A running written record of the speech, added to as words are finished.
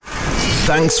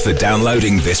Thanks for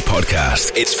downloading this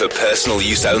podcast. It's for personal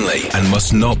use only and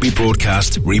must not be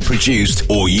broadcast, reproduced,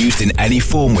 or used in any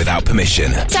form without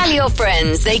permission. Tell your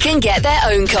friends they can get their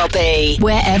own copy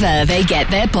wherever they get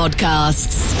their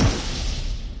podcasts.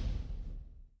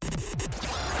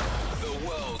 The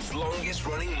world's longest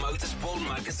running motorsport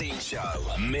magazine show,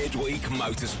 Midweek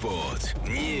Motorsport.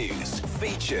 News,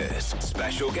 features,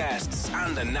 special guests,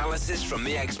 and analysis from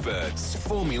the experts.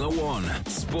 Formula One,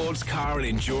 sports car and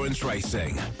endurance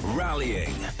racing,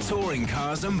 rallying, touring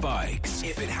cars and bikes.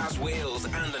 If it has wheels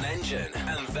and an engine,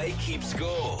 and they keep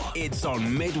score, it's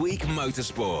on Midweek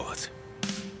Motorsport.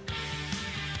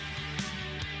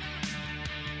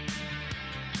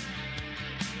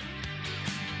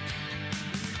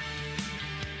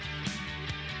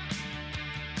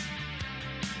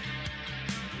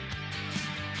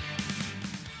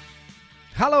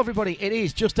 Hello everybody, it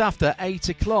is just after 8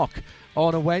 o'clock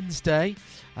on a Wednesday,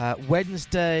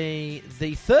 Wednesday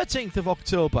the 13th of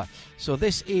October. So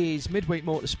this is Midweek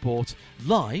Motorsport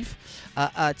live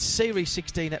at Series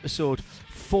 16 episode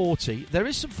 40. There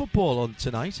is some football on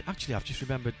tonight. Actually, I've just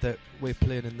remembered that we're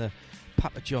playing in the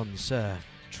Papa John's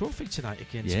trophy tonight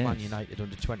against Man United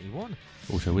under 21.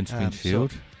 Also windscreen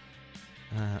shield.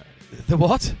 The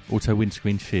what? Also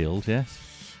windscreen shield, yes.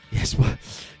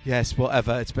 Yes,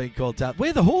 whatever it's been called down.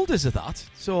 We're the holders of that,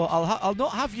 so I'll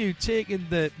not have you taking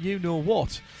the you know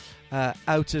what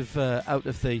out of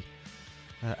that.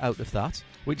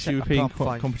 Which European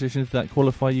competitions did that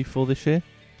qualify you for this year?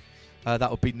 That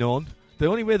would be none. The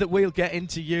only way that we'll get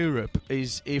into Europe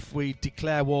is if we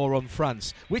declare war on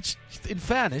France. Which, in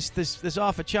fairness, there's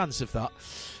half a chance of that.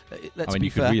 Let's be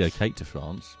fair. Could relocate to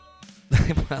France.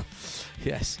 Well,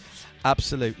 yes,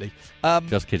 absolutely.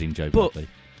 Just kidding, Joe Buckley.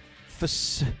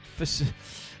 There's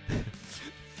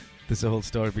a whole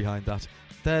story behind that.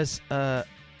 There's the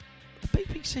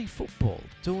BBC Football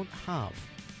don't have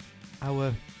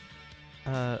our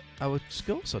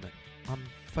scores on it. I'm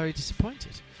very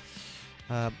disappointed.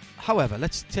 However,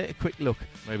 let's take a quick look.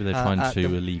 Maybe they're trying to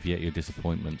alleviate your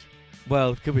disappointment.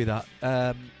 Well, could be that.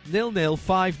 0-0,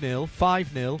 5-0,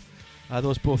 5-0.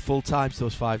 Those both full times,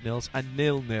 those 5-0s, and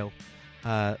 0-0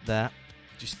 there.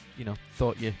 Just,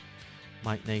 thought you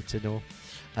might need to know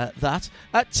that.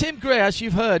 Tim Gray, as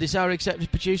you've heard, is our executive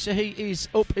producer. He is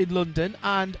up in London,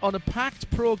 and on a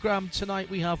packed programme tonight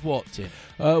we have what, Tim?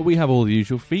 We have all the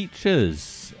usual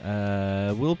features.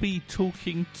 We'll be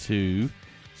talking to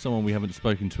someone we haven't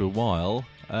spoken to a while,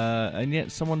 and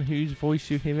yet someone whose voice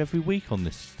you hear every week on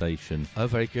this station. Oh,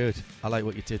 very good. I like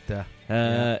what you did there.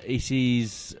 It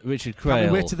is Richard Crail.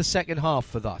 Can we wait to the second half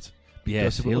for that?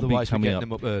 Yes, he'll be coming up.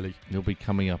 Him up early. He'll be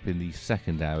coming up in the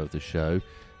second hour of the show,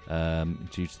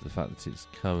 due to the fact that it's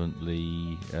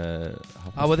currently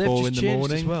 4:30 in the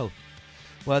morning. As well.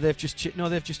 Well, they've just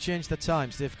changed their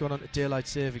times. They've gone on to daylight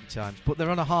saving times, but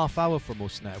they're on a half hour from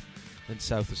us now in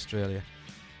South Australia.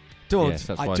 I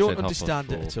don't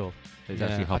understand it at all. It's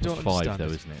actually 5:30 though,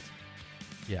 isn't it?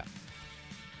 Yeah.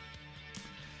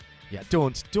 Yeah,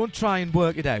 don't try and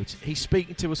work it out. He's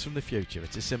speaking to us from the future.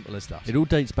 It's as simple as that. It all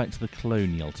dates back to the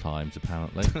colonial times,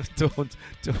 apparently. Don't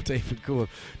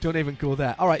even go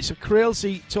there. All right, so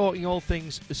Crailsey talking all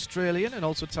things Australian and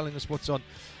also telling us what's on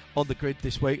the grid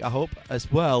this week, I hope, as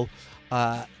well.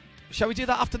 Shall we do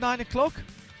that after 9 o'clock?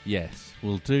 Yes,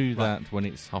 we'll do that when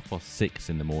it's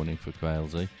 6:30 in the morning for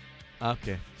Crailsey.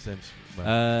 Okay.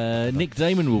 Nick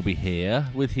Damon will be here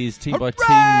with his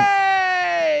team-by-team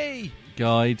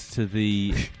guide to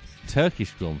the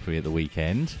Turkish Grand Prix at the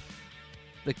weekend.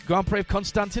 The Grand Prix of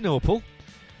Constantinople?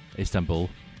 Istanbul.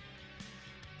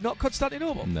 Not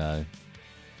Constantinople? No.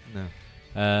 I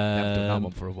haven't done that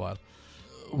one for a while.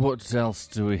 What else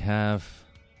do we have?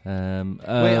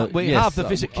 We have the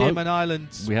Visit Cayman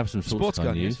Islands. We have some sports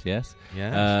car news, yes.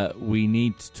 We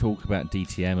need to talk about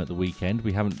DTM at the weekend.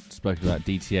 We haven't spoken about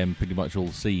DTM pretty much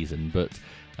all season, but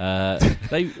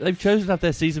they've chosen to have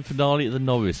their season finale at the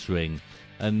Norris Ring,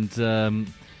 and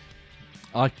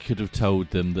I could have told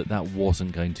them that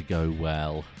wasn't going to go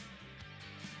well,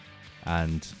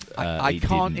 and I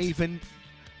can't even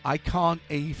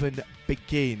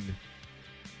begin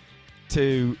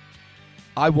to.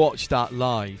 I watched that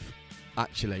live,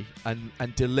 actually, and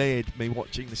delayed me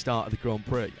watching the start of the Grand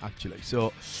Prix, actually.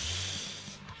 So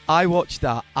I watched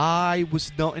that. I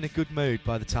was not in a good mood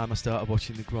by the time I started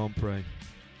watching the Grand Prix.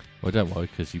 Well, don't worry,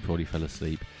 because you probably fell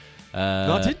asleep.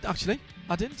 No, I didn't, actually.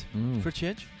 I didn't, for a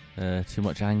change. Too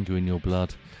much anger in your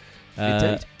blood.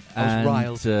 Indeed. I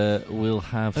was riled. We'll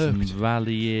have some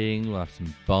rallying, we'll have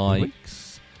some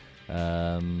bikes.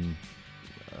 That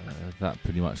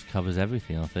pretty much covers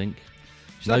everything, I think.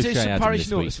 Shall I do some parish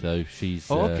this week, though.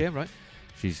 She's okay, right.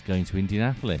 She's going to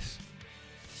Indianapolis.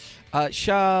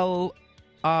 Shall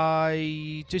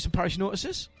I do some parish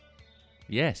notices?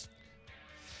 Yes.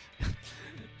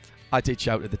 I did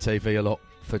shout at the TV a lot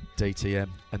for DTM,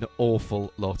 an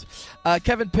awful lot.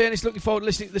 Kevin Payne is looking forward to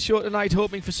listening to the show tonight,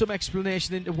 hoping for some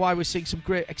explanation into why we're seeing some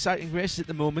great, exciting races at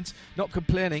the moment. Not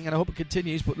complaining, and I hope it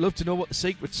continues, but love to know what the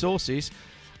secret sauce is.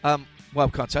 Well, I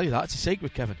can't tell you that. It's a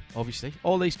secret, Kevin, obviously.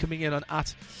 All these coming in on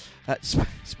at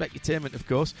Specutainment, of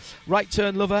course. Right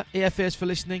Turn Lover, AFAs for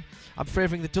listening. I'm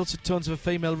favouring the dulcet tones of a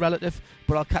female relative,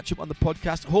 but I'll catch up on the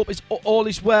podcast. Hope all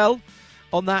is well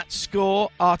on that score.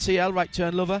 RTL, Right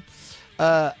Turn Lover.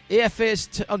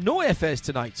 AFAs no AFAs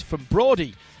tonight from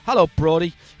Brody. Hello,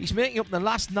 Brody. He's making up the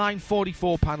last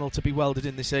 9:44 panel to be welded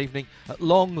in this evening at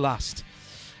long last,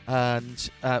 and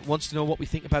wants to know what we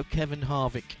think about Kevin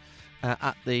Harvick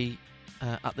at the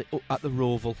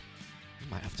Roval. We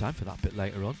might have time for that bit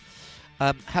later on.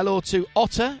 Hello to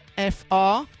Otter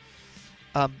FR.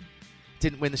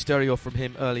 Didn't win the stereo from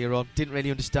him earlier on. Didn't really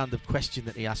understand the question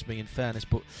that he asked me, in fairness,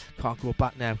 but can't go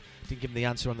back now. Didn't give him the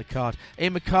answer on the card.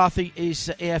 Ian McCarthy is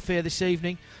AFA this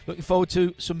evening. Looking forward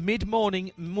to some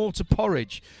mid-morning motor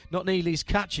porridge. Not nearly as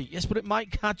catchy. Yes, but it might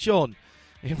catch on.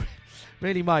 It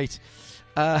really might.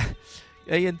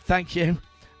 Ian, thank you.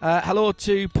 Hello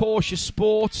to Porsche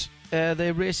Sport.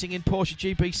 They're racing in Porsche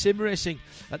GP Sim Racing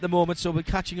at the moment, so we're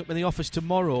catching up in the office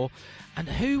tomorrow. And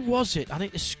who was it? I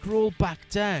need to scroll back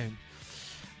down.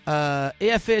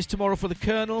 AFA's tomorrow for the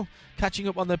Colonel, catching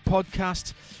up on the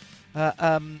podcast.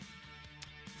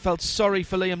 Felt sorry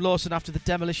for Liam Lawson after the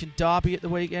demolition derby at the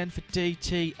weekend for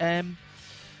DTM.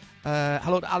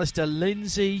 Hello to Alistair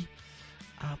Lindsay.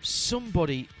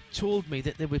 Somebody told me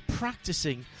that they were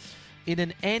practicing in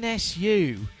an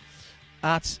NSU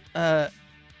at a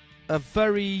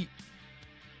very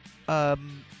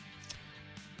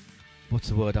what's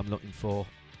the word I'm looking for?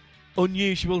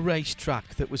 Unusual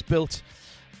racetrack that was built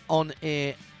on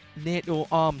a NATO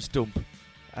arms dump,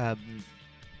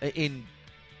 in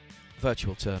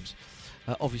virtual terms,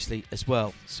 obviously, as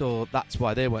well. So that's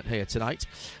why they weren't here tonight.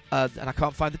 And I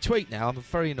can't find the tweet now. I'm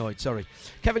very annoyed, sorry.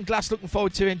 Kevin Glass looking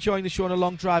forward to enjoying the show on a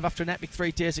long drive after an epic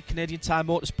 3 days at Canadian Tire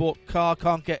Motorsport car.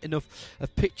 Can't get enough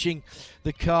of pitching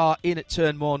the car in at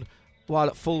turn 1 while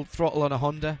at full throttle on a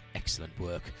Honda. Excellent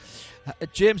work.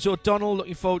 James O'Donnell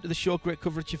looking forward to the show. Great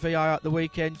coverage of VIR at the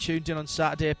weekend. Tuned in on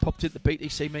Saturday. Popped into the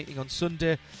BTC meeting on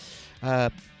Sunday.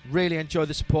 Really enjoyed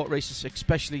the support races,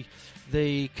 especially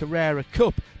the Carrera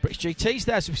Cup. British GT's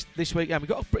there this weekend. We've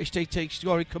got a British GT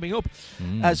story coming up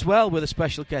as well with a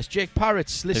special guest. Jake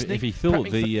Parrott's listening. If he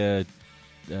thought the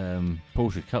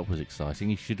Porsche Cup was exciting,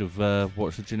 he should have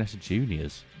watched the Ginetta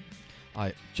Juniors.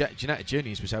 Ginetta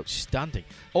Juniors was outstanding.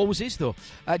 Always is, though.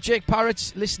 Jake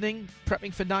Parrott's listening,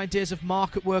 prepping for 9 days of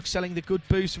market work, selling the good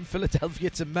booze from Philadelphia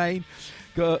to Maine.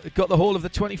 Got the whole of the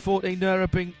 2014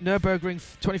 Nürburgring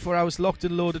 24 hours locked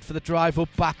and loaded for the drive up,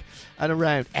 back and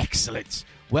around. Excellent.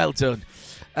 Well done.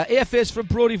 AFA's from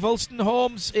Brodie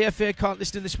Volstenholmes. AFA can't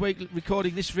listen this week,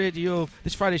 recording this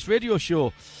Friday's radio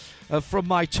show from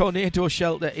my tornado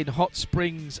shelter in Hot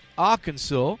Springs,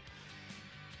 Arkansas.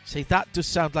 See, that does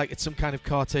sound like it's some kind of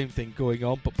cartoon thing going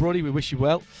on. But, Brodie, we wish you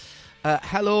well.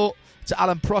 Hello to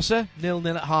Alan Prosser,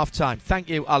 0-0 at half-time. Thank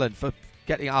you, Alan, for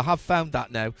getting... I have found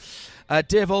that now.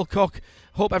 Dave Alcock,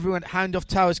 hope everyone at Houndoff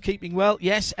Towers keeping well.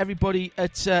 Yes, everybody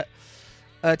at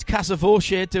Casa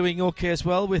Vaucher doing okay as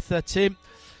well with Tim.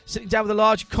 Sitting down with a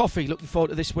large coffee, looking forward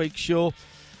to this week's show.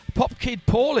 Pop Kid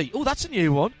Paulie. Oh, that's a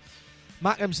new one.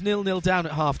 Mackham's 0-0 down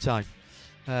at half-time.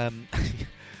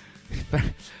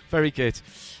 Very good.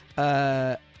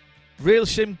 Real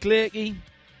Sim Glakey.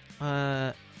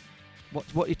 What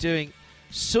are you doing?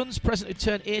 Son's present who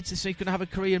turned 8 this week, going to have a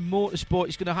career in motorsport.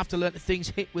 He's going to have to learn things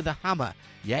hit with a hammer.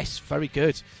 Yes, very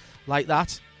good. Like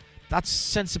that. That's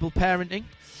sensible parenting.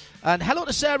 And hello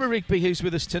to Sarah Rigby, who's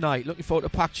with us tonight. Looking forward to a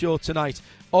packed show tonight.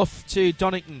 Off to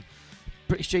Donington,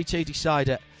 British GT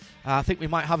Decider. I think we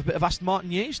might have a bit of Aston Martin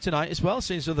news tonight as well,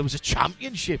 since there was a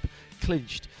championship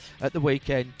clinched at the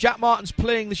weekend. Jack Martin's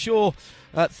playing the show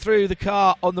through the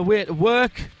car on the way to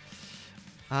work.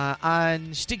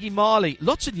 And Stiggy Marley,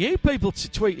 lots of new people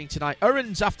tweeting tonight.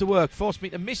 Errands after work forced me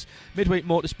to miss Midweek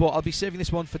Motorsport. I'll be saving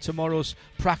this one for tomorrow's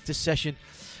practice session.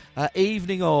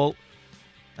 Evening all,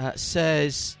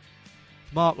 says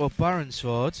Marco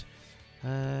Baronsford.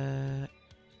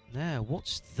 Now,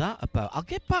 what's that about? I'll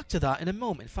get back to that in a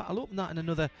moment. In fact, I'll open that in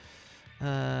another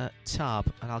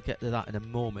tab, and I'll get to that in a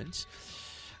moment.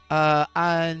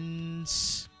 And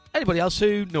anybody else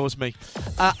who knows me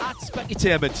at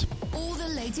Specutainment. All the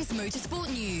latest motorsport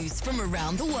news from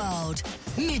around the world.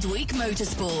 Midweek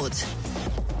Motorsport.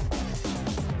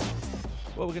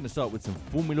 Well, we're going to start with some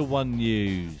Formula One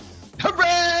news.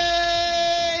 Hooray!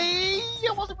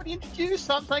 everybody introduced?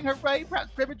 So I'm saying hooray,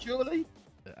 perhaps prematurely.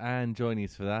 And joining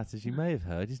us for that, as you may have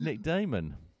heard, is Nick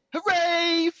Damon.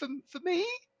 Hooray for me,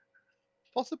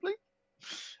 possibly.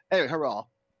 Anyway, hurrah.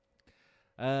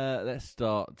 Let's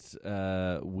start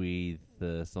with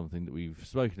something that we've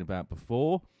spoken about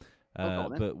before,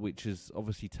 but which has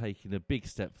obviously taken a big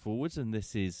step forwards, and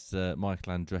this is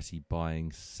Michael Andretti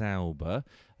buying Sauber,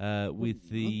 with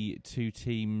the two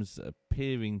teams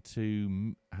appearing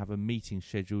to have a meeting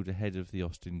scheduled ahead of the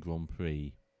Austin Grand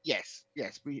Prix. Yes.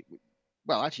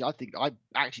 Well, actually,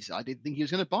 I didn't think he was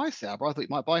going to buy Sauber. I thought he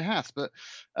might buy Haas, but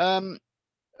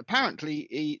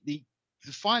apparently the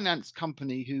finance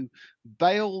company who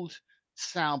bailed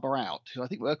Sauber out, who I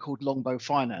think were called Longbow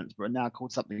Finance, but are now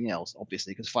called something else,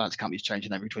 obviously, because finance companies change their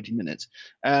name every 20 minutes,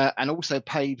 and also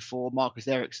paid for Marcus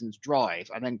Ericsson's drive,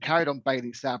 and then carried on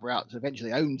bailing Sauber out to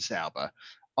eventually own Sauber,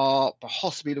 are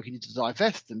possibly looking to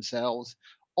divest themselves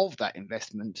of that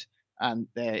investment. And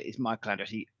there is Michael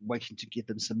Andretti waiting to give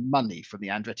them some money from the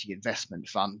Andretti Investment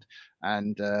Fund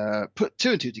and put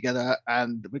two and two together.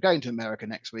 And we're going to America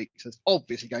next week. So it's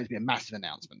obviously going to be a massive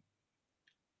announcement.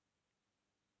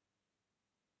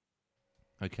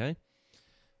 Okay.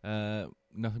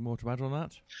 Nothing more to add on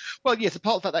that? Well, yes,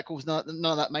 apart from that, of course, none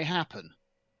of that may happen.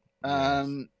 Yes.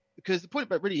 Because the point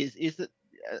about it really is that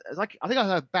I think I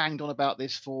have banged on about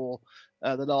this for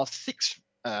the last 6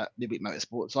 Midweek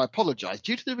Motorsport, so I apologise.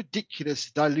 Due to the ridiculous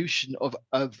dilution of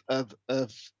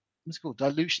what's called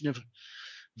dilution of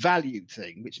value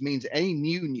thing, which means any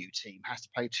new team has to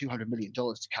pay $200 million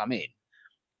to come in.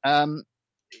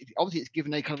 Obviously, it's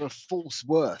given a kind of a false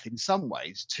worth in some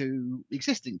ways to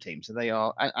existing teams. So they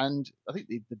are, and I think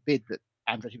the bid that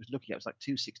Andretti was looking at was like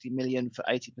 $260 million for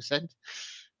 80%.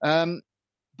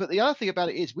 But the other thing about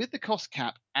it is, with the cost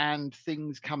cap and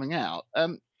things coming out,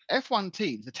 F1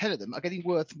 teams, the 10 of them, are getting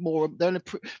worth more.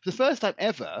 For the first time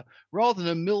ever, rather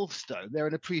than a millstone, they're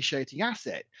an appreciating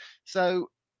asset. So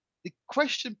the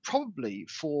question probably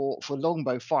for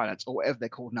Longbow Finance, or whatever they're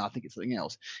called now, I think it's something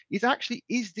else, is actually,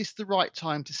 is this the right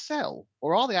time to sell?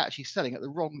 Or are they actually selling at the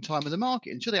wrong time of the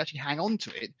market? And should they actually hang on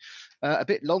to it a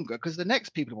bit longer? Because the next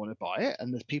people who want to buy it,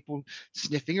 and there's people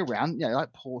sniffing around,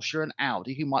 like Porsche and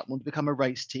Audi, who might want to become a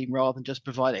race team rather than just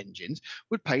provide engines,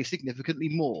 would pay significantly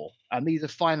more. And these are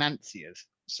financiers.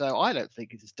 So I don't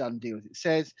think it's as done deal as it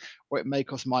says, or it may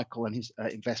cost Michael and his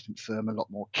investment firm a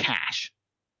lot more cash.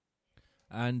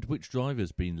 And which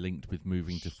driver's been linked with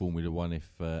moving to Formula One if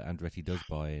Andretti does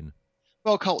buy in?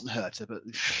 Well, Colton Herta, but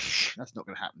that's not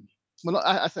going to happen. Well,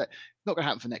 I said it's not going to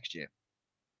happen for next year.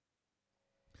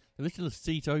 There is still a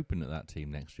seat open at that team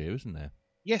next year, isn't there?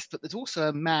 Yes, but there's also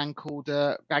a man called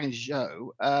Gang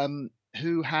Zhou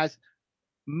who has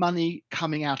money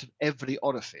coming out of every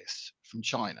orifice from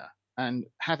China, and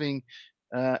having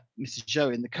Mr.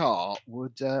 Zhou in the car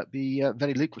would be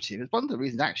very lucrative. It's one of the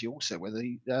reasons, actually, also whether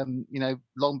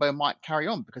Longbow might carry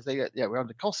on, because we're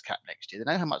under cost cap next year. They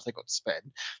know how much they've got to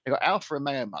spend. They've got Alfa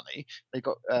Romeo money. They've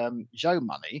got Zhou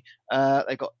money.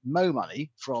 They've got Mo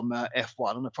money from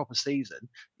F1 on a proper season.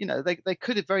 They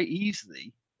could have very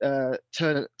easily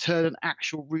turn an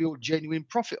actual, real, genuine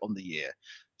profit on the year.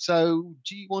 So,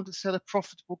 do you want to sell a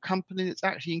profitable company that's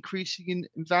actually increasing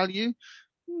in value?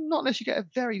 Not unless you get a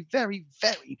very, very,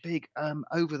 very big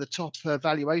over-the-top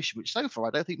valuation, which so far I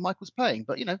don't think Michael's paying.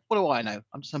 But, what do I know?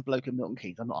 I'm just some bloke in Milton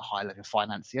Keynes. I'm not a high-level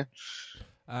financier.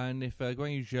 And if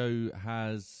Guanyu Zhou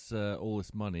has all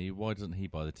this money, why doesn't he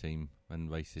buy the team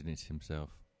and race in it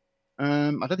himself? I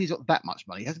don't think he's got that much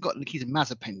money. He hasn't got Nikita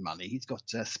Mazepin money. He's got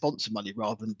sponsor money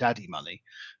rather than daddy money.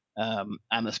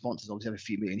 And the sponsors obviously have a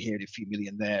few million here and a few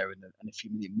million there and a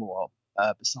few million more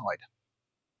beside.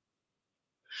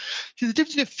 See, the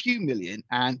difference between a few million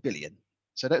and billion.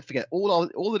 So don't forget, all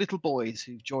the little boys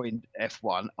who've joined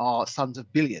F1 are sons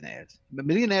of billionaires. A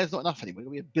millionaire is not enough anymore.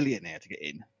 You've got to be a billionaire to get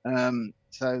in.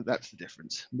 So that's the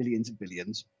difference. Millions and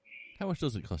billions. How much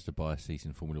does it cost to buy a seat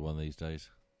in Formula One these days?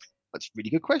 That's a really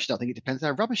good question. I think it depends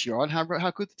how rubbish you are and how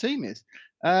good the team is.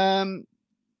 I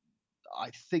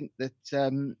think that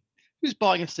who's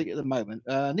buying a seat at the moment?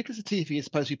 Nicholas Latifi is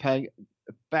supposed to be paying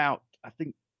about, I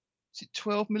think, is it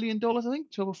 $12 million, I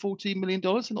think? $12 or $14 million,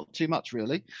 so not too much,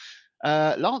 really.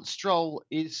 Lance Stroll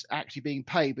is actually being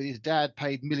paid, but his dad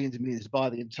paid millions and millions to buy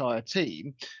the entire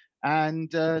team.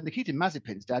 And Nikita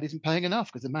Mazepin's dad isn't paying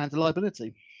enough because the man's a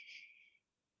liability.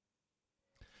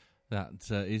 That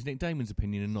is Nick Damon's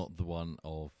opinion and not the one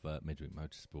of Midweek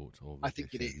Motorsport or I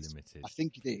think it is. Limited. I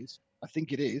think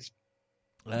it is.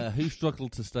 Who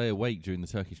struggled to stay awake during the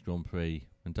Turkish Grand Prix?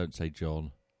 And don't say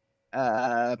John.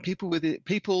 People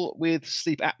with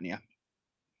sleep apnea.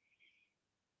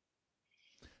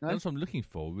 No? That's what I'm looking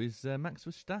for. Is Max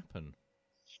Verstappen?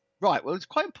 Right. Well, it's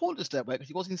quite important to stay awake because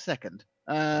he was in second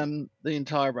the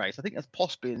entire race. I think that's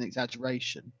possibly an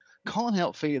exaggeration. Can't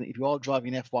help feeling that if you are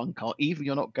driving an F1 car, even if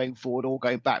you're not going forward or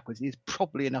going backwards, it's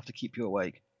probably enough to keep you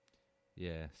awake.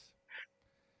 Yes.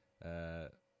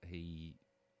 He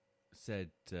said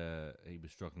he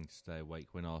was struggling to stay awake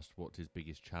when asked what his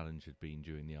biggest challenge had been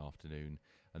during the afternoon,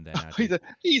 and then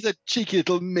he's a cheeky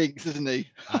little minx, isn't he?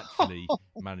 Actually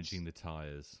managing the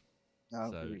tyres.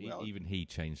 Oh, so even he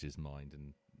changed his mind,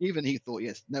 and even he thought,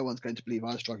 yes, no one's going to believe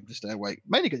I was struggling to stay awake.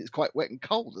 Mainly because it's quite wet and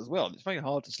cold as well. It's very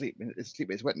hard to sleep when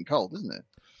it's wet and cold, isn't it?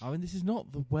 I mean, this is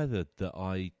not the weather that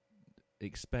I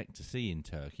expect to see in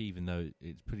Turkey, even though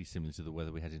it's pretty similar to the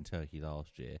weather we had in Turkey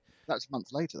last year. That's a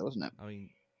month later, though, wasn't it? I mean,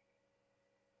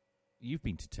 you've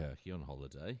been to Turkey on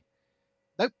holiday.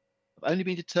 Nope. I've only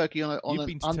been to Turkey on You've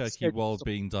been to Turkey while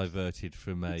being diverted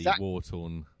from a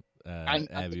war-torn area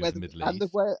of the Middle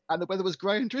East. And the weather was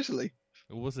grey and drizzly.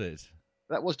 Or was it?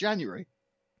 That was January.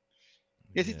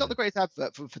 Yes, it's not the greatest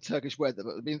advert for Turkish weather,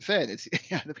 but in fairness, they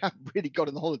haven't really got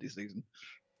in the holiday season.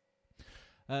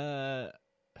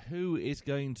 Who is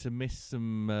going to miss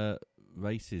some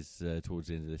races towards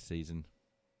the end of this season?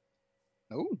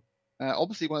 Oh,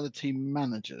 obviously one of the team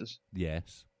managers.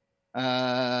 Yes.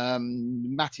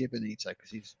 Mattia Benito, because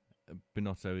he's...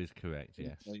 Benotto is correct,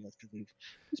 yes.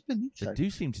 Who's Benito? They do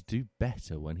seem to do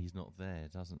better when he's not there,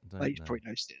 don't he's probably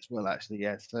noticed it as well, actually,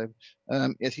 yes. So,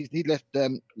 yes, he left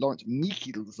Lawrence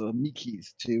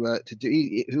Mikis to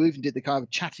do, who even did the kind of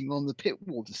chatting on the pit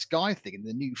wall to Sky thing in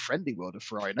the new friendly world of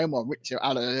Ferrari. No more Rizzo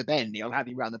alla Benny, I'll have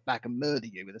you round the back and murder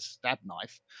you with a stab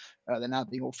knife. They're now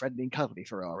being all friendly and cuddly,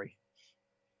 Ferrari.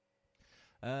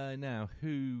 Now,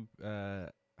 who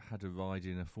had a ride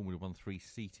in a Formula 1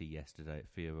 3-seater yesterday at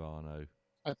Fiorano?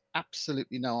 I've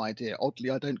absolutely no idea. Oddly,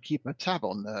 I don't keep a tab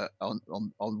on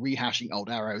rehashing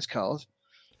old Arrows cars.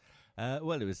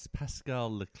 Well, it was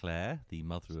Pascal Leclerc, the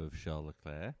mother of Charles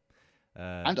Leclerc.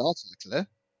 And Arthur Leclerc.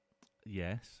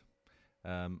 Yes.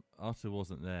 Arthur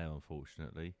wasn't there,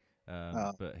 unfortunately.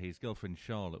 But his girlfriend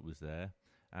Charlotte was there,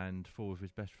 and 4 of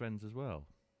his best friends as well.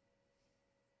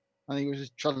 And he was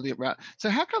just trundling it around. So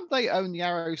how come they own the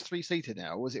Arrows 3-seater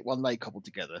now? Or was it one they cobbled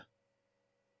together?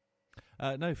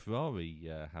 No, Ferrari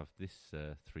have this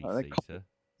 3-seater.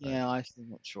 I'm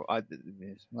not sure.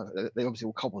 They obviously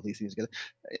all cobbled these things together.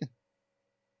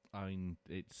 I mean,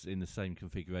 it's in the same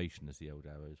configuration as the old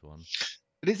Arrows one.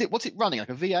 But what's it running, like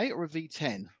a V8 or a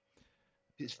V10?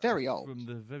 It's very old. From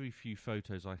the very few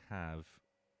photos I have,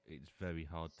 it's very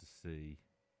hard to see.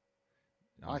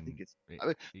 I think it's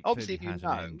obviously, if you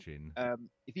know,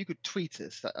 if you could tweet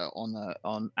us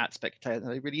on @Spectator,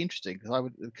 that'd be really interesting because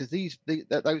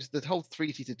the whole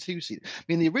 3-seater 2-seater. I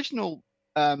mean, the original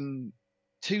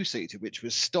 2-seater, which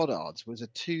was Stoddard's, was a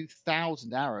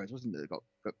 2000 Arrows, wasn't it? That got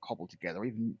cobbled together. Or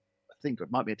even I think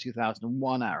it might be a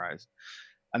 2001 Arrows,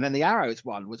 and then the Arrows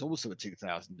one was also a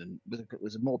 2000 and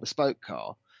was a more bespoke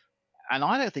car. And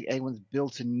I don't think anyone's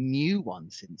built a new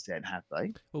one since then, have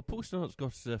they? Well, Paul Stoddard's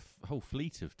got a whole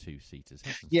fleet of 2-seaters,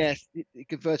 hasn't Yes, it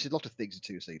converted a lot of things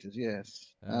to 2-seaters, yes.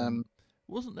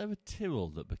 Wasn't there a Tyrrell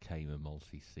that became a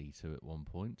multi-seater at one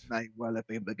point? May well have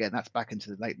been, but again, that's back into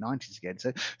the late 90s again.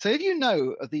 So if you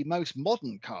know of the most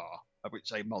modern car, I would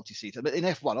say multi-seater, but in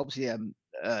F1, obviously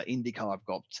IndyCar have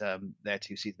got their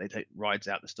 2-seater. They take rides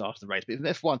out at the start of the race. But in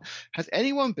F1, has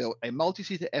anyone built a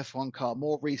multi-seater F1 car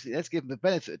more recently? Let's give them the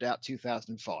benefit of the doubt,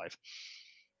 2005.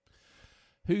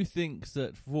 Who thinks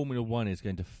that Formula 1 is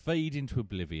going to fade into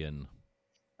oblivion?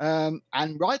 And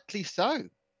rightly so,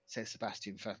 says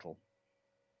Sebastian Vettel.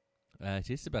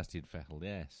 It is Sebastian Vettel,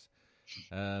 yes.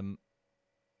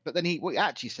 But then what he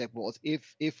actually said was,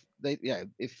 if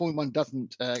Formula 1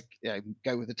 doesn't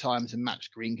go with the times and match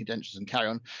green credentials and carry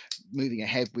on moving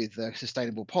ahead with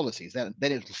sustainable policies, then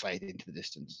it'll fade into the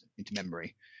distance, into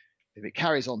memory. If it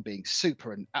carries on being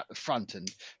super and at the front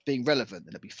and being relevant,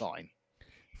 then it'll be fine.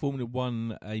 Formula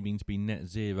 1 aiming to be net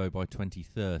zero by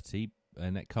 2030,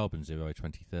 net carbon zero by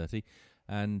 2030,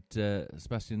 and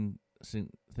Sebastian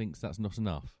thinks that's not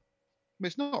enough. Well,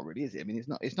 it's not really, is it? I mean,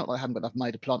 it's not like I haven't got enough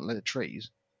money to plant a load of trees.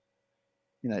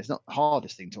 You know, it's not the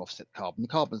hardest thing to offset carbon. The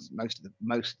carbon's most of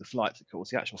the flights, of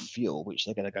course. The actual fuel, which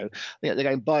they're going to go, they're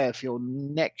going biofuel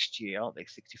next year, aren't they?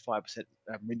 65%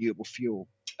 renewable fuel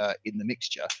in the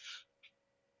mixture.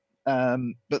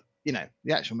 But you know,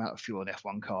 the actual amount of fuel an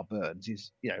F1 car burns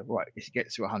is, right. If it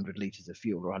gets to 100 litres of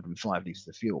fuel or 105 litres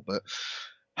of fuel, but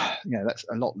that's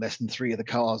a lot less than 3 of the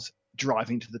cars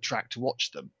driving to the track to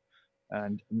watch them,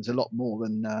 and there's a lot more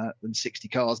than 60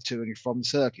 cars touring from the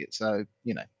circuit. So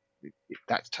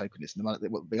that's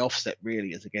tokenism. The offset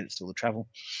really is against all the travel.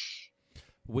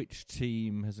 which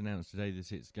team has announced today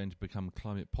that it's going to become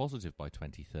climate positive by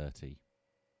 2030?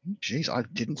 Jeez, I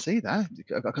didn't see that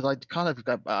because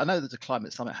I know there's a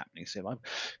climate summit happening soon. I'm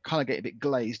kind of getting a bit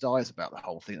glazed eyes about the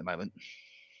whole thing at the moment.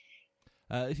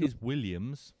 It is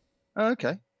Williams. Oh,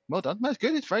 okay, well done. That's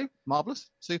good. It's very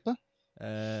marvellous. Super.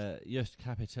 Just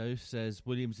Capito says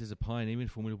Williams is a pioneer in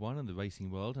Formula One and the racing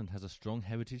world and has a strong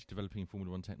heritage developing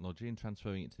Formula One technology and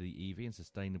transferring it to the EV and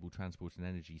sustainable transport and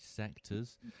energy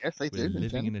sectors. Yes, they do. We're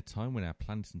living in a time when our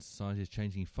planet and society is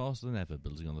changing faster than ever,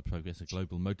 building on the progress the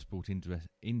global motorsport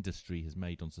industry has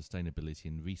made on sustainability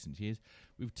in recent years.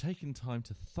 We've taken time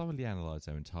to thoroughly analyse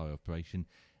our entire operation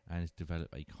and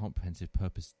develop a comprehensive,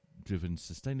 purpose-driven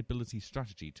sustainability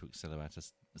strategy to accelerate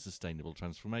a sustainable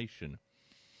transformation.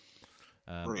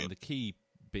 And the key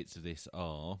bits of this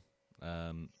are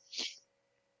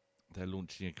they're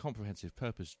launching a comprehensive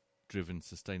purpose-driven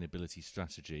sustainability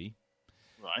strategy.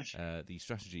 Right. The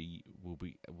strategy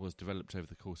was developed over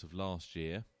the course of last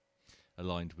year,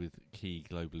 aligned with key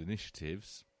global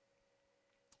initiatives.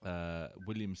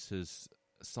 Williams has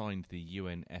signed the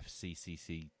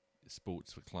UNFCCC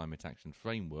Sports for Climate Action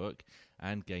Framework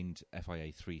and gained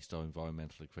FIA 3-star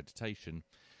environmental accreditation.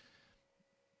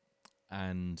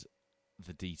 And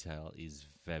the detail is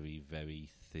very, very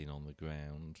thin on the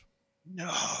ground.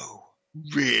 No,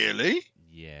 really?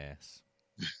 Yes.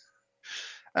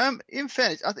 In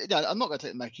fairness, I'm not going to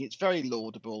take the making. It's very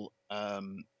laudable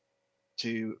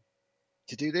to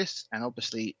do this, and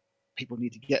obviously people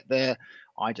need to get there.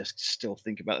 I just still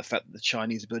think about the fact that the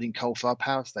Chinese are building coal-fired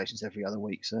power stations every other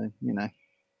week. So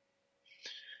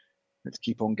let's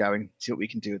keep on going. See what we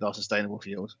can do with our sustainable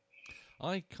fuels.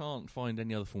 I can't find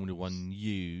any other Formula One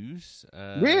news.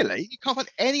 Really? You can't find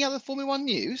any other Formula One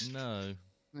news? No.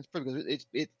 That's probably because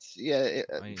it's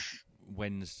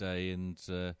Wednesday, and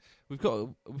we've got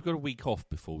a week off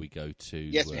before we go to.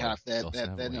 Yes, we have. They're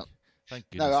not. Thank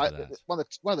goodness for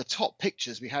that. One of the top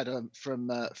pictures we had from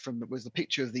was the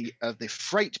picture of the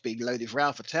freight being loaded for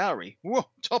AlphaTauri. Whoa,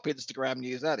 top Instagram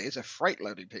news that is, a freight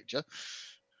loading picture.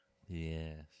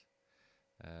 Yes.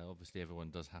 Obviously, everyone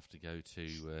does have to go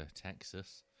to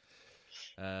Texas.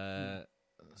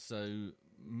 So,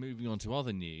 moving on to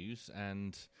other news,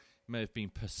 and may have been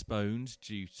postponed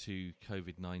due to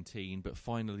COVID-19, but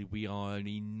finally we are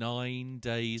only 9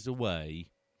 days away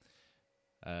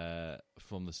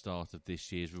from the start of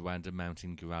this year's Rwanda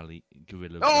Mountain Gorilla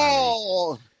Rally.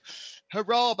 Oh,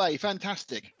 hurrah,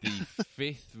 fantastic. The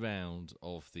 5th round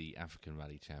of the African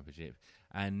Rally Championship.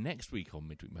 And next week on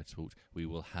Midweek Motorsport, we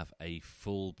will have a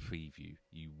full preview.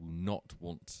 You will not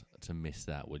want to miss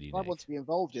that, will you, Nick? I want to be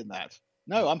involved in that.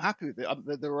 No, I'm happy with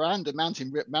it. The Rwanda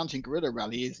Mountain Gorilla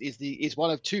Rally is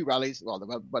one of two rallies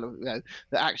that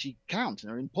actually count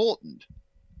and are important.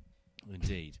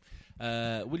 Indeed.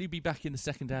 Will you be back in the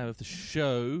second hour of the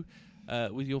show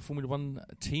with your Formula One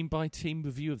team-by-team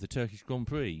review of the Turkish Grand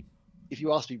Prix? If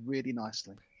you ask me really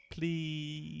nicely.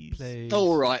 Please.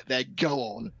 All right, then, go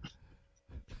on.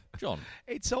 John.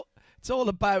 It's all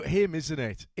about him, isn't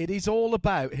it? It is all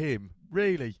about him,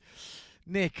 really.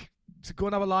 Nick, so go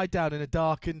and have a lie down in a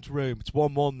darkened room. It's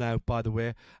 1-1 now, by the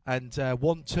way, and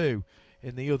 1-2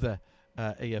 in the other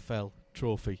EFL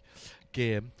trophy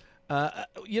game.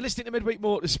 You're listening to Midweek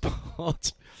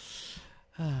Motorsport.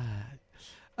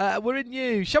 We're in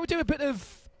news. Shall we do a bit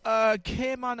of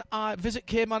visit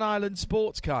Cayman Island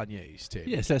sports car news, Tim?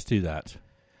 Yes, let's do that.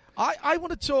 I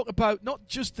want to talk about not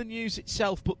just the news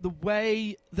itself, but the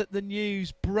way that the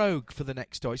news broke for the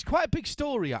next story. It's quite a big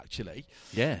story, actually.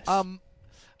 Yes.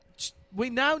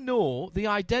 We now know the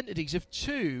identities of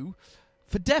two,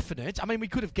 for definite, I mean, we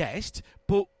could have guessed,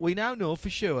 but we now know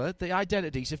for sure the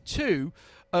identities of two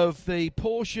of the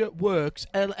Porsche Works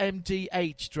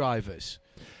LMDH drivers.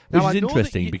 Which is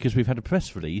interesting because we've had a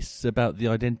press release about the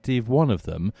identity of one of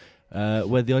them,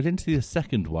 where the identity of the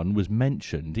second one was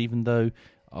mentioned, even though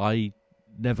I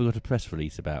never got a press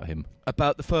release about him.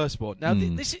 About the first one. Now,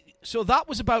 so that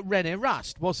was about René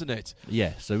Rast, wasn't it?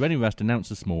 Yes, so René Rast announced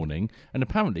this morning, and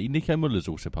apparently Nico Muller's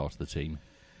also part of the team.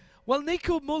 Well,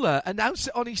 Nico Muller announced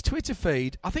it on his Twitter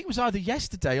feed, I think it was either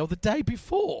yesterday or the day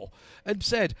before, and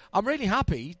said, I'm really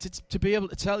happy to be able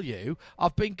to tell you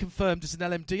I've been confirmed as an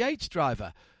LMDH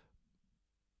driver.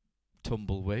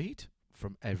 Tumbleweed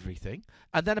from everything.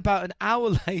 And then about an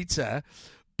hour later,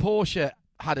 Porsche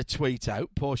had a tweet out,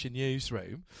 Porsche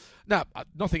Newsroom. Now,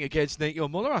 nothing against Nico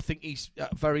Muller. I think he's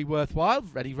very worthwhile.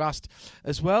 René Rast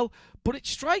as well. But it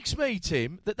strikes me,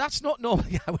 Tim, that that's not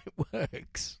normally how it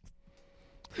works.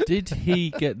 Did he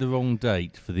get the wrong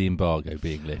date for the embargo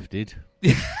being lifted?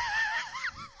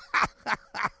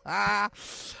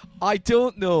 I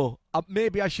don't know.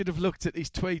 Maybe I should have looked at his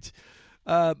tweet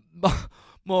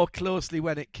more closely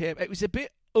when it came. It was a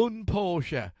bit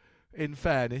un-Porsche, in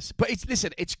fairness. But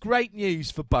it's great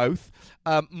news for both.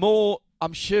 More,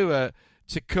 I'm sure,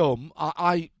 to come.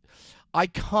 I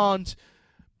can't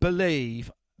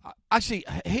believe. Actually,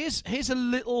 here's a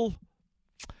little.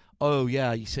 Oh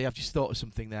yeah, you see, I've just thought of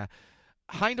something there.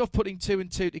 Hindhaugh putting 2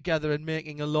 and 2 together and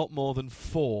making a lot more than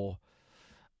 4.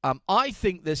 I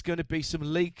think there's going to be some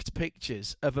leaked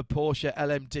pictures of a Porsche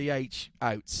LMDH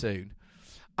out soon.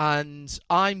 And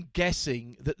I'm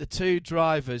guessing that the 2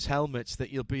 drivers' helmets that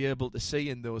you'll be able to see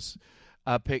in those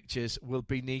pictures will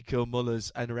be Nico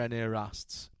Muller's and René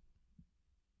Rast's.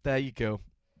 There you go.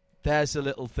 There's a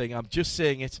little thing. I'm just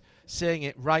saying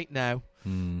it right now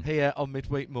here on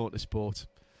Midweek Motorsport.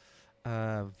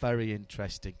 Very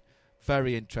interesting.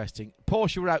 Very interesting.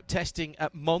 Porsche were out testing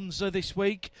at Monza this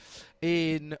week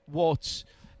in what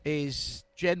is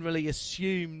generally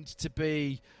assumed to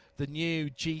be the new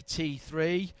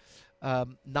GT3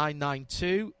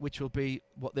 992, which will be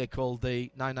what they call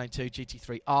the 992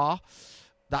 GT3R.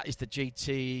 That is the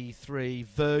GT3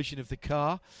 version of the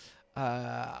car.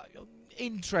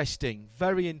 Interesting.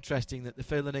 Very interesting that they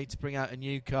feel the need to bring out a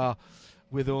new car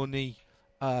with only,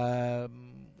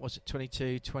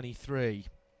 22, 23...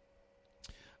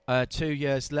 2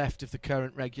 years left of the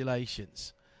current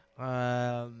regulations.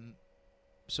 So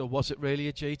was it really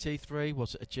a GT3?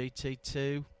 Was it a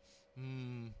GT2?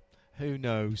 Who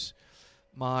knows?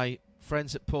 My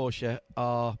friends at Porsche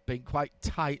are being quite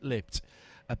tight-lipped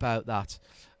about that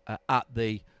at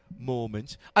the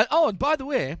moment. And by the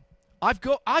way, I've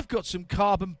got some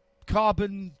carbon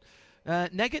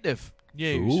negative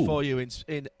news for you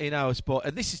in our sport,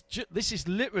 and this is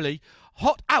literally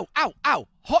hot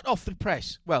hot off the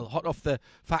press. Well, hot off the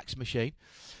fax machine.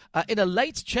 In a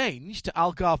late change to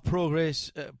Algarve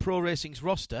Pro Racing's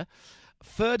roster,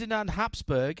 Ferdinand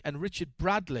Habsburg and Richard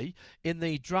Bradley in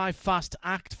the Drive Fast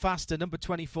Act Faster number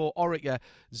 24 Orica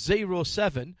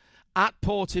 07 at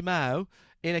Portimao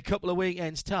in a couple of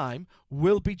weekends' time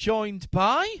will be joined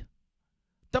by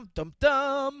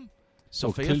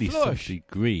Sophia clearly Flörsch. Sophie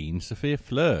Green, Sophia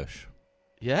Flörsch.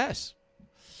 Yes.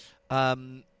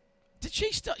 Did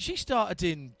she start? She started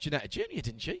in Ginetta Junior,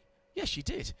 didn't she? Yes, she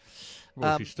did.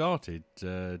 Well, she started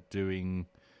doing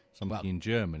something in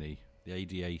Germany, the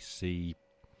ADAC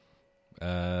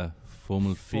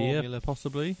Formula 4,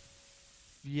 possibly.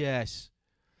 Yes.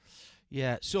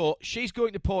 Yeah, so she's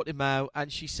going to Portimao,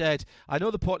 and she said, I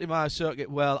know the Portimao circuit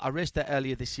well. I raced there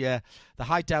earlier this year. The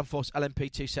high downforce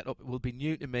LMP2 setup will be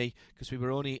new to me because we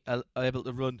were only able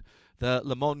to run the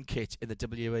Le Mans kit in the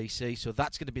WEC, so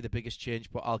that's going to be the biggest change,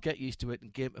 but I'll get used to it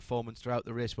and game performance throughout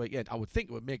the race weekend. I would think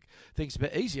it would make things a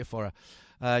bit easier for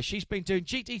her. She's been doing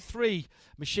GT3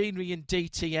 machinery in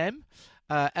DTM,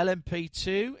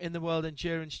 LMP2 in the World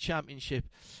Endurance Championship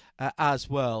as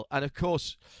well. And, of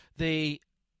course, the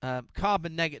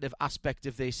carbon negative aspect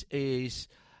of this is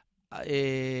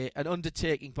an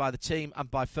undertaking by the team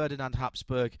and by Ferdinand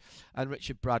Habsburg and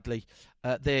Richard Bradley.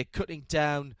 They're cutting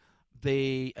down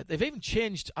they've even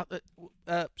changed,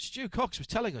 Stu Cox was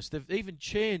telling us, they've even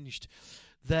changed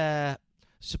their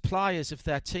suppliers of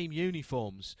their team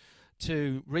uniforms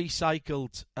to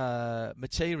recycled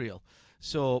material.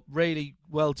 So really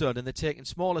well done. And they're taking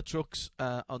smaller trucks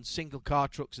on single car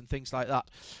trucks and things like that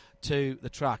to the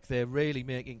track. They're really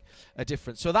making a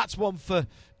difference. So that's one for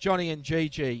Johnny and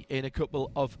Gigi in a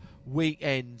couple of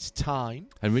weekends' time.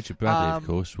 And Richard Bradley, of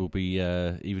course, will be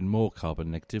even more carbon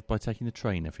negative by taking the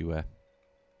train everywhere.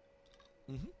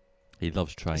 Mm-hmm. He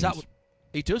loves trains.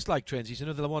 He does like trains. He's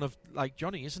another one of like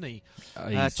Johnny, isn't he?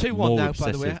 He's 2-1 more now,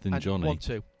 by the way. than and Johnny.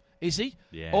 1-2. Is he?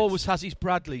 Yes. Always has his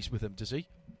Bradleys with him, does he?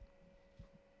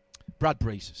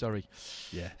 Bradburys, sorry.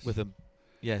 Yes. With him.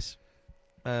 Yes.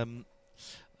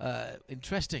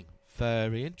 Interesting.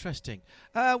 Very interesting.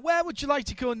 Where would you like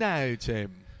to go now,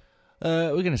 Tim?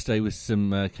 We're going to stay with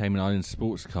some Cayman Islands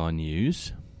sports car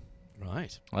news.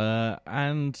 Right.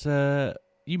 And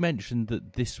you mentioned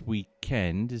that this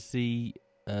weekend is the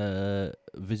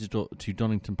visit to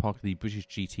Donington Park of the British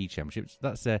GT Championships.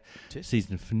 That's their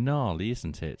season finale,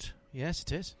 isn't it? Yes,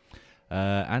 it is.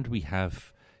 And we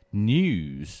have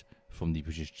news from the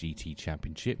British GT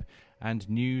Championship and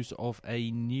news of a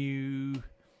new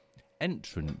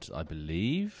entrant, I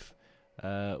believe,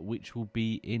 which will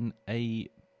be in a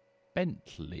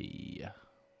Bentley,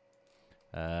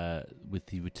 with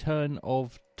the return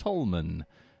of Tolman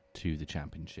to the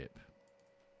championship.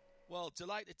 Well,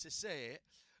 delighted to say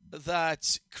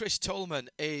that Chris Tolman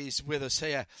is with us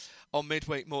here on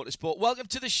Midweek Motorsport. Welcome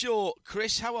to the show,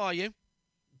 Chris. How are you?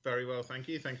 Very well, thank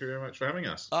you. Thank you very much for having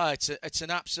us. It's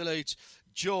an absolute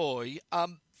joy.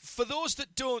 for those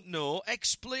that don't know,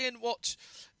 explain what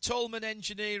Tolman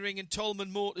Engineering and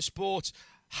Tolman Motorsport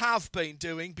have been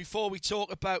doing before we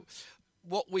talk about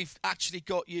what we've actually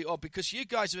got you on, because you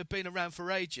guys have been around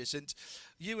for ages, and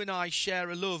you and I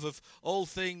share a love of all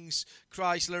things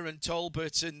Chrysler and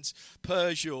Talbot and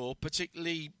Peugeot,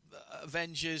 particularly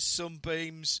Avengers,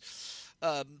 Sunbeams,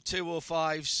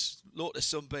 205s, Lotus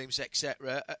Sunbeams,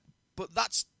 etc. But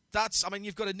that's I mean,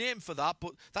 you've got a name for that,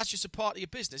 but that's just a part of your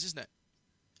business, isn't it?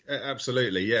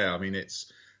 Absolutely, yeah. I mean,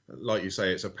 it's like you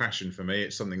say, it's a passion for me.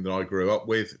 It's something that I grew up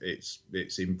with.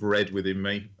 It's inbred within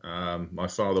me. My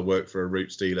father worked for a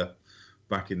roots dealer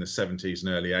back in the 70s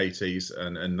and early 80s,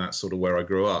 and that's sort of where I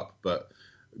grew up. But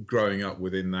growing up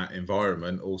within that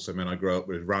environment also meant I grew up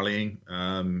with rallying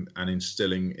and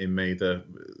instilling in me the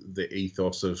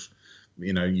ethos of,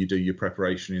 you do your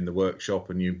preparation in the workshop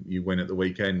and you win at the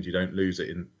weekend. You don't lose it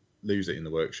in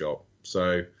the workshop.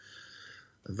 So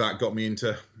that got me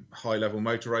into high-level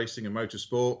motor racing and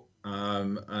motorsport.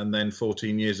 And then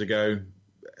 14 years ago,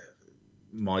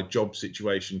 my job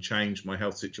situation changed, my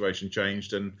health situation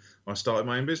changed, and I started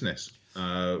my own business.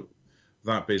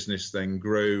 That business then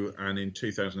grew, and in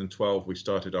 2012, we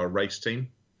started our race team,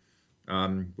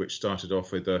 which started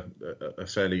off with a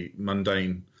fairly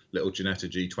mundane little Ginetta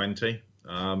G20.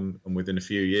 And within a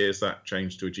few years, that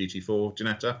changed to a GT4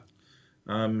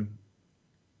 Ginetta.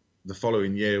 The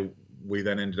following year, we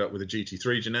then ended up with a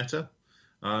GT3 Ginetta,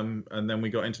 and then we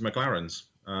got into McLarens.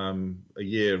 A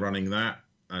year running that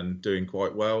and doing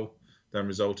quite well, then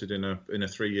resulted in a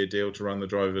 3-year deal to run the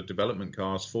driver development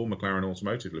cars for McLaren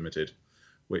Automotive Limited,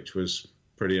 which was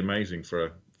pretty amazing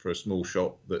for a small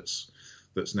shop that's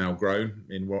now grown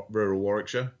in rural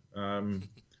Warwickshire. And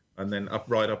then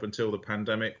right up until the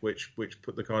pandemic, which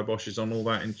put the kiboshes on all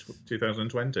that in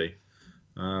 2020.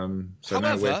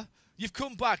 However, you've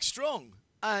come back strong.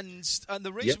 And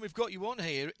the reason we've got you on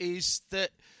here is that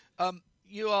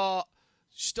you are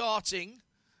starting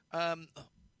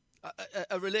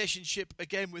a relationship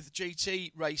again with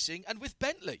GT racing and with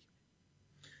Bentley.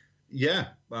 Yeah,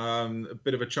 a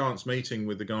bit of a chance meeting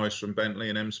with the guys from Bentley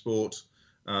and M Sport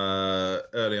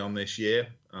early on this year.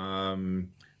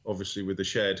 Obviously, with the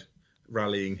shared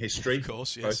rallying history, of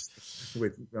course, yes.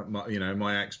 With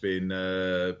my ex being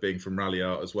from Rally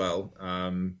Art as well.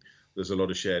 There's a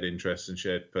lot of shared interests and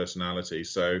shared personality.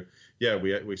 So, yeah,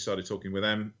 we started talking with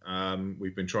them.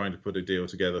 We've been trying to put a deal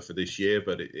together for this year,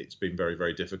 but it's been very,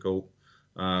 very difficult.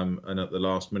 And at the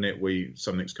last minute,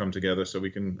 something's come together so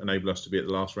we can enable us to be at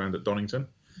the last round at Donington,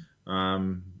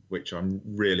 which I'm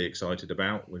really excited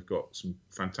about. We've got some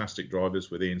fantastic drivers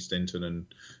with Ian Stinton and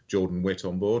Jordan Witt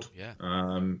on board. Yeah.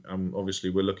 And obviously,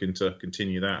 we're looking to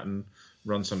continue that and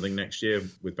run something next year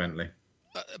with Bentley.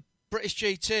 British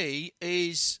GT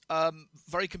is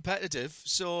very competitive,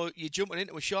 so you're jumping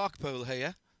into a shark pool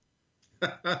here.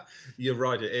 You're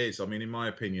right, it is. I mean, in my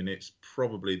opinion, it's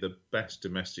probably the best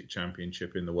domestic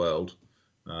championship in the world.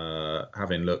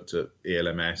 Having looked at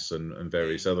ELMS and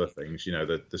various other things,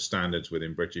 the standards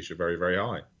within British are very, very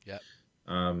high. Yeah.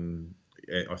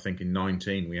 I think in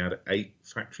 19 we had 8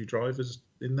 factory drivers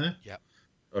in there. Yeah.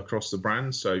 Across the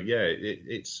brand. So yeah,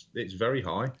 it's very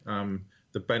high.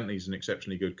 The Bentley's an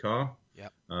exceptionally good car. Yeah.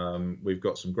 We've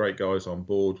got some great guys on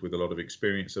board with a lot of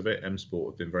experience of it. M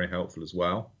Sport have been very helpful as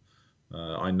well.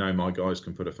 I know my guys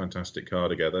can put a fantastic car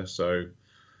together, so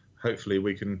hopefully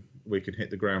we can hit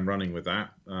the ground running with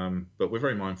that. But we're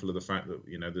very mindful of the fact that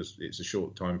it's a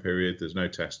short time period. There's no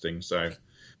testing, so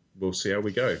we'll see how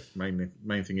we go.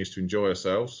 Main thing is to enjoy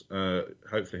ourselves.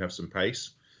 Hopefully have some pace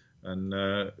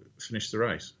and finish the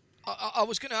race. I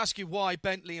was going to ask you why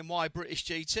Bentley and why British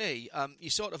GT. You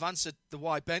sort of answered the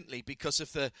why Bentley because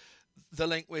of the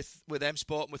link with M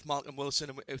Sport and with Malcolm Wilson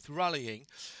and with rallying,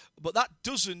 but that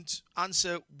doesn't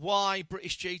answer why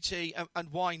British GT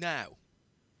and why now.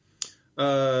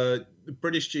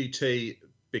 British GT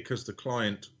because the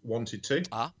client wanted to.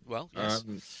 Well, yes.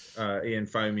 Ian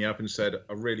phoned me up and said,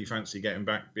 "I really fancy getting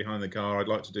back behind the car. I'd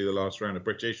like to do the last round of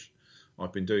British."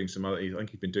 I've been doing some other. I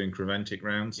think he's been doing Creventic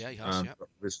rounds. Yeah, he has.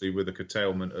 Obviously, with the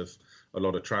curtailment of a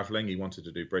lot of travelling, he wanted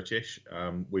to do British.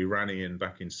 We ran Ian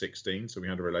back in 16, so we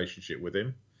had a relationship with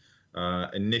him.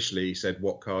 Initially, he said,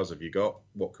 "What cars have you got?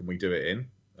 What can we do it in?"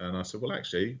 And I said, "Well,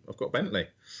 actually, I've got Bentley."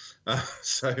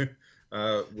 So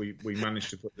we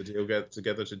managed to put the deal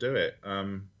together to do it.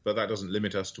 But that doesn't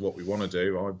limit us to what we want to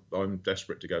do. I'm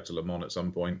desperate to go to Le Mans at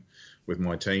some point with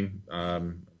my team,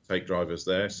 take drivers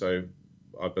there. So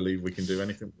I believe we can do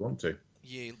anything we want to.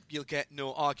 You'll get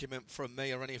no argument from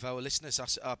me or any of our listeners,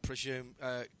 I presume,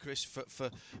 Chris,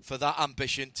 for that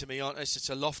ambition. To be honest, it's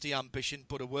a lofty ambition,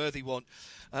 but a worthy one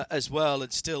as well,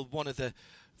 and still one of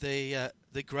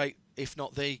the great if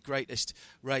not the greatest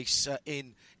race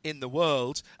in the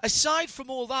world. Aside from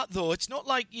all that, though, it's not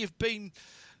like you've been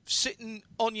sitting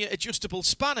on your adjustable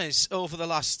spanners over the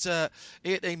last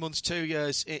 18 months, 2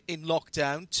 years in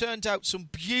lockdown. Turned out some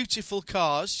beautiful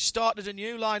cars. Started a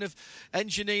new line of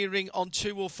engineering on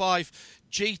 205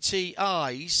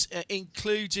 GTIs,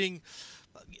 including,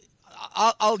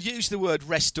 I'll use the word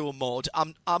resto mod.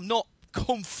 I'm not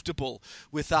comfortable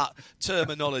with that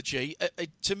terminology.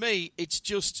 To me, it's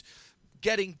just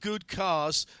getting good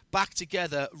cars back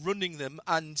together, running them,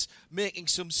 and making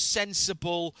some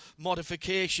sensible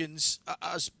modifications,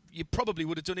 as you probably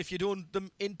would have done if you'd owned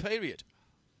them in period.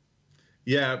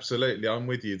 Yeah, absolutely. I'm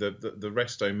with you. The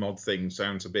resto mod thing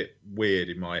sounds a bit weird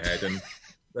in my head, and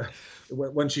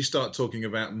once you start talking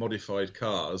about modified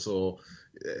cars, or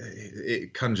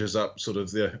it conjures up sort of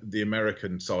the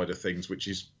American side of things, which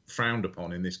is frowned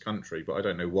upon in this country, but I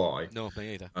don't know why. No,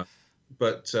 me either.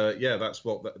 But yeah, that's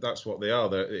what they are.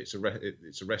 It's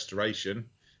a restoration,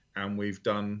 and we've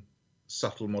done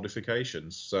subtle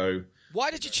modifications. So why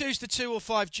did you choose the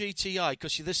 205 GTI?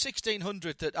 Because the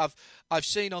 1600 that I've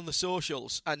seen on the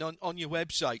socials and on your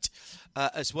website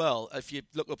as well. If you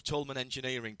look up Tolman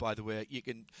Engineering, by the way,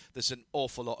 there's an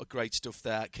awful lot of great stuff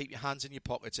there. Keep your hands in your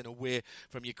pockets and away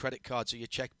from your credit cards or your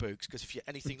checkbooks, because if you're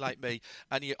anything like me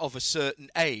and you're of a certain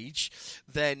age,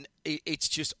 then it's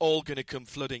just all going to come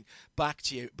flooding back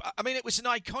to you. I mean, it was an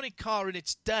iconic car in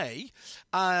its day.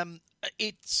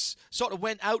 It sort of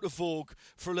went out of vogue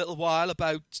for a little while,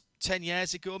 about 10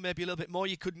 years ago, maybe a little bit more.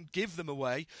 You couldn't give them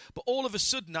away. But all of a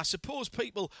sudden, I suppose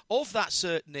people of that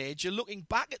certain age are looking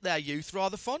back at their youth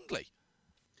rather fondly.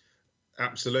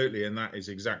 Absolutely, and that is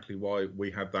exactly why we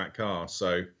had that car.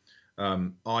 So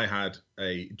I had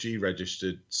a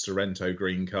G-registered Sorrento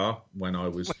green car when I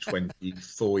was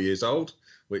 24 years old,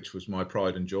 which was my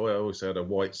pride and joy. I also had a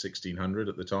white 1600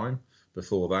 at the time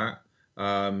before that.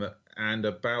 And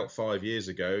about 5 years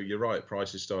ago, you're right,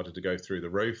 prices started to go through the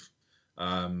roof.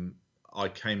 I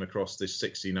came across this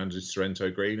 1600 Sorrento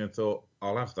green and thought,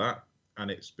 I'll have that. And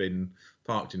it's been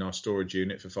parked in our storage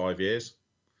unit for 5 years.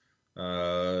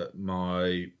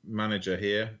 My manager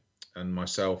here and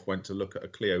myself went to look at a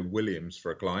Clio Williams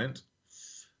for a client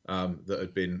that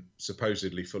had been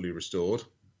supposedly fully restored.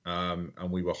 And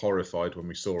we were horrified when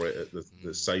we saw it at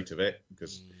the state of it,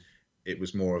 because it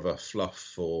was more of a fluff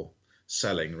for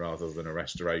selling rather than a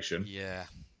restoration. Yeah.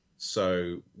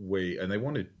 So they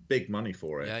wanted big money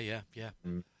for it. Yeah.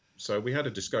 So we had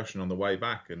a discussion on the way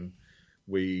back, and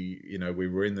we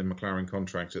were in the McLaren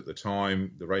contract at the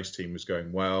time. The race team was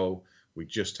going well. We'd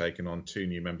just taken on 2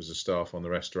 new members of staff on the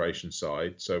restoration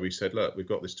side. So we said, look, we've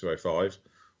got this 205.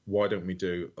 Why don't we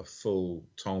do a full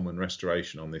Tolman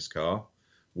restoration on this car?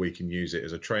 We can use it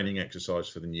as a training exercise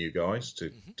for the new guys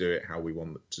to do it how we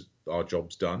want our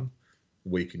jobs done.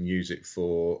 We can use it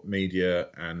for media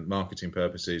and marketing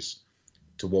purposes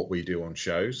to what we do on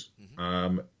shows.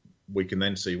 We can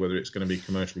then see whether it's going to be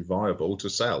commercially viable to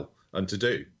sell and to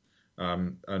do.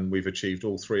 And we've achieved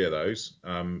all 3 of those.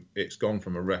 It's gone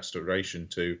from a restoration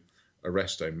to a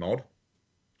resto mod.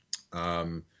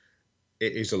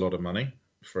 It is a lot of money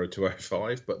for a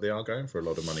 205, but they are going for a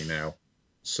lot of money now.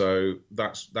 So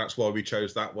that's why we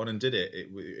chose that one and did it.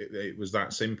 It was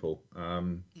that simple.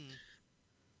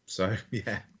 So,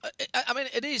 yeah. I mean,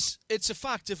 it's a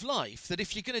fact of life that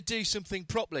if you're going to do something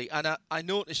properly, and I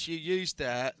noticed you used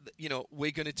there,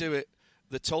 we're going to do it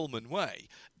the Tolman way.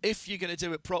 If you're going to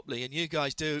do it properly, and you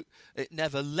guys do it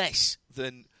never less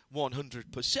than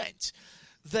 100%,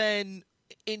 then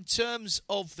in terms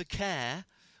of the care,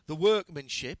 the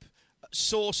workmanship,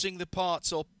 sourcing the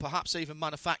parts, or perhaps even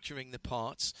manufacturing the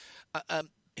parts,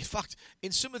 in fact,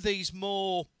 in some of these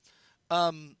more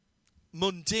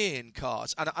mundane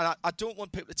cars, and I don't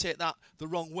want people to take that the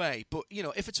wrong way, but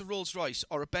if it's a Rolls Royce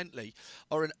or a Bentley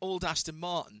or an old Aston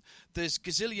Martin, there's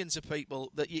gazillions of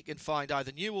people that you can find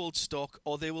either new old stock,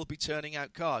 or they will be turning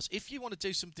out cars. If you want to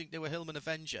do something to a Hillman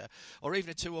Avenger or even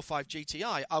a 205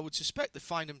 GTI, I would suspect that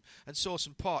find them and source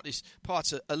some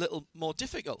parts are a little more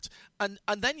difficult, and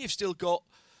then you've still got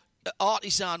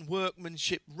artisan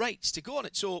workmanship rates to go on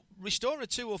it. So restoring a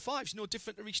 205 is no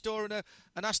different to restoring an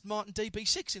Aston Martin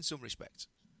DB6 in some respects.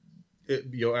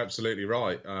 You're absolutely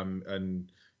right.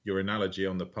 And your analogy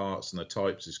on the parts and the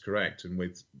types is correct. And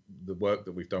with the work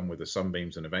that we've done with the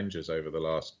Sunbeams and Avengers over the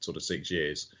last sort of 6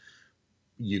 years,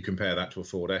 you compare that to a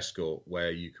Ford Escort, where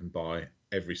you can buy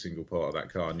every single part of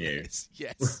that car new.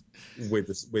 Yes. With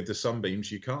the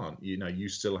Sunbeams, you can't. You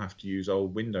still have to use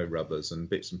old window rubbers and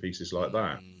bits and pieces like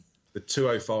that. The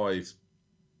 205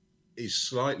 is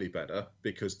slightly better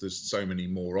because there's so many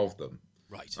more of them.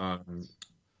 Right.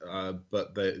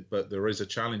 but there is a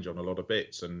challenge on a lot of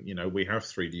bits, and we have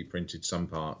 3D printed some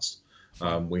parts.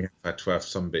 We have had to have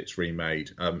some bits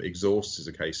remade. Exhaust is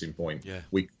a case in point. Yeah.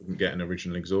 We couldn't get an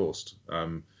original exhaust,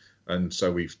 and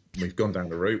so we've gone down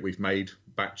the route. We've made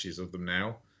batches of them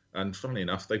now, and funnily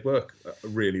enough, they work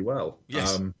really well.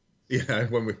 Yes. When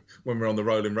we're on the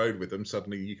rolling road with them,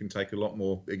 suddenly you can take a lot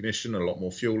more ignition, a lot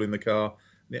more fuel in the car.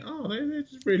 It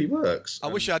really works. I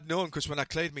wish I'd known, because when I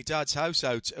cleared my dad's house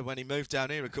out when he moved down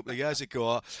here a couple of years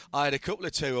ago, I had a couple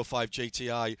of 205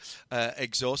 GTI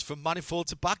exhausts from manifold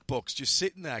to back box just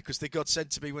sitting there, because they got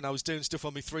sent to me when I was doing stuff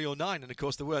on my 309, and of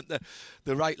course they weren't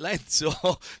the right length, so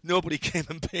nobody came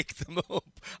and picked them up.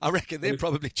 I reckon they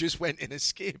probably just went in a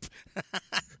skip.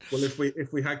 Well,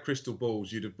 if we had crystal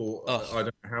balls, you'd have bought I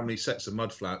don't know how many sets of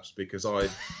mud flaps, because I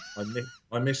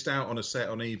missed out on a set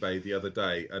on eBay the other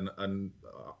day, and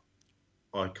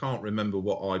I can't remember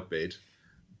what I bid,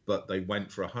 but they went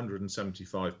for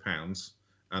 £175,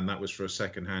 and that was for a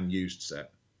second-hand used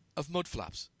set Of mud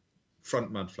flaps?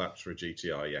 Front mud flaps for a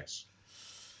GTI, yes.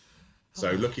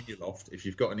 So look in your loft. If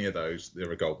you've got any of those,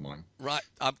 they're a goldmine. Right.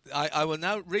 I will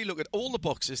now relook at all the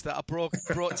boxes that I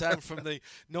brought down from the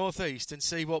northeast and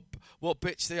see what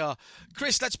bits they are.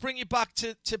 Chris, let's bring you back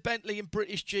to Bentley and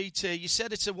British GT. You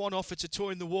said it's a one-off, it's a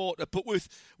tour in the water, but with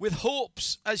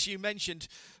hopes, as you mentioned,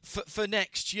 for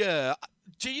next year.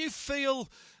 Do you feel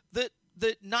that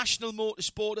National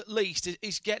Motorsport, at least,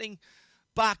 is getting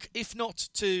back, if not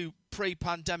to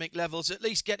pre-pandemic levels, at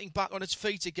least getting back on its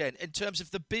feet again in terms of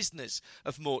the business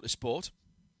of motorsport?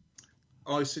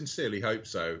 I sincerely hope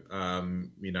so.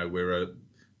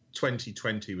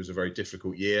 2020 was a very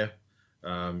difficult year.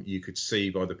 You could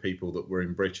see by the people that were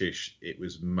in British, it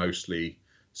was mostly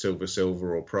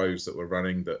silver or pros that were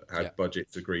running that had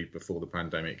budgets agreed before the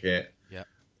pandemic hit.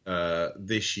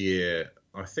 This year,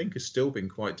 I think, has still been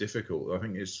quite difficult.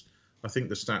 I think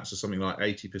the stats are something like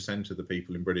 80% of the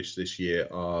people in British this year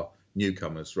are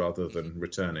newcomers rather than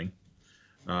returning.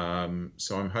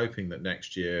 So I'm hoping that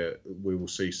next year we will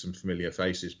see some familiar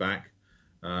faces back.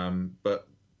 But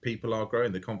people are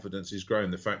growing. The confidence is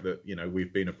growing. The fact that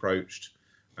we've been approached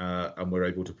and we're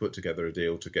able to put together a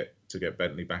deal to get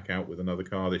Bentley back out with another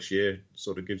car this year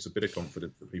sort of gives a bit of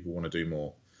confidence that people want to do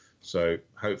more. So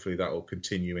hopefully that will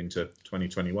continue into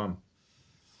 2021.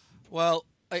 Well,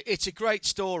 it's a great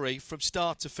story from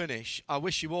start to finish. I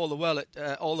wish you all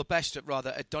the best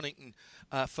at Donington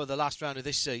for the last round of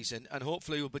this season, and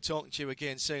hopefully we'll be talking to you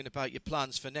again soon about your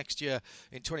plans for next year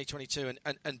in 2022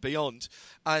 and beyond.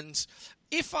 And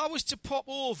if I was to pop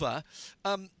over,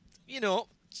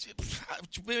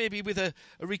 maybe with a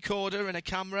recorder and a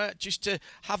camera, just to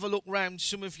have a look round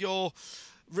some of your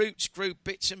Roots Group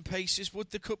bits and pieces,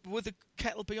 would the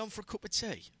kettle be on for a cup of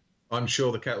tea? I'm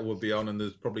sure the kettle will be on, and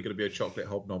there's probably going to be a chocolate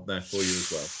hobnob there for you as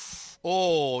well.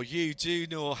 Oh, you do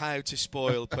know how to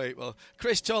spoil people.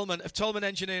 Chris Tolman of Tolman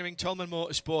Engineering, Tolman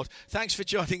Motorsport, thanks for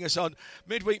joining us on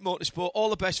Midweek Motorsport. All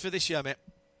the best for this year, mate.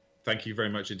 Thank you very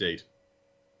much indeed.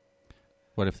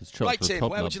 Well, if there's chocolate right, Tim,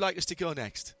 hobnob, where would you like us to go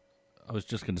next? I was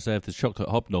just going to say, if there's chocolate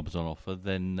hobnobs on offer,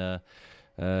 then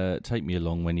take me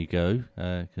along when you go,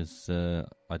 because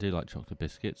I do like chocolate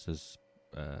biscuits, as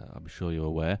I'm sure you're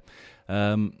aware.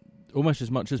 Almost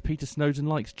as much as Peter Snowden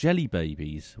likes jelly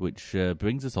babies, which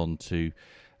brings us on to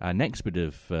our next bit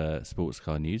of sports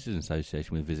car news in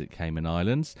association with Visit Cayman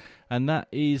Islands, and that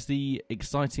is the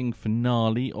exciting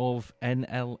finale of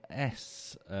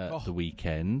NLS the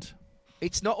weekend.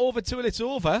 It's not over till it's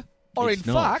over, or it's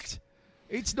in not. fact,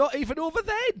 it's not even over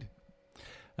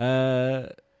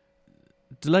then.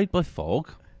 Delayed by fog,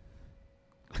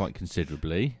 quite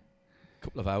considerably.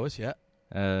 Couple of hours, yeah.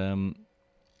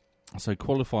 So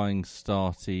qualifying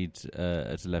started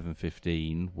at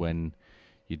 11:15 when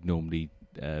you'd normally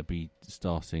be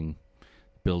starting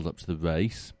build up to the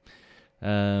race,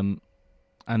 and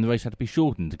the race had to be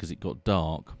shortened because it got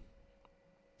dark.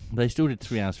 They still did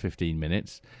 3 hours 15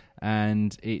 minutes,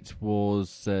 and it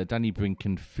was Danny Brink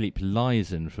and Philippe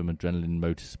Lyson from Adrenaline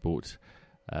Motorsport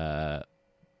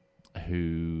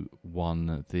who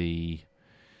won the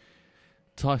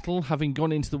title, having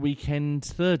gone into the weekend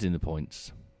third in the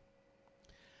points.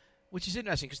 Which is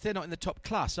interesting, because they're not in the top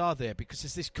class, are they? Because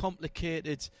there's this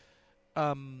complicated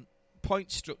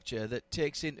point structure that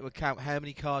takes into account how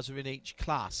many cars are in each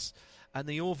class, and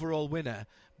the overall winner,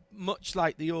 much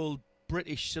like the old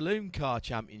British Saloon Car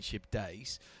Championship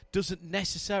days, doesn't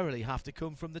necessarily have to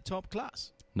come from the top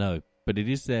class. No, but it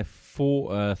is their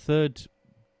third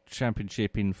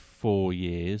championship in 4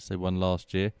 years. They won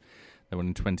last year. They won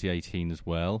in 2018 as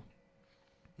well.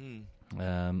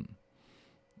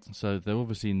 So they're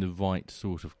obviously in the right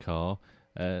sort of car.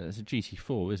 It's a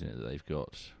GT4, isn't it, that they've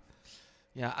got?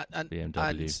 Yeah, and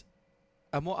BMW.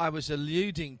 And what I was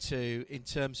alluding to in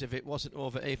terms of it wasn't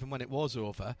over even when it was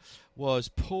over was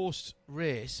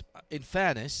post-race. In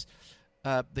fairness,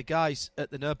 the guys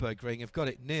at the Nürburgring have got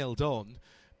it nailed on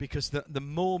because the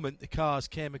moment the cars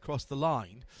came across the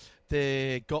line,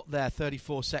 they got their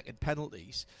 34-second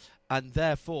penalties, and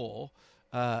therefore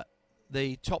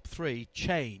the top three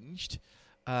changed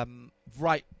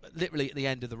right literally at the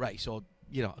end of the race, or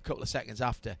a couple of seconds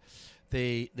after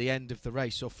the end of the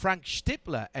race. So Frank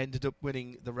Stippler ended up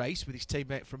winning the race with his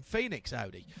teammate from Phoenix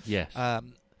Audi. Yes.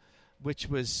 Which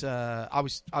was I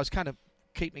was kind of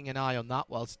keeping an eye on that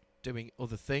whilst doing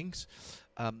other things,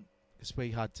 because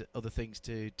we had other things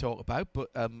to talk about. But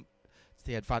it's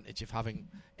the advantage of having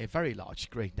a very large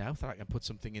screen now that I can put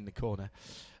something in the corner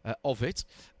of it.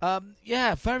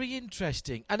 Yeah, very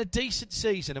interesting and a decent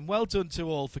season, and well done to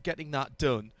all for getting that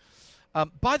done.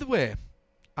 By the way,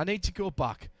 I need to go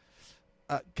back.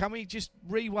 Can we just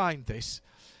rewind this?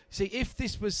 See, if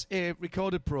this was a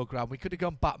recorded programme, we could have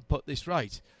gone back and put this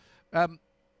right.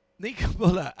 Nico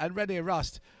Muller and René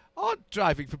Rast aren't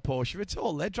driving for Porsche at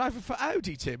all. They're driving for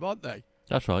Audi, Tim, aren't they?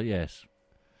 That's right, yes.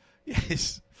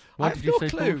 Yes. Why I have did you no say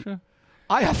clue. Porsche?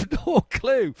 I have no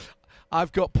clue.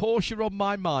 I've got Porsche on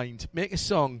my mind. Make a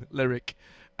song lyric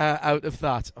out of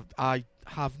that. I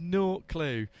have no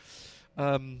clue. I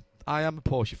am a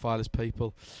Porsche file, as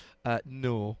people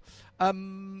know.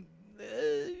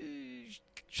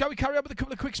 Shall we carry on with a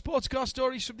couple of quick sports car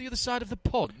stories from the other side of the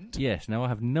pond? Yes. Now, I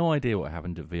have no idea what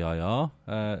happened at VIR,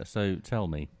 so tell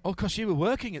me. Oh, because you were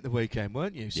working at the weekend,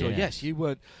 weren't you? So, Yes. yes, you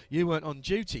weren't on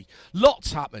duty.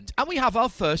 Lots happened. And we have our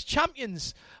first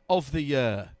champions of the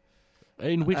year.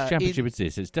 In which championship is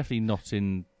this? It's definitely not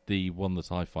in the one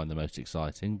that I find the most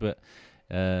exciting, but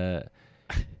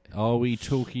are we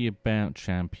talking about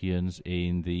champions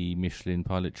in the Michelin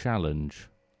Pilot Challenge?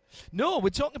 No,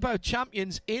 we're talking about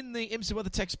champions in the IMSA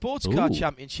WeatherTech Sports Car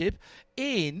Championship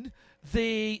in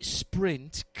the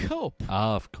Sprint Cup.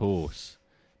 Ah, of course.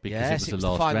 Because Yes, it was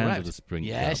the last round of the Sprint Cup.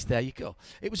 Yes, there you go.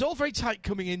 It was all very tight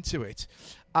coming into it.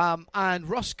 And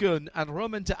Ross Gunn and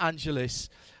Roman De Angelis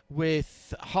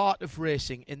with Heart of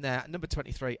Racing in their number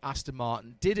 23 Aston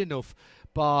Martin did enough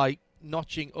by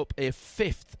notching up a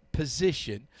 5th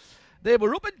position. They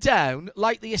were up and down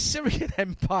like the Assyrian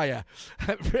Empire.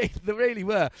 They really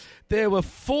were. They were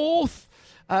 4th.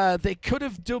 They could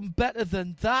have done better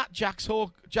than that. Jack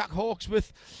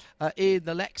Hawksworth in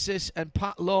the Lexus and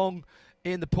Pat Long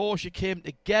in the Porsche came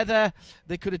together.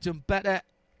 They could have done better.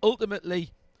 Ultimately,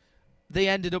 they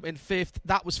ended up in 5th.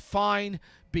 That was fine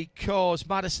because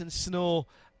Madison Snow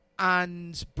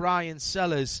and Brian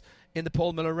Sellers in the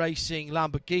Paul Miller Racing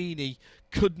Lamborghini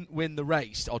couldn't win the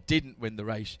race, or didn't win the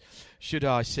race, should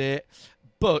I say.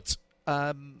 But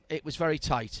it was very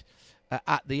tight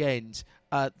at the end.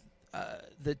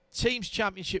 The Teams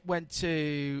Championship went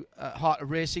to Heart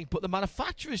of Racing, but the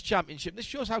Manufacturers Championship, this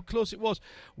shows how close it was,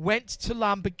 went to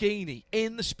Lamborghini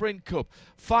in the Sprint Cup.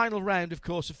 Final round, of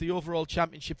course, of the overall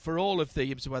championship for all of the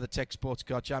IMSA WeatherTech Sports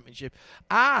Car Championship.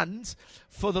 And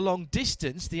for the long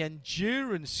distance, the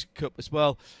Endurance Cup as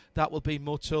well. That will be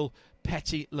Motul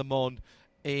Petit Le Mans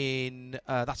in,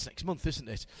 that's next month, isn't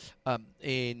it?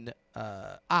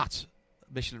 At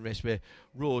Michelin Raceway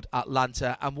Road,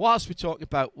 Atlanta. And whilst we're talking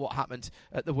about what happened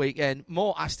at the weekend,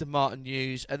 more Aston Martin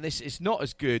news, and this is not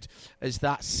as good as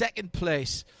that. 2nd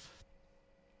place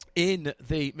in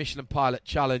the Michelin Pilot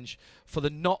Challenge for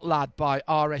the not lad by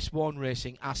RS1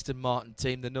 Racing Aston Martin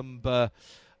team, the number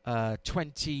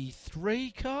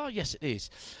 23 car. Yes, it is.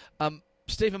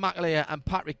 Stephen McAleer and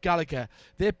Patrick Gallagher,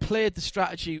 they played the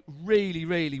strategy really,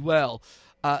 really well.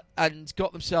 And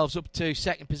got themselves up to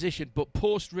 2nd position. But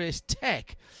post-race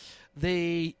tech,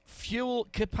 the fuel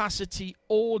capacity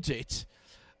audit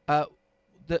that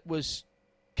was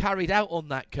carried out on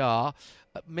that car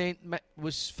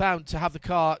was found to have the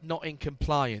car not in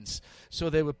compliance.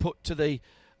 So they were put to the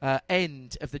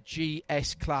end of the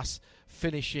GS class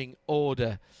finishing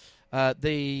order.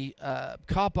 The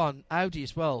Carbon Audi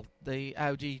as well, the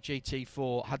Audi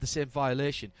GT4, had the same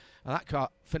violation, and that car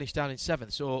finished down in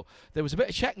 7th. So there was a bit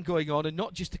of checking going on, and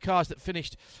not just the cars that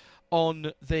finished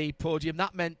on the podium.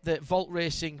 That meant that Volt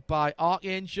Racing by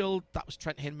Archangel, that was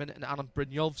Trent Hinman and Adam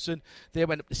Brynjolfsson, they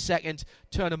went up to 2nd.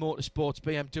 Turner Motorsports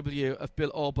BMW of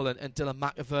Bill Oberlin and Dylan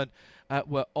McEvern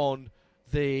were on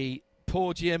the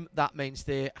podium. That means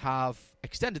they have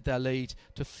extended their lead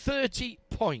to 30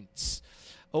 points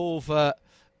over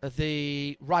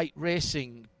the Wright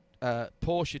Racing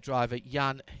Porsche driver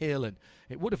Jan Halen.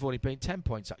 It would have only been 10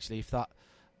 points actually if that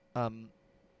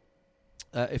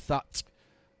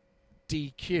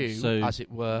DQ, so as it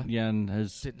were, Jan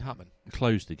has didn't happen.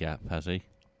 closed the gap, has he?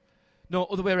 No,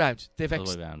 other way around.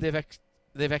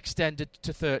 They've extended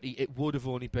to 30. It would have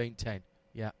only been 10.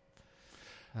 Yeah.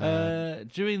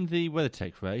 During the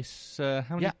WeatherTech race,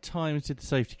 how many times did the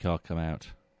safety car come out?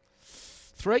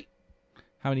 3.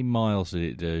 How many miles did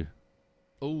it do?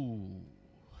 Ooh.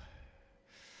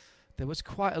 There was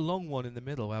quite a long one in the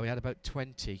middle where we had about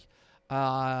 20.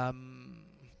 The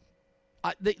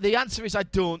answer is I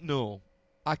don't know.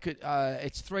 I could.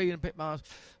 It's 3 and a bit miles.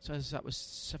 So that was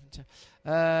 70.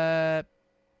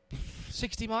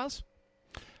 60 miles.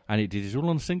 And it did it all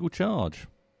on a single charge.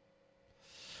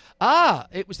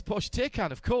 It was the Porsche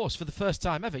Taycan, of course, for the first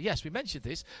time ever. Yes, we mentioned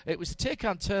this. It was the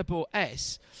Taycan Turbo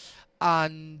S,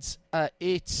 and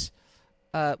it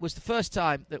was the first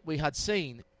time that we had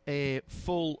seen a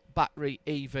full battery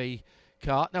EV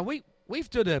car. Now, we've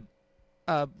done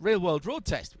a real-world road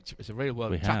test, which was a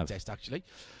real-world track test, actually.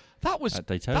 That was at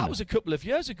Daytona. That was a couple of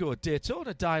years ago at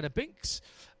Daytona. Diana Binks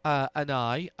and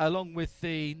I, along with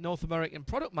the North American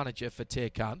product manager for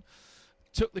Taycan,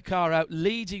 took the car out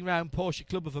leading round Porsche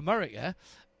Club of America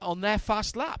on their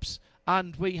fast laps.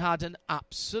 And we had an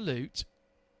absolute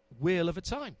whale of a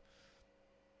time.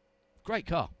 Great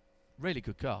car. Really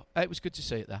good car. It was good to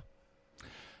see it there.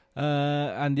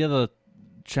 And the other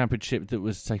championship that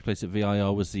was taking place at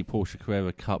VIR was the Porsche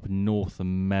Carrera Cup North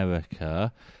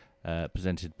America,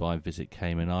 presented by Visit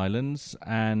Cayman Islands.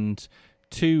 And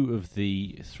 2 of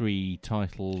the 3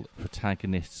 title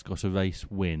protagonists got a race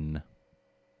win.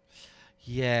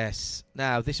 Yes.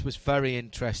 Now, this was very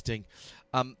interesting.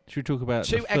 Should we talk about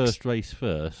the first race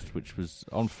first, which was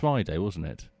on Friday, wasn't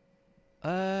it?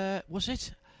 Was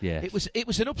it? Yes. It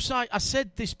was an upside. I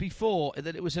said this before,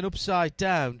 that it was an upside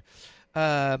down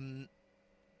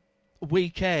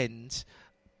weekend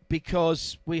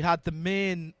because we had the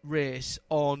main race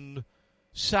on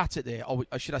Saturday, or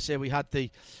should I say, we had the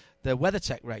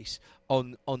WeatherTech race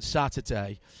on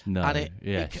Saturday. No, and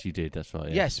you did. That's right.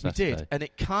 Yeah, yes, Saturday. We did, and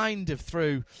it kind of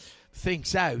threw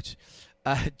things out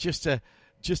just a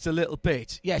little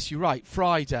bit. Yes, you're right.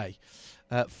 Friday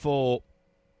for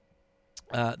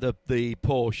the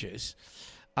Porsches,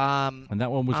 and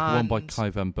that one was won by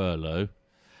Kai van Berlo.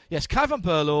 Yes, Kai van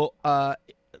Berlo,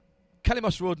 Kelly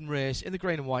Moss Road and Race in the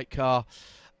green and white car,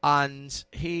 and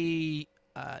he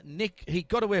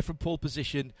got away from pole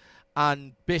position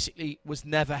and basically was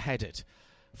never headed.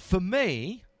 For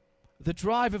me, the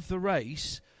drive of the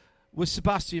race was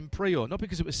Sebastian Priaulx, not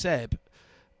because it was Seb.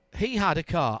 He had a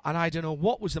car, and I don't know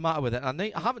what was the matter with it.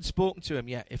 I haven't spoken to him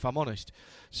yet, if I'm honest,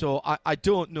 so I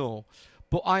don't know.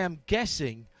 But I am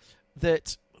guessing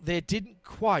that they didn't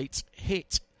quite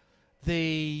hit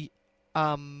the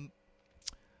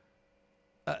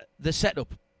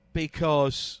setup,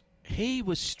 because he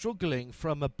was struggling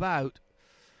from about,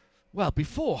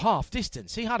 before half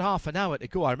distance. He had half an hour to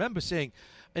go. I remember seeing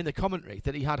in the commentary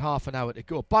that he had half an hour to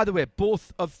go. By the way,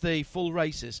 both of the full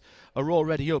races are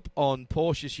already up on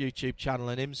Porsche's YouTube channel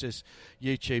and IMSA's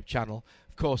YouTube channel.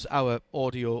 Of course, our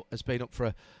audio has been up for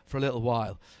a little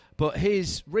while. But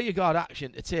his rearguard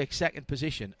action to take second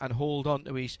position and hold on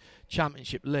to his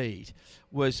championship lead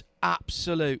was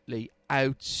absolutely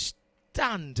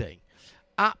outstanding.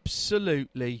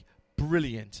 Absolutely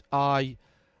brilliant. I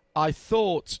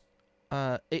thought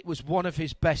it was one of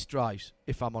his best drives,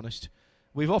 if I'm honest.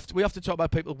 We often talk about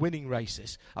people winning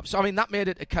races. So, I mean, that made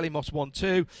it a Kelly Moss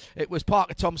 1-2. It was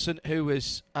Parker Thompson who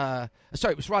was... it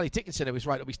was Riley Dickinson who was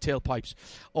right up his tailpipes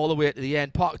all the way to the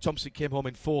end. Parker Thompson came home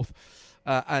in 4th.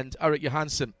 And Eric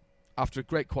Johansson, after a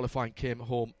great qualifying, came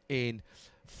home in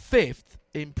 5th.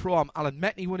 In Pro-Am, Alan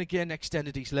Metney won again,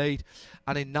 extended his lead.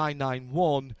 And in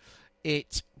 991,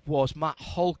 it was Matt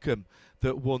Holcomb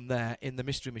that won there in the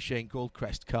Mystery Machine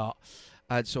Goldcrest car.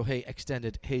 And so he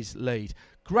extended his lead.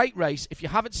 Great race. If you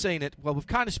haven't seen it, well, we've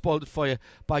kind of spoiled it for you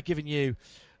by giving you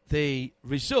the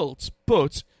results,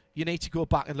 but you need to go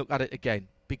back and look at it again,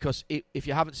 because if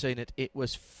you haven't seen it, it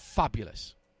was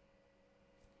fabulous.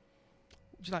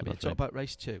 Would you like me to talk about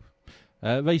race 2?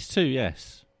 Race 2,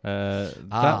 yes.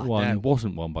 That one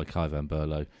wasn't won by Kai van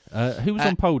Berlo. Who was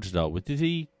on pole to start with? Did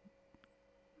he...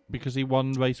 Because he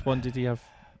won race 1, did he have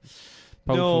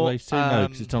pole for race 2? No,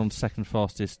 because it's on second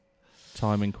fastest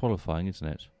time in qualifying, isn't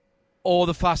it? Or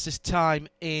the fastest time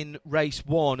in race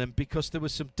 1, and because there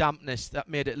was some dampness, that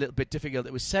made it a little bit difficult.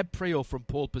 It was Seb Priaulx from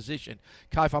pole position.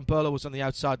 Kai van Berlo was on the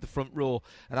outside, the front row,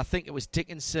 and I think it was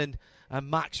Dickinson and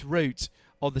Max Root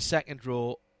on the second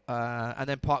row, and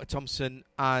then Parker Thompson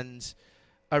and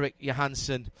Eric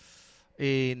Johansson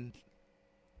in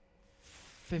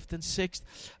 5th and 6th.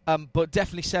 But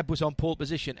definitely Seb was on pole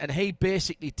position, and he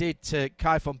basically did to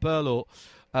Kai van Berlo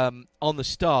on the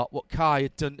start what Kai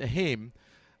had done to him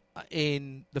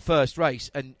in the first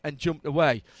race, and jumped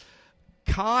away.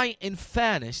 Kai, in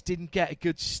fairness, didn't get a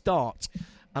good start,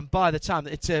 and by the time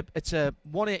it's a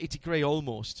 180 degree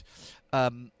almost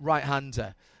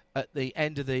right-hander at the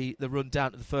end of the run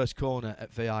down to the first corner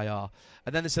at VIR,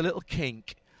 and then there's a little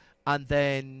kink, and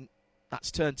then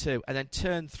that's turn 2, and then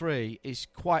turn 3 is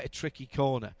quite a tricky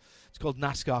corner. It's called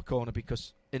NASCAR corner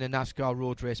because in a NASCAR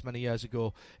road race many years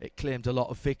ago it claimed a lot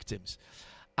of victims,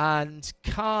 and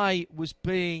Kai was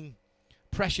being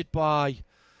pressured by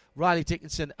Riley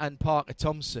Dickinson and Parker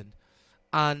Thompson,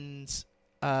 and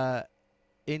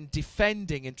in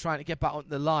defending and trying to get back onto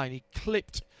the line, he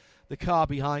clipped the car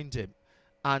behind him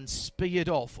and speared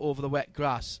off over the wet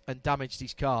grass and damaged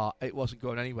his car. It wasn't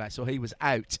going anywhere, so he was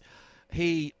out.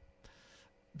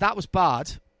 That was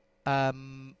bad,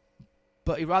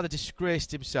 but he rather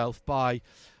disgraced himself by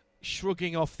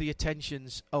shrugging off the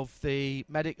attentions of the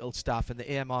medical staff and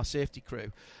the AMR safety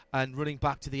crew and running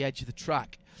back to the edge of the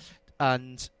track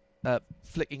and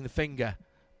flicking the finger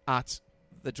at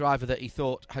the driver that he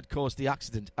thought had caused the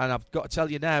accident. And I've got to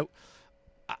tell you now,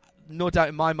 no doubt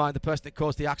in my mind, the person that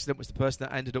caused the accident was the person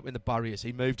that ended up in the barriers.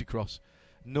 He moved across.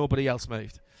 Nobody else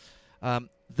moved.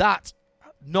 That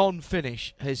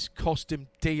non-finish has cost him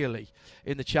dearly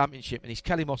in the championship, and his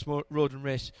Kelly Moss Road and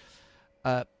Race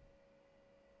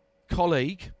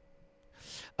colleague,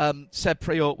 Seb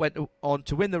Priault, went on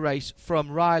to win the race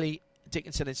from Riley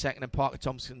Dickinson in second, and Parker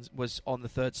Thompson was on the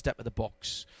third step of the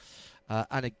box.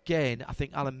 And again, I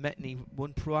think Alan Metney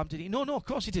won Pro-Am, did he? No, of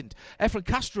course he didn't. Efren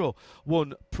Castro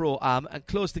won Pro-Am and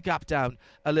closed the gap down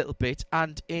a little bit.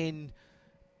 And in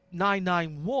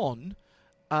 991,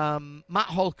 Matt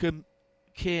Holcomb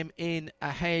came in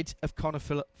ahead of Conor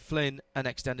Flynn and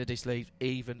extended his lead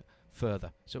even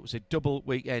further. So it was a double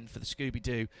weekend for the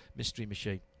Scooby-Doo Mystery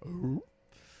Machine. Ooh.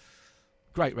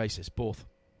 Great races, both.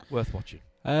 Worth watching.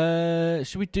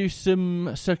 Should we do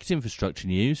some circuit infrastructure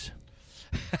news?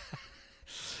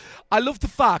 I love the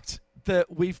fact that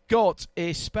we've got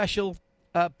a special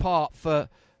part for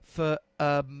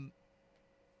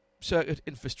circuit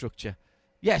infrastructure.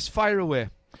 Yes, fire away.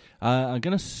 I'm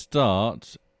going to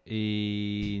start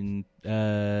in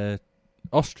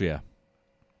Austria.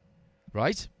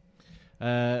 Right.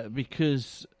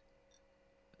 Because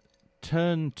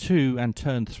turn 2 and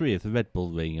turn 3 of the Red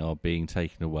Bull Ring are being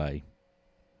taken away.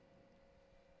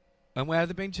 And where are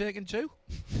they being taken to?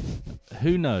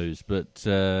 Who knows, but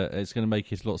it's going to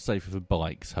make it a lot safer for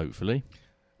bikes, hopefully.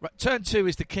 Right, turn 2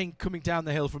 is the king coming down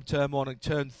the hill from turn 1, and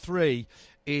turn 3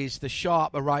 is the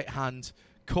sharper right-hand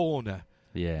corner.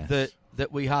 Yes.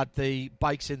 That we had the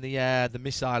bikes in the air, the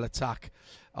missile attack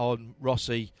on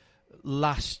Rossi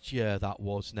last year, that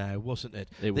was now, wasn't it?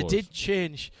 They did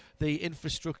change the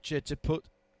infrastructure to put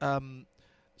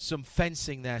some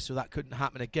fencing there so that couldn't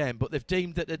happen again, but they've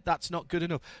deemed that that's not good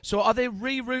enough. So are they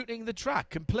rerouting the track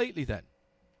completely then?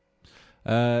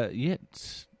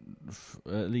 Yet,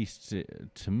 at least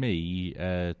to me,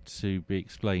 to be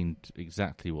explained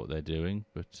exactly what they're doing,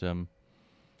 but...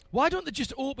 Why don't they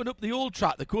just open up the old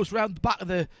track that goes round the back of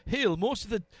the hill? Most of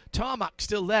the tarmac's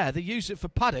still there. They use it for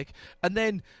paddock, and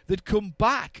then they'd come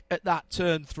back at that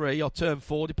turn 3 or turn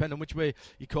 4, depending on which way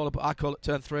you call it, but I call it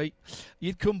turn 3.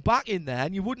 You'd come back in there,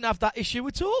 and you wouldn't have that issue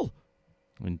at all.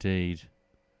 Indeed.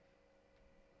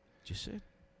 Do you see?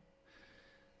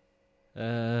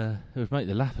 It would make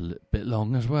the lap a little bit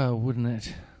long as well, wouldn't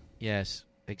it? Yes,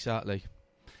 exactly.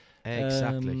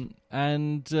 Exactly.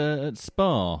 And at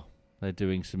Spa... they're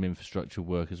doing some infrastructure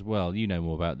work as well. You know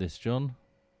more about this, John.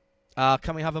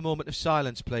 Can we have a moment of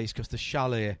silence, please? Because the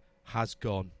chalet has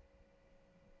gone.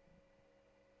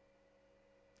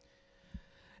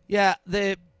 Yeah,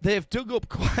 they've dug up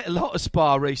quite a lot of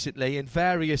Spa recently in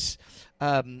various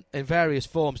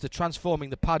forms. They're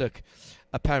transforming the paddock,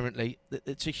 apparently.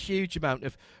 It's a huge amount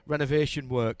of renovation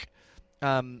work.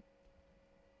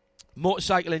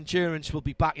 Motorcycle endurance will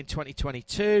be back in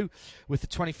 2022 with the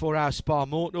 24-hour Spa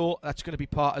Moto. That's going to be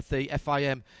part of the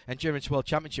FIM Endurance World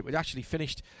Championship, which actually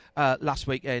finished last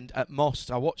weekend at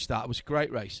Most. I watched that. It was a great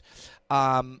race.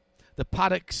 The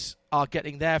paddocks are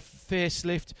getting their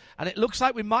facelift, and it looks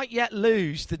like we might yet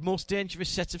lose the most dangerous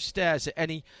set of stairs at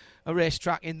any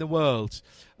racetrack in the world.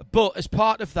 But as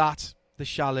part of that, the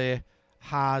chalet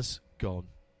has gone.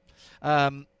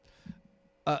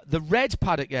 The red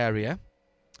paddock area,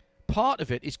 part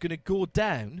of it is going to go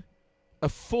down a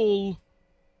full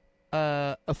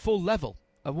level,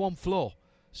 a one floor.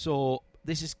 So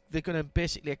they're going to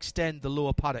basically extend the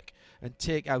lower paddock and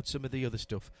take out some of the other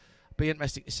stuff. Be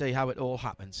interesting to see how it all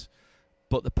happens.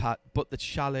 But the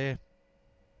chalet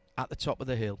at the top of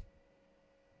the hill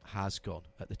has gone,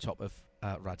 at the top of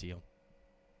Radion,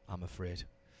 I'm afraid.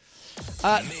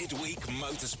 Midweek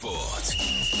Motorsport.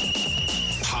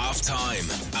 Half time.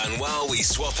 And while we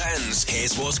swap ends,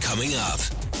 here's what's coming up.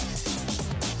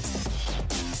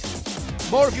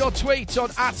 More of your tweets on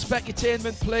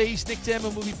 @Specutainment, please. Nick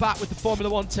Damon will be back with the Formula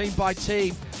One team by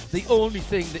team. The only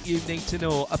thing that you need to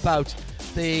know about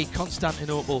the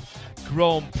Constantinople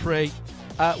Grand Prix.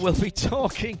 We'll be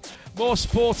talking more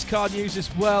sports car news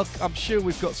as well. I'm sure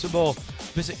we've got some more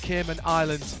Visit Cayman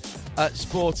Islands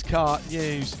sports car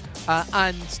news.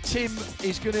 And Tim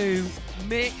is going to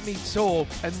make me talk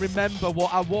and remember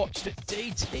what I watched at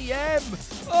DTM.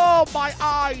 Oh, my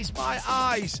eyes.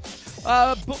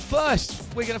 But first,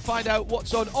 we're going to find out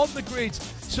what's on the grid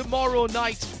tomorrow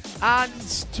night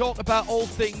and talk about all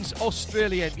things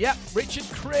Australian. Yep, Richard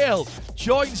Craill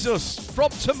joins us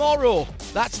from tomorrow.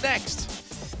 That's next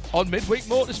on Midweek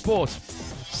Motorsport,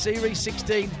 Series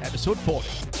 16, Episode 40.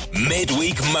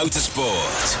 Midweek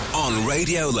Motorsport on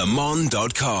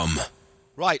RadioLeMans.com.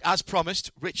 Right, as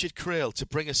promised, Richard Craill to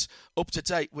bring us up to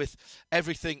date with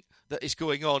everything that is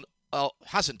going on.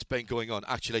 Hasn't been going on,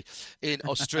 actually, in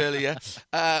Australia.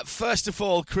 First of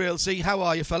all, Crailsy, how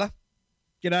are you, fella?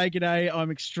 G'day. I'm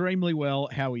extremely well.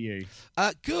 How are you?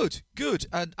 Good.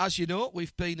 And as you know,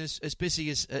 we've been as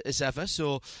busy as ever,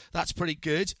 so that's pretty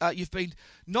good. You've been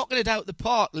knocking it out the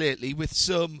park lately with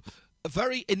some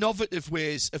very innovative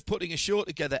ways of putting a show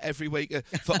together every week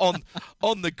for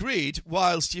on the grid,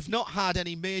 whilst you've not had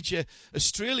any major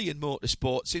Australian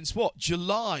motorsport since,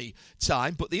 July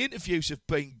time, but the interviews have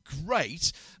been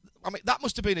great. I mean, that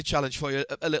must have been a challenge for you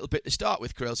a little bit to start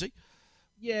with, Crailsy.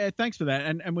 Yeah, thanks for that.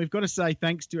 And we've got to say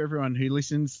thanks to everyone who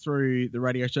listens through the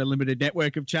Radio Show Limited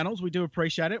network of channels. We do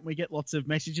appreciate it. We get lots of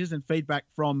messages and feedback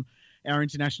from our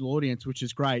international audience, which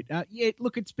is great.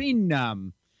 Look, it's been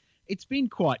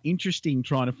quite interesting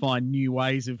trying to find new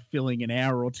ways of filling an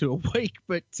hour or two a week,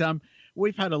 but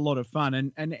we've had a lot of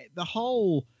fun. And the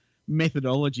whole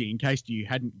methodology, in case you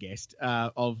hadn't guessed,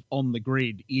 of On the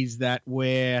Grid is that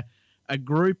we're a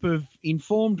group of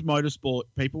informed motorsport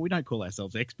people. We don't call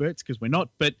ourselves experts because we're not,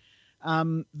 but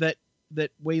that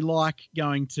we like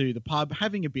going to the pub,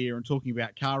 having a beer and talking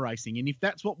about car racing. And if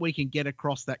that's what we can get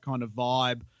across, that kind of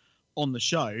vibe on the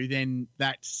show, then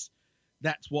that's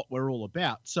what we're all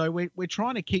about. So we're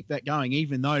trying to keep that going,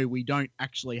 even though we don't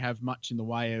actually have much in the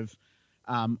way of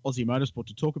Aussie motorsport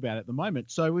to talk about at the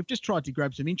moment. So we've just tried to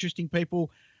grab some interesting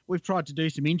people. We've tried to do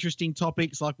some interesting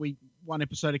topics. Like one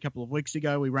episode a couple of weeks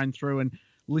ago, we ran through and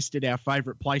listed our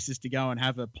favourite places to go and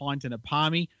have a pint and a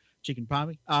palmy, chicken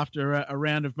palmy, after a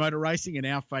round of motor racing. And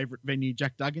our favourite venue,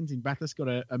 Jack Duggan's in Bathurst,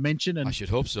 got a mention. And I should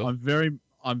hope so. I'm very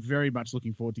much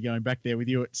looking forward to going back there with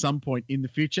you at some point in the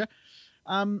future.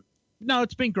 No,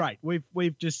 it's been great.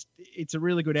 It's a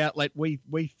really good outlet. We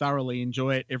thoroughly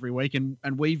enjoy it every week, and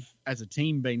we've, as a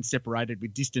team, been separated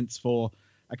with distance for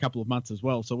a couple of months as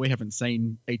well, so we haven't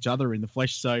seen each other in the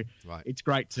flesh. So It's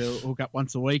great to hook up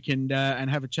once a week and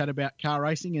have a chat about car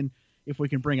racing, and if we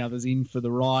can bring others in for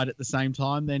the ride at the same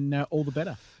time, then all the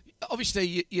better.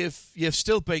 Obviously, you've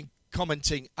still been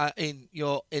commenting in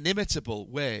your inimitable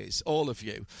ways, all of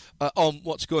you, on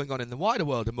what's going on in the wider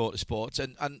world of motorsports,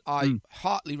 and I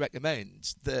heartily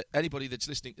recommend that anybody that's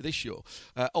listening to this show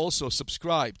also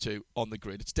subscribe to On the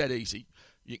Grid. It's dead easy.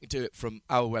 You can do it from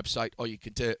our website, or you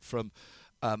can do it from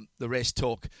the Race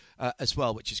Talk as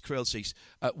well, which is Crailsy's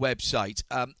website,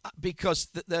 because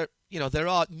there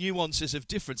are nuances of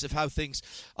difference of how things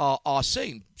are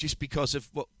seen, just because of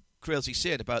what Crailsy's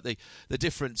saying about the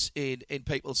difference in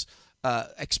people's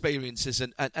experiences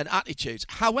and attitudes.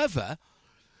 However,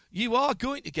 you are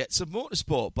going to get some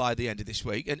motorsport by the end of this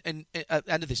week, and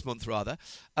end of this month rather,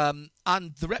 and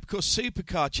the Repco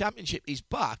Supercar Championship is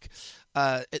back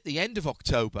at the end of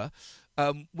October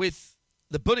with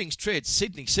the Bunnings Trade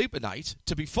Sydney Super Night,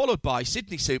 to be followed by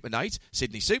Sydney Super Night,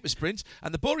 Sydney Super Sprint,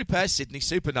 and the Bow Repair Sydney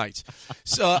Super Night.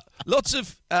 So lots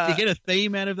of... you get a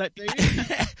theme out of that, do you?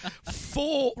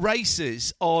 4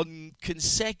 races on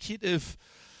consecutive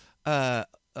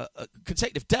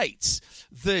dates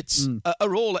that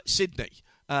are all at Sydney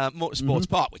Motorsports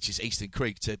Park, which is Eastern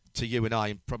Creek to you and I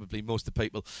and probably most of the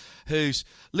people who's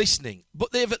listening.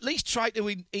 But they've at least tried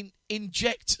to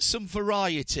inject some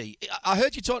variety. I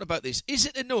heard you talking about this. Is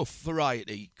it enough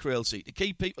variety, Crailsy, to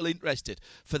keep people interested?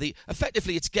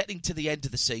 Effectively, it's getting to the end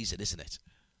of the season, isn't it?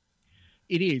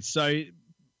 It is. So,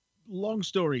 long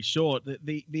story short,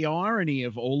 the irony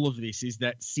of all of this is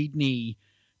that Sydney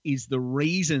is the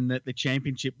reason that the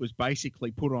championship was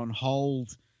basically put on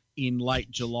hold in late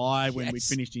July when we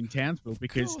finished in Townsville,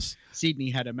 because Sydney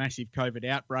had a massive COVID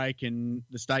outbreak and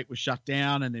the state was shut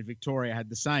down, and then Victoria had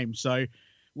the same. So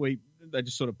they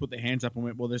just sort of put their hands up and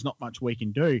went, well, there's not much we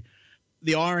can do.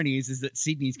 the irony is that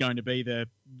Sydney's going to be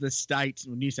the state,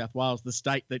 or New South Wales, the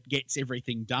state that gets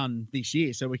everything done this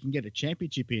year, so we can get a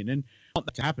championship in. And I want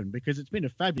that to happen because it's been a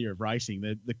fab year of racing.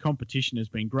 The competition has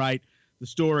been great. The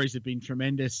stories have been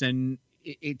tremendous, and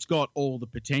it's got all the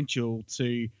potential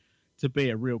to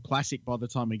be a real classic by the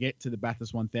time we get to the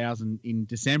Bathurst 1000 in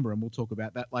December, and we'll talk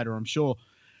about that later, I'm sure.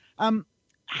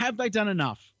 Have they done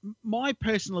enough? My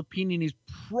personal opinion is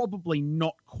probably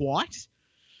not quite,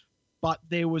 but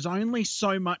there was only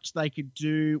so much they could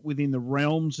do within the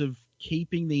realms of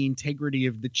keeping the integrity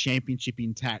of the championship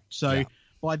intact. So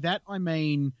by that, I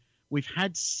mean we've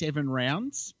had 7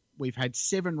 rounds. We've had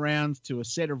 7 rounds to a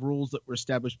set of rules that were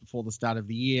established before the start of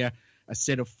the year, a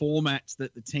set of formats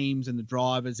that the teams and the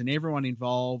drivers and everyone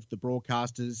involved, the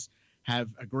broadcasters, have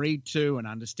agreed to and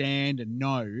understand and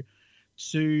know,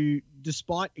 to,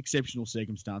 despite exceptional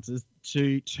circumstances,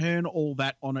 to turn all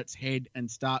that on its head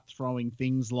and start throwing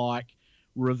things like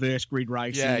reverse grid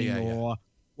racing or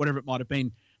whatever it might have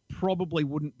been, probably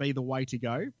wouldn't be the way to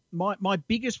go. My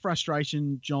biggest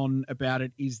frustration, John, about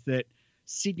it is that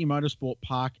Sydney Motorsport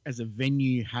Park as a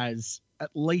venue has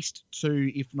at least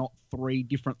 2, if not 3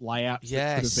 different layouts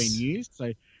that could have been used.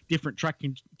 So different track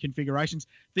configurations.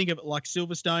 Think of it like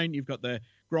Silverstone. You've got the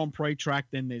Grand Prix track,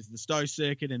 then there's the Stowe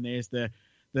circuit, and there's the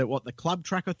club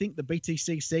track, I think, the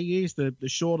BTCC is, the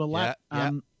shorter lap.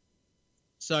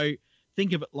 So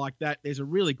think of it like that. There's a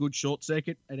really good short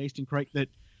circuit at Eastern Creek that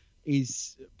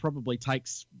probably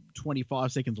takes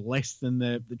 25 seconds less than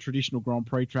the traditional Grand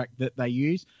Prix track that they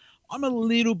use. I'm a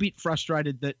little bit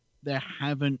frustrated that they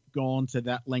haven't gone to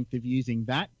that length of using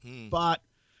that, but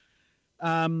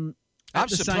I'm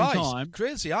surprised.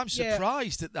 Crazy. I'm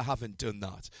surprised that they haven't done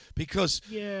that because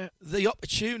the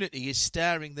opportunity is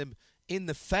staring them in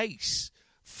the face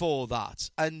for that.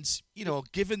 And,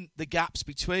 given the gaps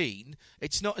between,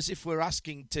 it's not as if we're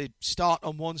asking to start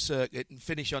on one circuit and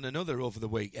finish on another over the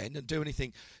weekend and do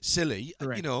anything silly.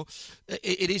 Correct.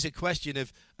 It is a question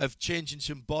of changing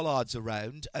some bollards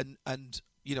around and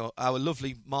our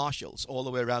lovely marshals all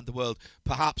the way around the world,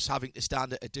 perhaps having to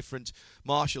stand at a different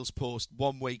marshal's post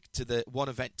one week to the one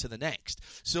event to the next.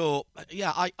 So,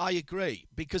 I agree,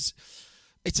 because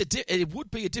it would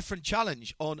be a different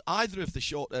challenge on either of the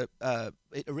shorter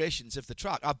iterations of the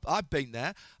track. I've been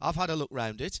there. I've had a look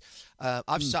round it.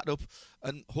 I've sat up,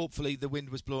 and hopefully the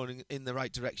wind was blowing in the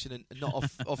right direction and not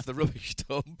off the rubbish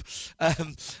dump.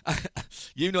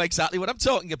 You know exactly what I'm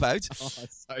talking about. Oh,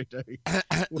 so do.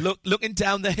 Looking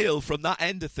down the hill from that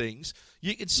end of things,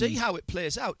 you can see how it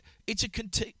plays out. It's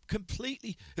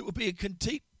it would be a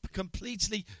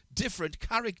completely different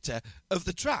character of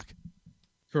the track.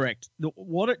 Correct.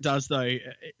 What it does, though,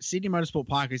 Sydney Motorsport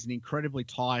Park is an incredibly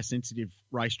tyre-sensitive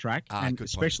racetrack, and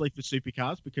especially for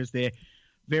supercars, because they're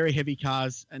very heavy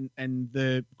cars, and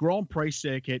the Grand Prix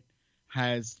circuit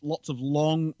has lots of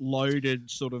long, loaded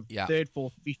sort of third,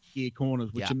 fourth, fifth gear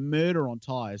corners, which are murder on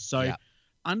tyres. So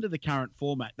under the current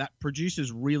format, that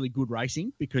produces really good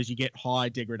racing because you get high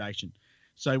degradation.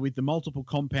 So with the multiple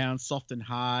compounds, soft and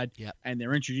hard, and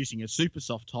they're introducing a super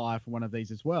soft tyre for one of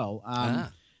these as well.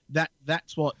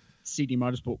 That's what Sydney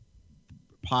Motorsport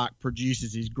Park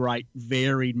produces, is great,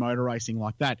 varied motor racing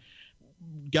like that.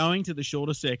 Going to the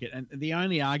shorter circuit, and the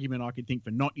only argument I could think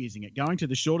for not using it, going to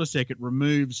the shorter circuit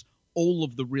removes all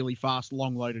of the really fast,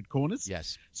 long-loaded corners.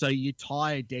 Yes. So your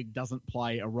tyre deg doesn't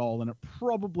play a role, and it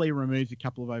probably removes a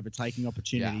couple of overtaking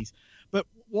opportunities. But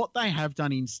what they have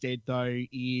done instead, though,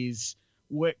 is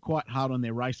work quite hard on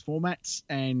their race formats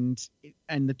and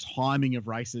the timing of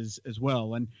races as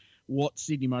well. And what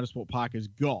Sydney Motorsport Park has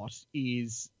got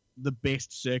is the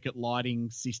best circuit lighting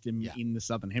system in the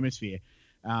Southern Hemisphere.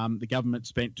 The government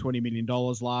spent $20 million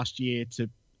last year to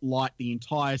light the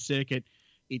entire circuit.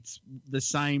 It's the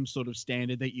same sort of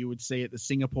standard that you would see at the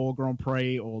Singapore Grand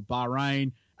Prix or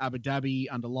Bahrain, Abu Dhabi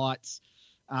under lights.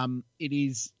 It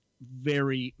is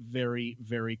very, very,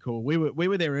 very cool. We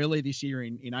were there earlier this year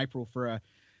in April for a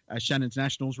Shannon's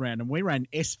Nationals round, and we ran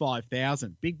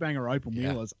S5000 Big Banger open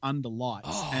wheelers under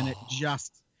lights, and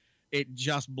it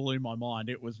just blew my mind.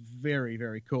 It was very,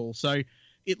 very cool. So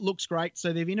it looks great.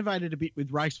 So they've innovated a bit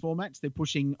with race formats. They're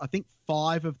pushing, I think,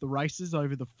 5 of the races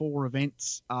over the 4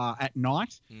 events at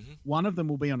night. Mm-hmm. One of them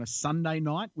will be on a Sunday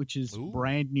night, which is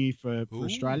brand new for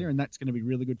Australia, and that's going to be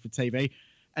really good for TV.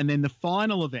 And then the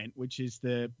final event, which is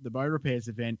the Bow Repairs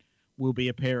event, will be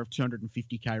a pair of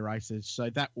 250k races. So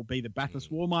that will be the Bathurst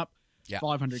warm-up,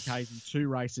 500ks in 2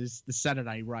 races. The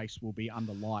Saturday race will be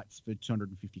under lights for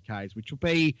 250ks, which will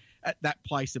be at that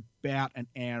place about an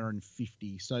hour and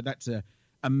 50. So that's a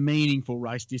meaningful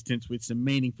race distance with some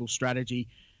meaningful strategy.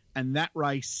 And that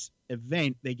race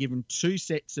event, they're given 2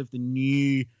 sets of the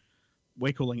new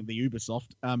we're calling it the uber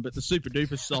soft, but the super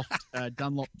duper soft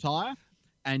Dunlop tyre,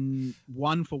 and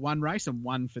one for one race and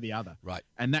one for the other. Right.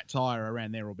 And that tyre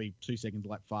around there will be 2 seconds a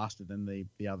lap faster than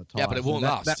the other tyre. Yeah, but it won't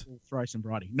last. That will throw some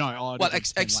variety. No,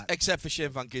 except for Shane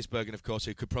van Gisbergen, of course,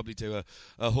 who could probably do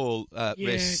a whole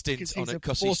race stint on it. He's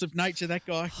a force of nature, that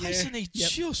guy. Isn't he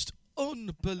just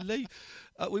unbelievable?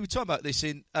 We were talking about this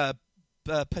in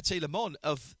Petit Le Mans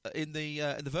in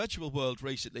the virtual world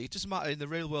recently. It doesn't matter in the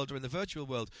real world or in the virtual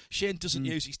world. Shane doesn't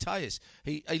use his tyres.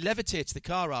 He levitates the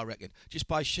car, I reckon, just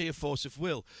by sheer force of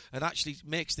will, and actually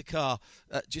makes the car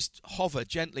just hover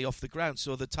gently off the ground,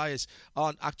 so the tyres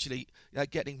aren't actually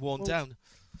getting worn down.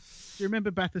 Do you remember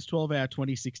Bathurst 12 Hour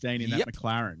 2016 in that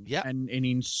McLaren? Yep. And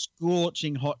in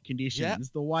scorching hot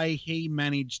conditions, the way he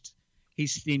managed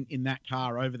his stint in that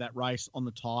car over that race on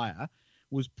the tyre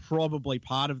was probably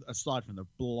part of, aside from the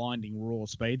blinding raw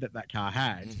speed that car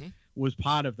had, was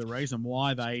part of the reason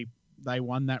why they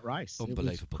won that race. Unbelievable.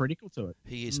 It was critical to it.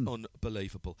 He is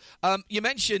unbelievable. You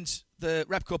mentioned the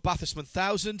Repco Bathurst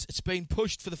 1000. It's been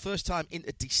pushed for the first time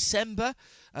into December,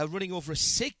 running over a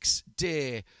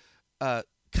 6-day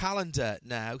calendar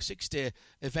now, 6-day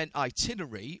event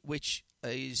itinerary, which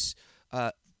is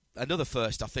another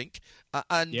first, I think.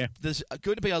 There's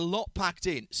going to be a lot packed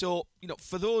in. So,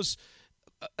 for those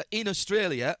in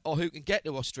Australia, or who can get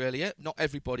to Australia, not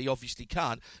everybody obviously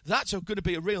can, that's going to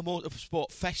be a real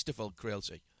motorsport festival,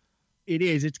 Crailsey. It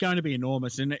is. It's going to be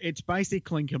enormous, and it's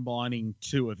basically combining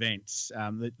two events.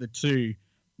 The two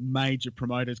major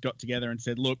promoters got together and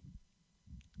said, look,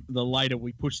 the later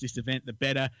we push this event, the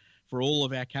better for all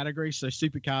of our categories. So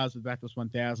supercars with Bathurst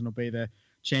 1000 will be the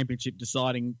championship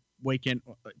deciding weekend.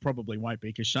 It probably won't be,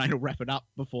 because Shane will wrap it up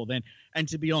before then. And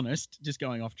to be honest, just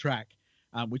going off track,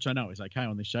 which I know is okay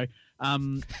on this show,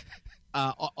 I'm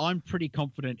pretty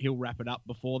confident he'll wrap it up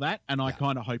before that, and I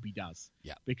kind of hope he does.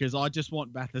 Yeah. Because I just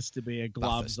want Bathurst to be a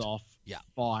gloves-off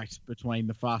fight between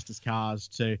the fastest cars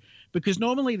because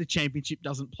normally the championship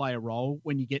doesn't play a role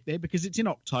when you get there, because it's in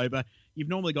October. You've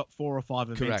normally got 4 or 5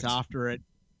 events after it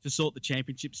to sort the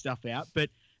championship stuff out. But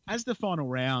as the final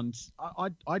round,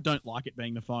 I don't like it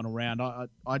being the final round.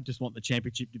 I just want the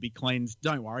championship to be cleansed.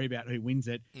 Don't worry about who wins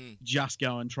it. Just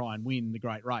go and try and win the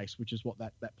great race, which is what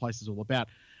that place is all about.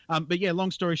 But yeah, long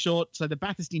story short, so the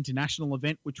Bathurst International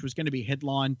event, which was going to be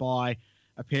headlined by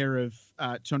a pair of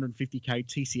 250k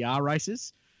TCR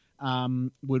races,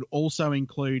 would also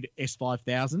include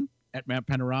S5000 at Mount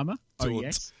Panorama.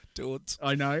 Yes. Don't.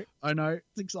 I know.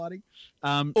 It's exciting.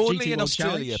 Only GT in World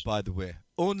Australia, Challenge. by the way.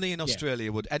 Only in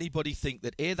Australia would anybody think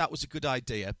that A, that was a good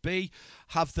idea, B,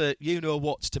 have the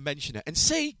you-know-whats to mention it, and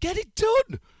C, get it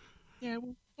done. Yeah,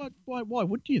 well, why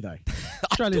wouldn't you, though?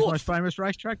 Australia's most famous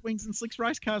racetrack, wings and slicks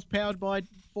race cars powered by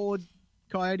Ford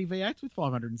Coyote V8s with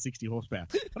 560 horsepower.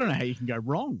 I don't know how you can go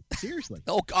wrong. Seriously.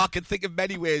 Oh, I can think of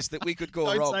many ways that we could go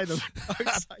wrong. Don't say them.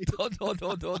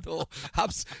 No.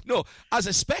 No, as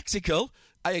a spectacle,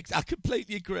 I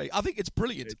completely agree. I think it's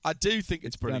brilliant. I do think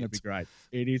it's brilliant. It's going to be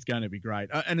great. It is going to be great.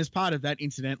 And as part of that,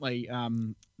 incidentally,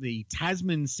 the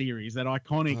Tasman series, that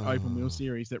iconic open wheel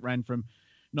series that ran from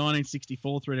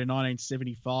 1964 through to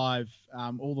 1975,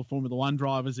 all the Formula One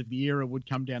drivers of the era would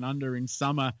come down under in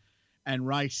summer and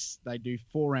race. They do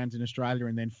 4 rounds in Australia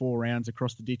and then 4 rounds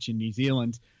across the ditch in New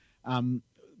Zealand.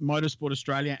 Motorsport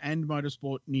Australia and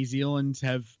Motorsport New Zealand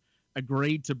have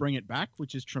agreed to bring it back,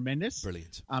 which is tremendous.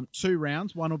 Brilliant. 2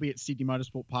 rounds. One will be at Sydney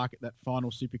Motorsport Park at that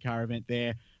final supercar event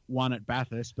there, one at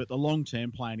Bathurst. But the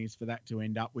long-term plan is for that to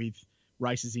end up with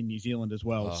races in New Zealand as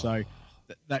well. So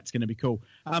that's going to be cool.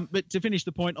 But to finish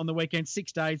the point, on the weekend,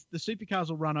 6 days, the supercars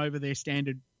will run over their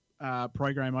standard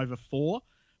program over 4,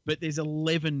 but there's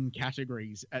 11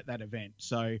 categories at that event.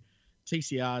 So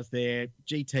TCR's there,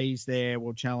 GT's there,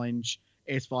 World Challenge,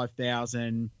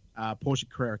 S5000, Porsche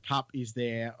Carrera Cup is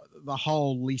there. The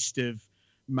whole list of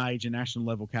major national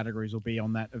level categories will be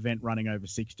on that event running over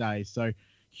 6 days. So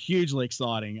hugely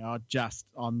exciting.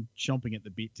 I'm chomping at the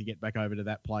bit to get back over to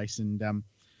that place and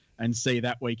see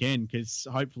that weekend, because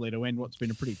hopefully it'll end what's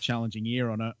been a pretty challenging year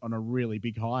on a really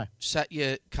big high. Set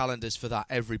your calendars for that,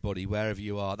 everybody, wherever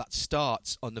you are. That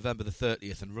starts on November the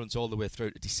 30th and runs all the way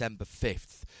through to December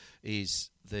 5th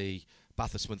is the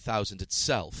Bathurst 1000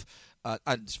 itself.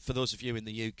 And for those of you in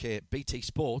the UK, BT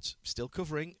Sport still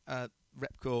covering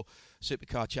Repco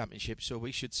Supercar Championship, so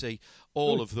we should see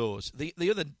all of those.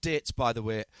 The other dates, by the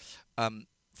way,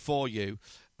 for you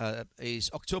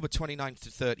is October 29th to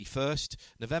 31st,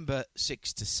 November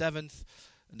 6th to 7th,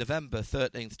 November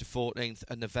 13th to 14th,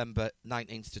 and November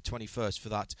 19th to 21st for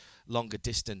that longer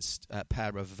distance pair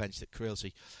of events that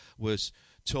Crailsey was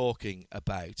talking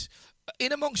about.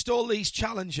 In amongst all these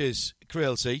challenges,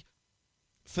 Crailsey,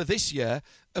 for this year,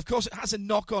 of course, it has a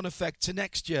knock-on effect to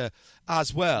next year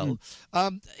as well.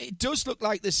 It does look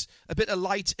like there's a bit of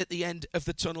light at the end of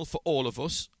the tunnel for all of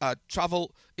us.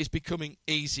 Travel is becoming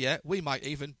easier. We might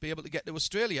even be able to get to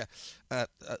Australia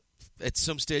at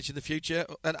some stage in the future,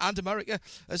 and America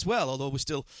as well, although we're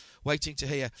still waiting to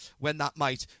hear when that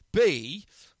might be.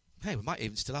 Hey, we might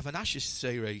even still have an Ashes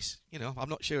series. I'm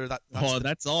not sure that.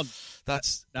 That's on.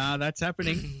 That's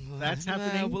happening. That's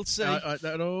happening. We'll see.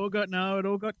 It all got.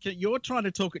 You're trying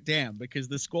to talk it down because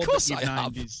the squad that you've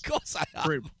named is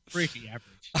pretty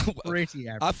average. Pretty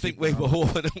average. I think we were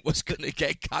hoping it was going to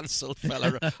get cancelled,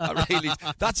 fella.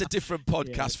 That's a different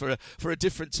podcast for a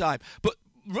different time. But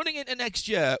running into next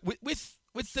year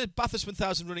with the Bathurst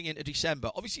 1000 running into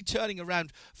December, obviously turning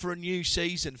around for a new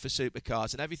season for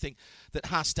supercars and everything that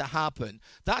has to happen,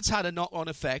 that's had a knock-on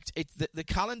effect. The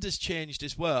calendar's changed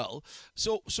as well.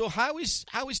 So how is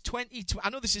 20? I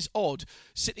know this is odd,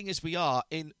 sitting as we are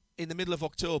in the middle of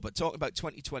October talking about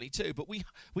 2022, but we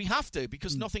have to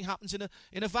because nothing happens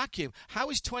in a vacuum. How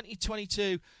is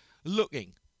 2022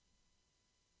 looking?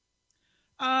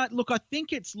 Look, I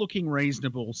think it's looking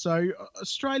reasonable. So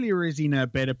Australia is in a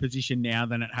better position now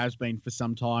than it has been for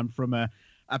some time from a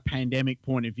pandemic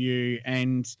point of view.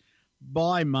 And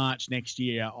by March next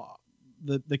year,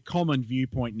 the common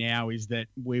viewpoint now is that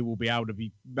we will be able to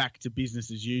be back to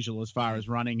business as usual as far as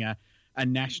running a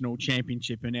national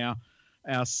championship. And our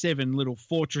 7 little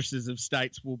fortresses of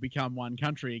states will become one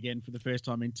country again for the first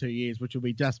time in 2 years, which will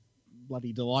be just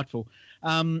bloody delightful.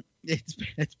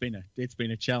 It's been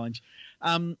a challenge.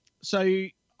 The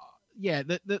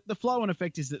flow-on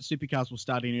effect is that supercars will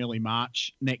start in early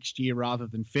March next year rather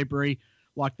than February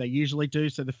like they usually do.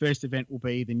 So the first event will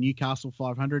be the Newcastle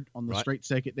 500 on the street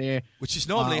circuit there. Which is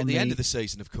normally at the end of the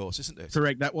season, of course, isn't it?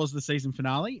 Correct. That was the season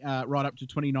finale. Right up to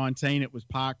 2019, it was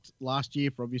parked last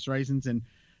year for obvious reasons and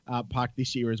parked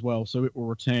this year as well. So it will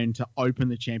return to open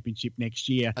the championship next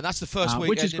year. And that's the first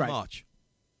weekend in March.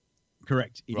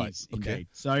 Correct. It is indeed.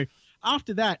 So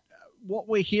after that, what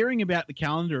we're hearing about the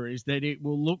calendar is that it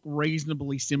will look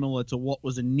reasonably similar to what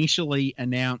was initially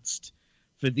announced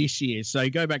for this year. So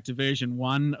go back to version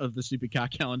 1 of the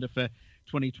supercar calendar for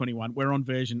 2021. We're on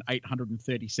version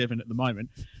 837 at the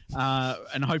moment.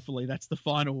 And hopefully that's the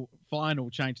final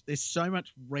change. There's so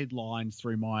much red lines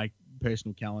through my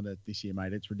personal calendar this year,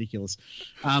 mate. It's ridiculous.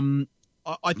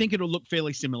 I think it'll look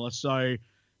fairly similar. So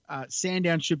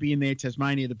Sandown should be in there.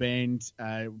 Tasmania, the bend,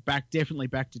 definitely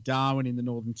back to Darwin in the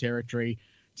Northern Territory.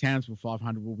 Townsville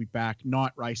 500 will be back.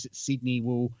 Night race at Sydney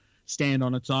will stand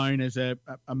on its own as a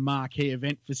marquee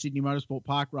event for Sydney Motorsport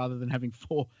Park rather than having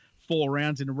four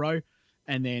rounds in a row.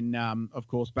 And then, of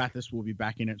course, Bathurst will be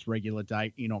back in its regular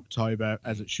date in October,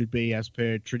 as it should be, as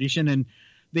per tradition. And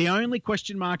the only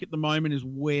question mark at the moment is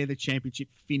where the championship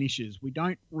finishes. We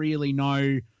don't really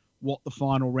know what the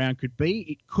final round could be.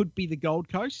 It could be the Gold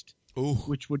Coast,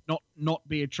 which would not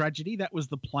be a tragedy. That was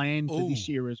the plan for this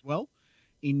year as well.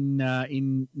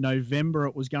 In November,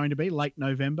 it was going to be late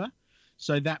November.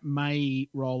 So that may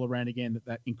roll around again,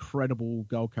 that incredible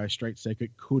Gold Coast street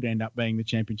circuit could end up being the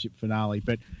championship finale.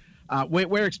 But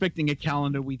we're expecting a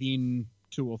calendar within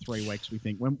 2 or 3 weeks, we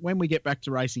think. When we get back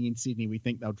to racing in Sydney, we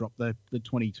think they'll drop the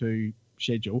 22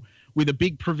 schedule with a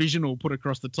big provisional put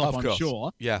across the top, I'm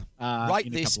sure. Yeah.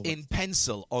 Write this in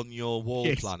pencil on your wall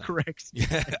planner. Correct.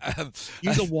 Yeah.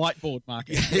 Use a whiteboard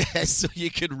marker. Yeah, so you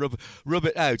can rub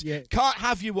it out. Yeah. Can't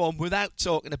have you on without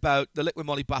talking about the Liquid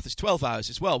Moly Bathurst 12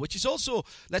 Hours as well, which is also,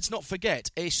 let's not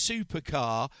forget, a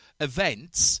supercar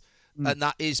event, and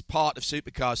that is part of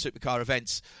supercars. Supercar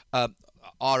events are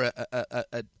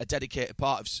a dedicated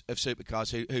part of supercars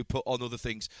who put on other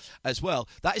things as well.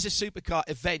 That is a supercar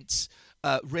event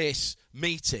race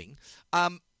meeting.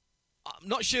 I'm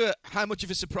not sure how much of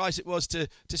a surprise it was to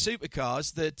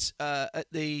supercars that at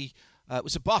the it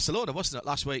was in Barcelona, wasn't it,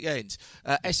 last weekend?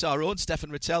 SRO and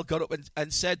Stefan Rattel got up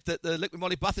and said that the Liquid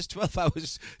Moly Bathurst 12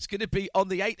 Hours is going to be on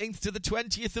the 18th to the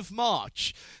 20th of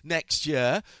March next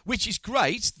year, which is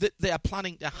great that they are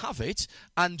planning to have it,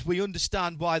 and we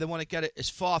understand why they want to get it as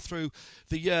far through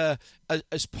the year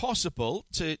as possible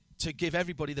to give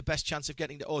everybody the best chance of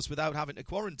getting to us without having to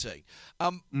quarantine.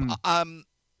 The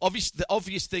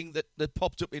obvious thing that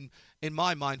popped up in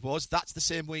my mind was that's the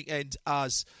same weekend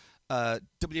as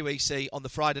WEC on the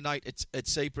Friday night at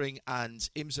Sebring and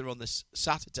IMSA on the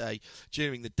Saturday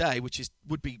during the day, which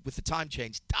would be, with the time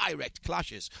change, direct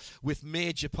clashes with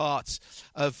major parts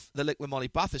of the Liquid Moly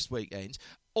Bathurst weekend.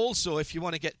 Also, if you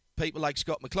want to get people like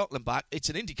Scott McLaughlin back, it's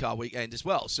an IndyCar weekend as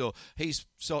well, so he's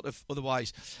sort of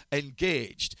otherwise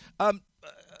engaged.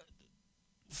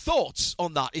 thoughts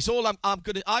on that is all I'm not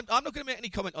going to make any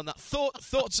comment on that.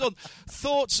 Thoughts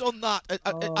on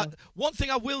that. One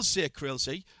thing I will say,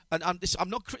 Krilsey, and I'm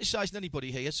not criticising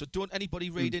anybody here, so don't anybody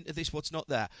read into this what's not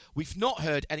there. We've not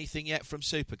heard anything yet from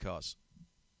Supercars.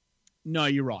 No,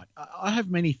 you're right. I have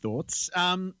many thoughts.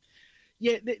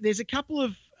 There's a couple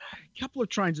of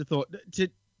trains of thought.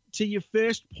 To your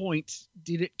first point,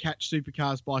 did it catch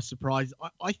Supercars by surprise?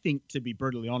 I think, to be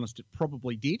brutally honest, it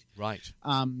probably did. Right.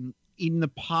 In the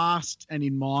past, and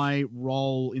in my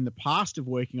role in the past of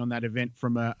working on that event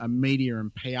from a media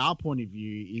and PR point of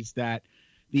view, is that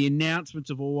the announcements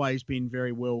have always been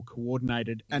very well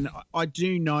coordinated. And I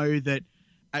do know that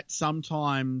at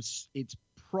sometimes it's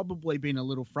probably been a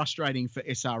little frustrating for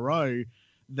SRO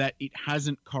that it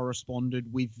hasn't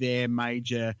corresponded with their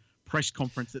major press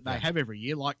conference that they have every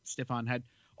year, like Stefan had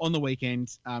on the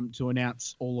weekend, to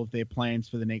announce all of their plans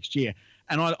for the next year.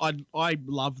 And I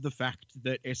love the fact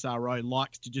that SRO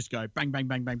likes to just go bang, bang,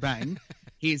 bang, bang, bang.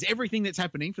 Here's everything that's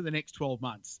happening for the next 12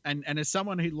 months. And as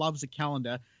someone who loves a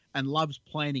calendar and loves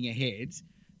planning ahead,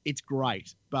 it's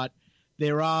great. But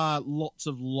there are lots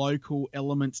of local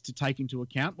elements to take into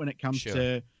account when it comes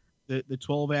to the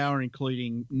 12-hour,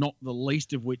 including not the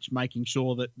least of which making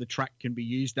sure that the track can be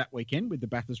used that weekend with the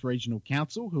Bathurst Regional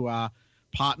Council, who are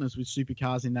partners with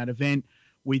Supercars in that event,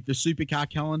 with the Supercar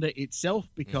calendar itself,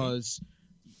 because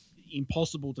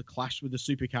impossible to clash with the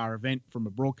Supercar event from a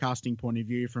broadcasting point of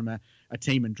view, from a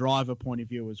team and driver point of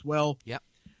view as well. Yep.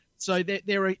 So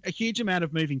there are a huge amount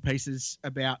of moving pieces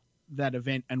about that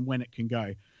event and when it can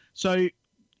go. So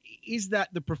is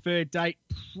that the preferred date?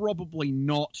 Probably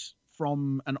not.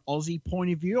 From an Aussie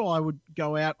point of view, I would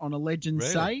go out on a ledge and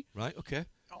say. Right, okay.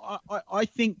 I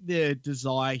think the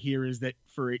desire here is that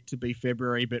for it to be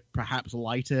February, but perhaps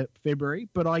later February.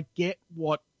 But I get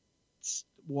what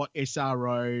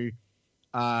SRO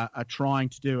are trying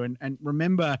to do. And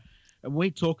remember, and we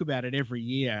talk about it every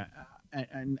year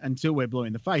and until we're blue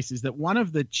in the face, is that one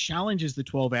of the challenges the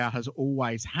 12-hour has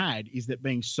always had is that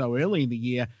being so early in the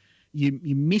year, you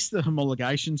miss the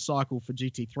homologation cycle for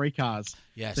GT3 cars.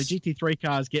 Yes. So GT3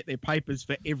 cars get their papers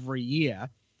for every year,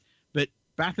 but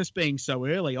Bathurst being so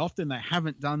early, often they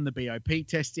haven't done the BOP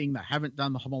testing, they haven't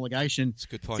done the homologation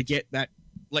to get that,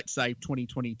 let's say,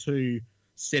 2022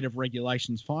 set of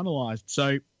regulations finalised.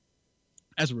 So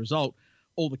as a result,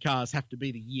 all the cars have to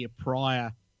be the year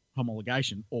prior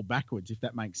homologation or backwards, if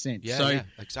that makes sense. Yeah,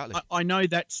 exactly. I know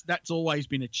that's always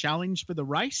been a challenge for the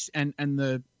race, and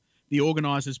the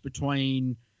organisers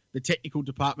between the technical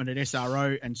department at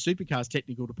SRO and Supercars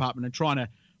technical department are trying to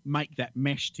make that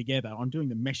mesh together. I'm doing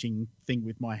the meshing thing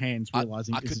with my hands,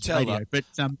 realising I this could is tell radio. that. But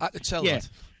I could tell that.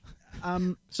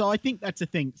 So I think that's a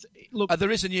thing. Look,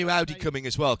 there is a new Audi coming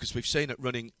as well, because we've seen it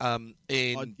running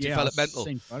in developmental. I've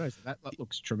seen photos of that. That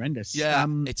looks tremendous. Yeah,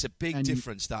 it's a big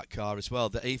difference, that car as well.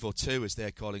 The Evo 2, as they're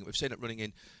calling it. We've seen it running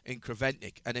in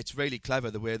Kravennik, and it's really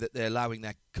clever the way that they're allowing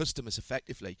their customers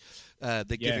effectively. They're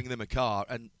giving them a car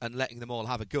and letting them all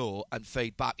have a go and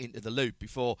feed back into the loop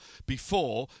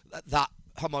before that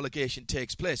homologation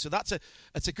takes place. So that's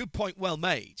a good point, well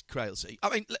made, Crailsey. I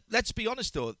mean, let's be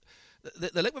honest though.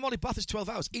 The Liquid Moly Bathurst 12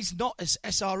 Hours is not an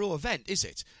SRO event, is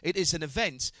it? It is an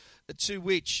event to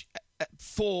which,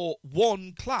 for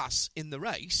one class in the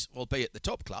race, albeit the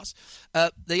top class,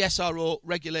 the SRO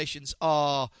regulations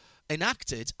are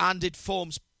enacted, and it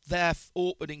forms their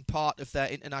opening part of their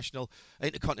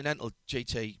intercontinental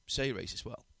GT series as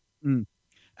well. Mm.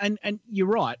 And you're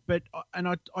right, but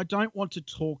I don't want to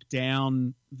talk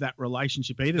down that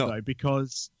relationship either, though,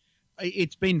 because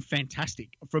it's been fantastic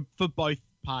for both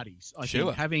parties. I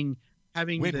think having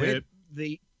win-win.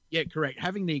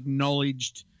 having the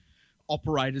acknowledged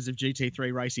operators of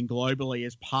GT3 racing globally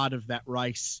as part of that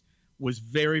race was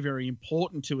very, very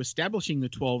important to establishing the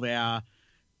 12-hour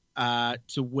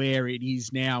to where it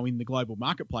is now in the global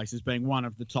marketplace as being one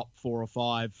of the top 4 or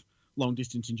 5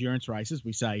 long-distance endurance races,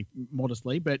 we say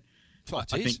modestly, but I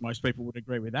think most people would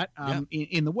agree with that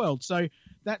in the world. So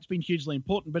that's been hugely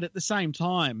important. But at the same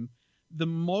time, the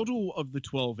model of the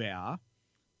 12-hour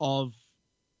of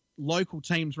local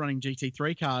teams running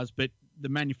GT3 cars, but the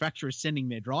manufacturers sending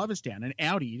their drivers down. And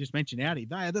Audi, you just mentioned Audi,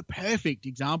 they are the perfect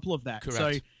example of that. Correct.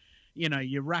 So,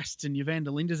 your Rasts and your Van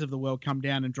der Lindes of the world come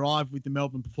down and drive with the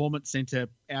Melbourne Performance Centre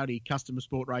Audi Customer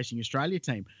Sport Racing Australia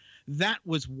team. That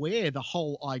was where the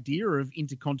whole idea of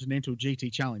Intercontinental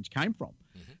GT Challenge came from.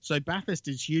 Mm-hmm. So Bathurst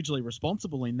is hugely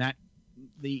responsible in that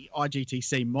the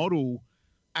IGTC model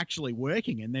actually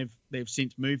working, and they've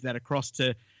since moved that across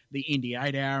to the Indy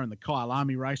 8-hour and the Kyle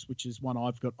Army race, which is one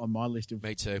I've got on my list of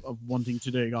wanting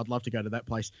to do. I'd love to go to that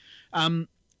place.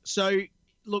 So,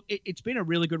 look, it's been a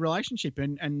really good relationship,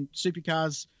 and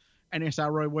Supercars and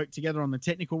SRO work together on the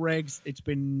technical regs. It's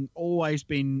always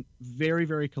been very,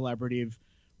 very collaborative,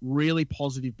 really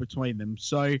positive between them.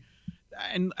 So,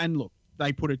 and look,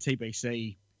 they put a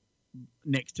TBC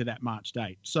next to that March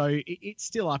date. So it's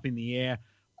still up in the air.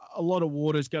 A lot of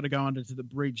water's got to go under to the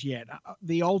bridge yet.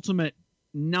 The ultimate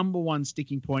number one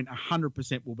sticking point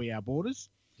 100% will be our borders.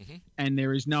 Mm-hmm. And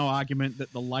there is no argument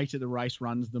that the later the race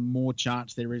runs, the more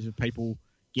chance there is of people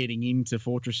getting into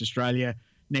Fortress Australia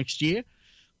next year.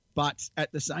 But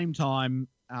at the same time,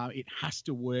 it has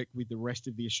to work with the rest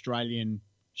of the Australian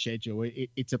schedule.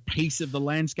 It's a piece of the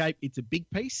landscape. It's a big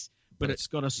piece, but it's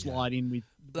got to slide in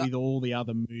with all the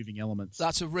other moving elements.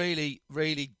 That's a really,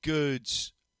 really good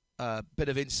bit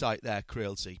of insight there,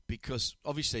 Creelsy, because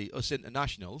obviously us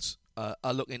internationals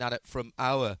are looking at it from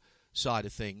our side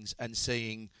of things and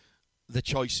seeing the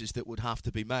choices that would have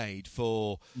to be made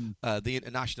for the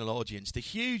international audience, the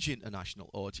huge international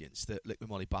audience that Liqui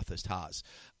Moly Bathurst has,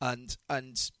 and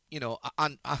you know,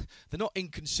 and the not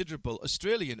inconsiderable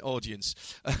Australian audience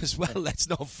as well. Let's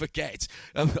not forget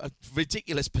a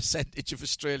ridiculous percentage of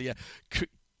Australia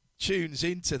tunes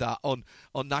into that on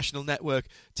national network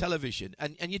television,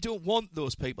 and you don't want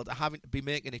those people to having to be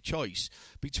making a choice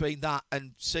between that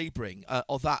and Sebring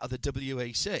or that of the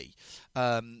WEC.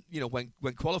 You know,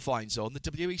 when qualifying's on, the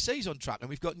WEC's on track, and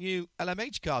we've got new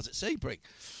LMH cars at Sebring.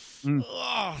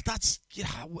 Oh, that's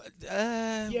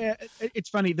it's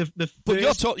funny. But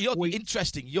you're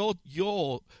interesting.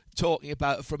 You're talking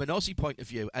about it from an Aussie point of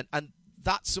view, and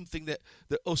that's something that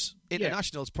us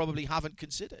internationals probably haven't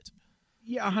considered.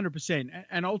 Yeah, 100%.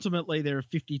 And ultimately, there are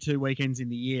 52 weekends in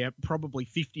the year, probably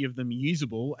 50 of them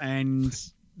usable, and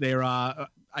there are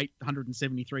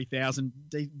 873,000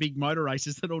 big motor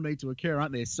races that all need to occur,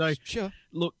 aren't there? So, sure.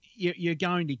 Look, you're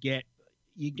going to get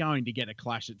a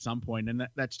clash at some point, and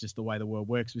that's just the way the world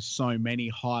works with so many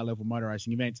high-level motor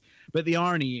racing events. But the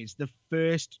irony is, the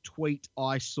first tweet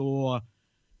I saw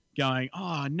going,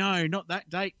 "Oh no, not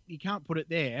that date, you can't put it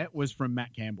there," was from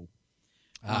Matt Campbell.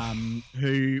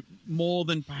 Who, more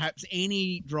than perhaps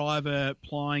any driver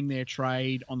plying their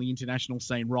trade on the international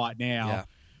scene right now,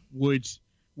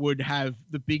 would have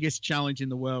the biggest challenge in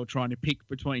the world trying to pick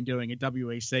between doing a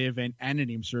WEC event and an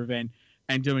IMSA event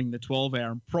and doing the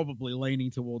 12-hour, and probably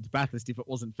leaning towards Bathurst if it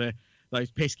wasn't for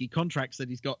those pesky contracts that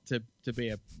he's got to be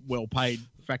a well-paid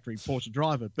factory Porsche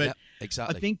driver. But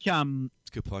exactly. I think it's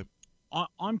a good point.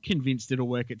 I'm convinced it'll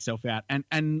work itself out,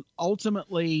 and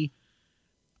ultimately,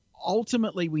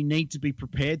 we need to be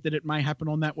prepared that it may happen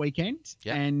on that weekend.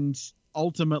 Yep. And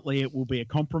ultimately, it will be a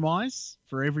compromise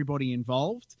for everybody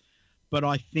involved. But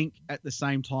I think at the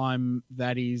same time,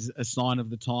 that is a sign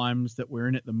of the times that we're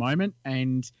in at the moment.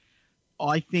 And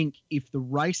I think if the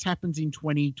race happens in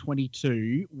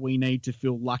 2022, we need to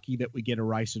feel lucky that we get a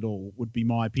race at all, would be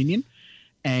my opinion.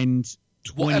 And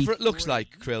whatever it looks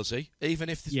like, Creelsy, even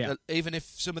if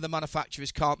some of the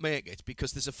manufacturers can't make it,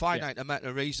 because there's a finite amount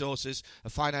of resources, a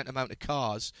finite amount of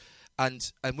cars,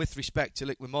 and with respect to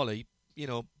Liqui Moly, you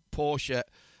know, Porsche,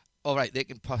 all right, they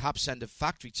can perhaps send a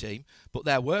factory team, but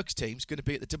their works team's going to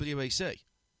be at the WEC.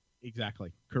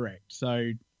 Exactly, correct.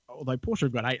 So, although Porsche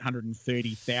have got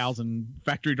 830,000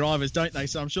 factory drivers, don't they?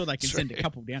 So I'm sure they can send a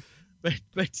couple down. But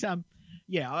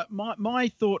my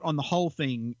thought on the whole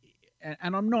thing.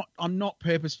 And I'm not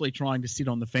purposefully trying to sit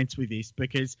on the fence with this,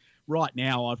 because right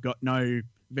now I've got no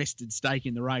vested stake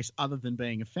in the race other than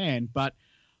being a fan. But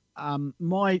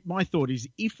my thought is,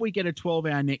 if we get a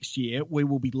 12-hour next year, we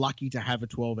will be lucky to have a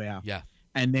 12-hour. Yeah.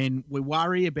 And then we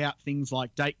worry about things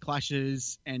like date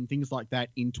clashes and things like that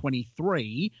in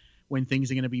 23, when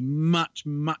things are going to be much,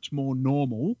 much more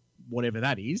normal, whatever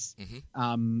that is,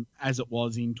 as it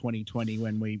was in 2020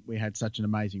 when we had such an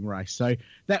amazing race. So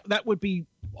that would be,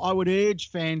 I would urge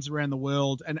fans around the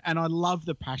world, and I love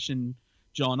the passion,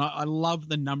 John. I love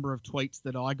the number of tweets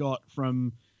that I got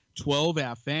from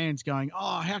 12-hour fans going,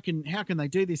 "Oh, how can they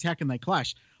do this? How can they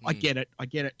clash?" I get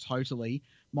it totally.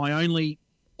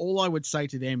 All I would say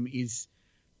to them is,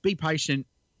 be patient,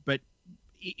 but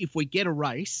if we get a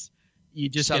race, you're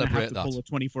just going to have to pull a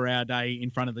 24-hour day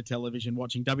in front of the television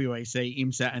watching WEC,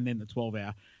 IMSA, and then the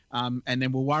 12-hour. And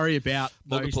then we'll worry about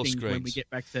those things screens when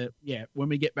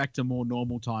we get back to more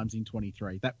normal times in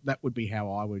 23. That would be how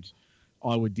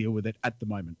I would deal with it at the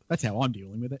moment. That's how I'm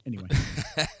dealing with it anyway.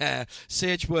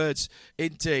 Sage words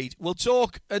indeed. We'll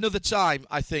talk another time,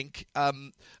 I think,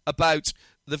 about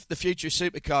the future of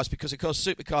supercars, because of course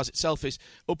supercars itself is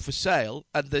up for sale,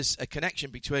 and there's a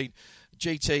connection between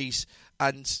GTs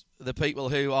and the people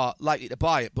who are likely to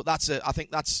buy it. But I think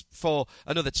that's for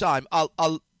another time. I'll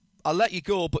let you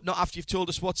go, but not after you've told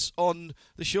us what's on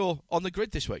the show on the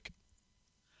grid this week.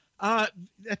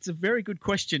 That's a very good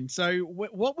question. So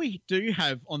what we do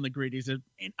have on the grid is an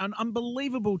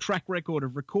unbelievable track record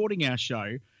of recording our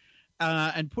show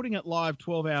and putting it live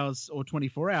 12 hours or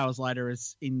 24 hours later,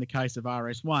 as in the case of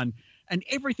RS1, and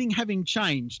everything having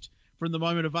changed from the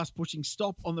moment of us pushing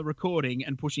stop on the recording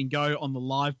and pushing go on the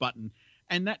live button.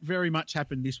 And that very much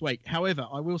happened this week. However,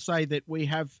 I will say that we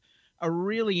have a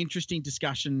really interesting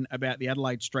discussion about the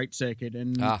Adelaide Street Circuit.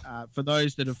 And for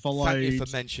those that have followed... Thank you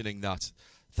for mentioning that.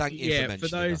 Thank you for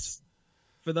mentioning that.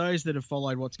 For those that have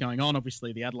followed what's going on,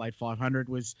 obviously the Adelaide 500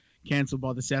 was cancelled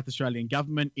by the South Australian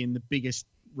government in the biggest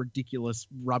ridiculous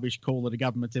rubbish call that a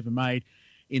government's ever made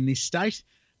in this state.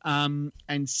 And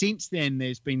since then,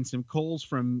 there's been some calls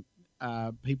from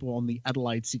people on the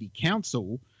Adelaide City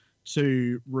Council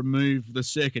to remove the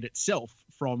circuit itself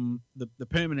from the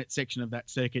permanent section of that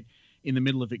circuit in the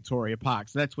middle of Victoria Park.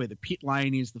 So that's where the pit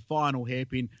lane is, the final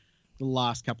hairpin, the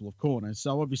last couple of corners.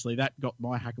 So obviously that got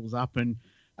my hackles up, and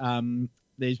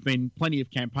there's been plenty of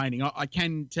campaigning. I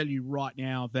can tell you right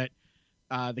now that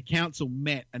the council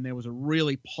met and there was a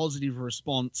really positive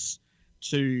response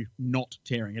to not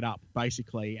tearing it up,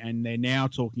 basically. And they're now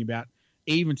talking about,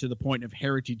 even to the point of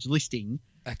heritage listing,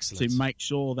 excellent, to make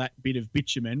sure that bit of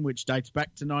bitumen, which dates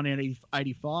back to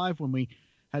 1985 when we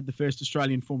had the first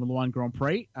Australian Formula One Grand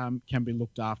Prix, can be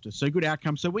looked after. So good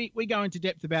outcome. So we go into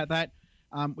depth about that.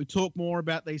 We talk more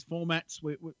about these formats.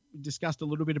 We discussed a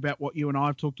little bit about what you and I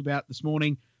have talked about this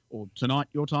morning, or tonight,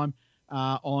 your time,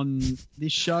 on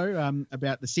this show,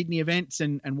 about the Sydney events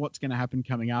and what's going to happen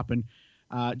coming up. And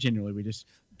generally we just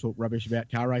talk rubbish about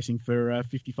car racing for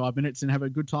 55 minutes and have a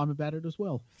good time about it as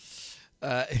well.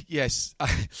 Yes,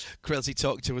 Krelsey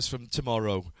talked to us from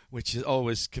tomorrow, which is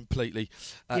always completely...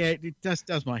 it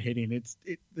does my head in.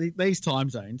 These time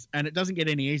zones, and it doesn't get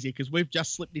any easier because we've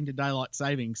just slipped into daylight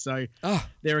savings. So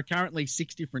there are currently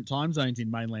 6 different time zones in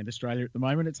mainland Australia at the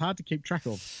moment. It's hard to keep track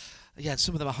of. Yeah, and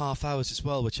some of them are half hours as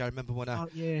well, which I remember when I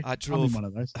drove I'm in one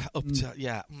of those. up to...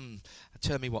 I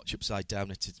turn my watch upside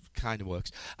down. It kind of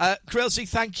works. Krelsey,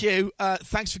 thank you.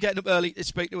 Thanks for getting up early to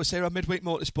speak to us here on Midweek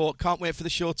Motorsport. Can't wait for the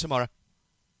show tomorrow.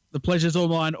 The pleasure's all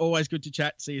mine. Always good to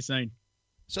chat. See you soon.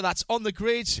 So that's On the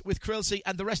Grid with Krelsey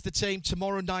and the rest of the team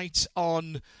tomorrow night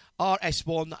on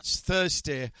RS1. That's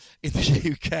Thursday in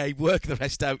the UK. Work the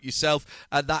rest out yourself.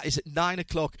 And that is at 9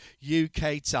 o'clock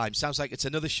UK time. Sounds like it's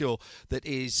another show that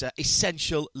is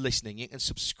essential listening. You can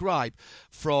subscribe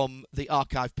from the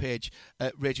archive page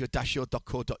at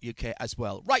radio-show.co.uk as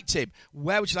well. Right, Tim,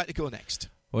 where would you like to go next?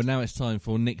 Well, now it's time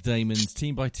for Nick Damon's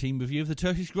team-by-team review of the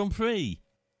Turkish Grand Prix.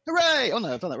 Hooray! Oh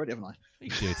no, I've done that already, haven't I? You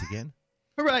can do it again.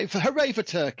 Hooray for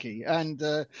Turkey. And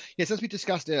yes, as we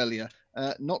discussed earlier,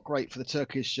 not great for the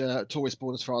Turkish tourist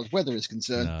board as far as weather is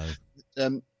concerned.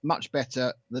 No. Much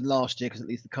better than last year because at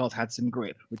least the cars had some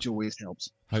grip, which always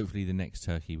helps. Hopefully the next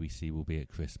Turkey we see will be at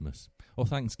Christmas. Or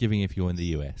Thanksgiving if you're in the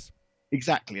US.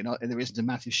 Exactly, and there isn't a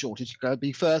massive shortage. You've got to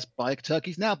be first. Buy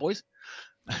turkeys now, boys.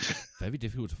 Very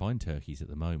difficult to find turkeys at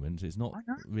the moment. It's not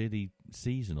really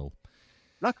seasonal.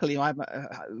 Luckily, I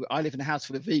live in a house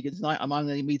full of vegans, and I'm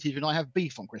only meat eater, and I have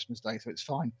beef on Christmas Day, so it's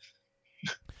fine.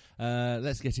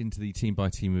 Let's get into the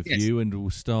team-by-team review, and we'll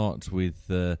start with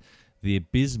the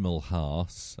abysmal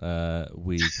Haas,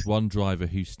 with one driver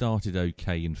who started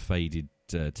okay and faded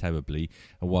terribly,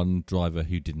 and one driver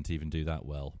who didn't even do that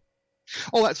well.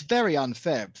 Oh, that's very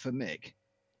unfair for Mick.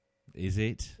 Is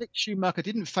it? Mick Schumacher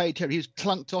didn't fade terribly. He was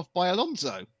clunked off by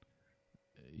Alonso.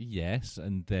 Yes,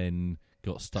 and then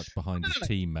got stuck behind his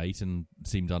teammate and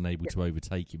seemed unable to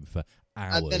overtake him for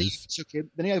hours. And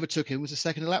then he overtook him, was a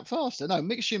second lap faster. No,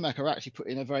 Mick Schumacher actually put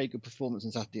in a very good performance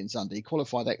on Saturday and Sunday. He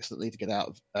qualified excellently to get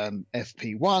out of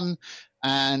FP1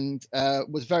 and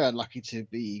was very unlucky to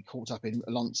be caught up in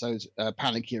Alonso's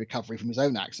panicky recovery from his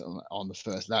own accident on the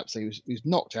first lap. So he was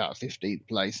knocked out of 15th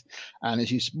place. And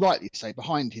as you rightly say,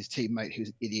 behind his teammate, who's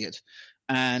an idiot,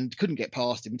 and couldn't get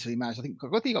past him until he managed. I think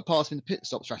he got past him in the pit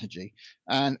stop strategy.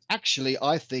 And actually,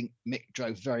 I think Mick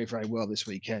drove very, very well this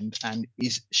weekend and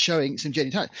is showing some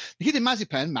genuine talent. The kid in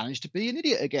Mazepan managed to be an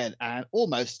idiot again and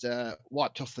almost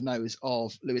wiped off the nose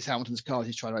of Lewis Hamilton's car as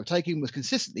he's trying to overtake him. Was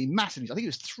consistently massively. I think it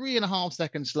was 3.5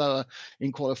 seconds slower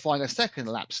in qualifying, a second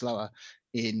lap slower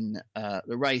in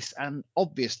the race. And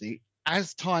obviously,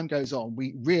 as time goes on,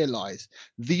 we realise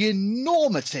the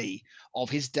enormity of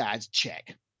his dad's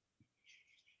check.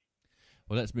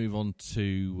 Well, let's move on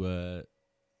to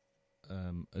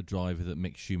a driver that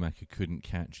Mick Schumacher couldn't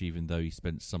catch, even though he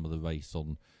spent some of the race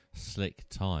on slick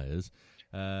tyres.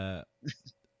 Aston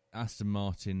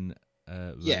Martin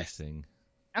racing.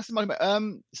 Aston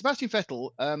Martin. Sebastian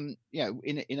Vettel,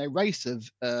 in a race of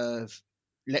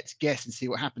let's guess and see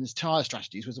what happens tyre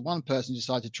strategies was the one person who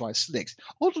decided to try slicks.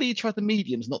 Oddly, he tried the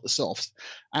mediums, not the softs.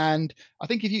 And I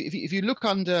think if you look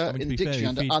under in the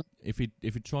dictionary, if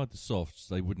he tried the softs,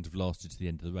 they wouldn't have lasted to the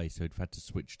end of the race. So he'd have had to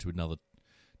switch to another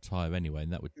tyre anyway,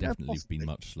 and that would definitely have been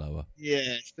much slower.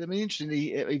 Yes, but I mean,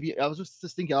 interestingly, I was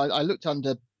just thinking. I looked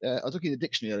under. I was looking at the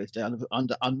dictionary earlier today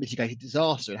under unmitigated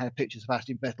disaster and had pictures of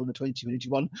Aston Vettel in the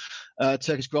 2021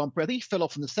 Turkish Grand Prix. I think he fell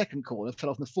off in the second corner, fell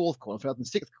off in the fourth corner, fell off in the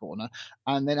sixth corner,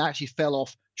 and then actually fell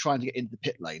off trying to get into the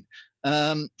pit lane.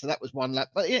 So that was one lap.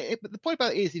 But but the point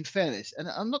about it is, in fairness, and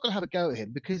I'm not going to have a go at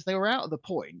him because they were out of the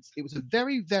points. It was a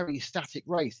very, very static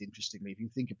race, interestingly, if you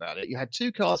think about it. You had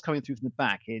two cars coming through from the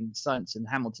back in Sainz and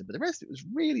Hamilton, but the rest of it was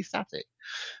really static.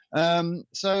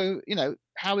 So,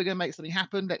 how are we going to make something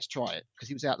happen? Let's try it, because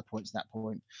he was out of the points at that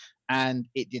point, and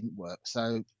it didn't work.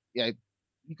 So, you've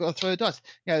got to throw a dice.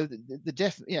 If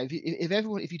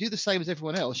you do the same as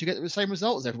everyone else, you get the same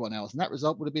result as everyone else, and that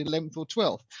result would have been 11th or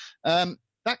 12th.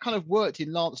 That kind of worked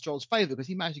in Lance Stroll's favour because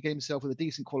he managed to get himself with a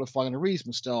decent qualifying and a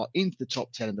reasonable start into the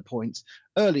top 10 in the points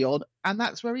early on, and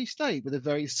that's where he stayed with a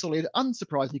very solid,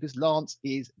 unsurprisingly, because Lance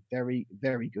is very,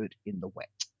 very good in the wet.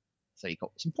 So he got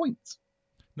some points.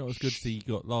 Not as good as he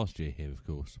got last year here, of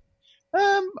course.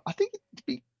 I think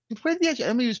where did he actually?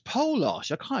 I mean, he was pole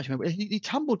last year. I can't remember. He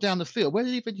tumbled down the field. Where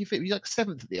did he eventually fit? He was like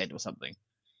 7th at the end or something.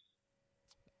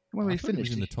 When he finished, he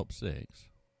was in the top 6.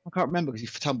 I can't remember because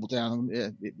he tumbled down.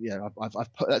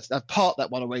 I've parked that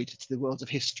one away to the worlds of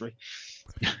history.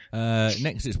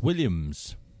 Next, it's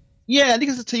Williams. Yeah,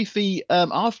 Nicholas Latifi,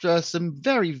 after some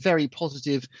very, very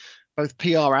positive both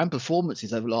PR and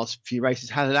performances over the last few races,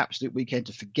 had an absolute weekend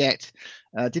to forget.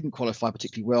 Didn't qualify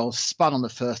particularly well, spun on the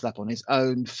first lap on his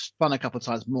own, spun a couple of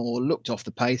times more, looked off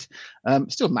the pace,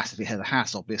 still massively ahead of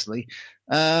Haas, obviously,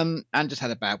 and just had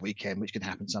a bad weekend, which can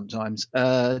happen sometimes.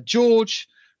 George,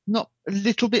 not a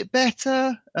little bit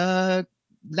better,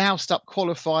 loused up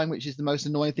qualifying, which is the most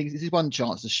annoying thing. This is one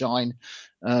chance to shine.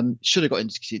 Should have got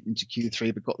into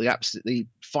Q3, but got the absolutely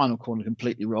final corner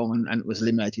completely wrong and was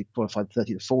eliminated, qualified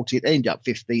 30 to 40. It ended up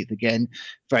 15th again.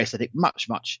 Very aesthetic, much,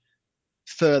 much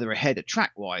further ahead at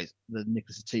track-wise than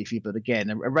Nicholas Latifi. But again,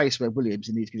 a race where Williams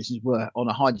in these conditions were on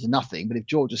a high to nothing. But if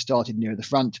George had started near the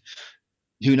front,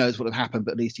 who knows what would have happened,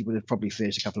 but at least he would have probably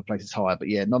finished a couple of places higher. But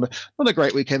yeah, not a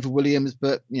great weekend for Williams,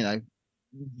 but,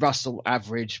 Russell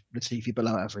average, Latifi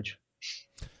below average.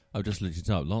 I've just looked it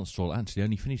up. Lance Stroll actually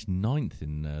only finished 9th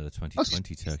in the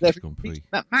 2020 Turkish Grand Prix.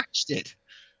 That matched it.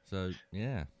 So,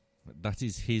 yeah, that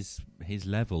is his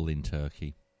level in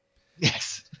Turkey.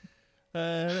 Yes.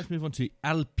 Let's move on to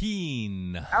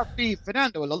Alpine.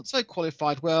 Fernando Alonso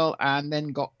qualified well and then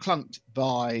got clunked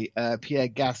by Pierre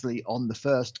Gasly on the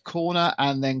first corner,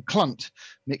 and then clunked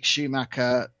Mick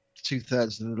Schumacher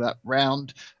 2/3 of that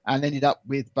round, and ended up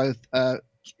with both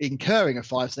incurring a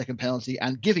 5-second penalty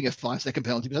and giving a 5-second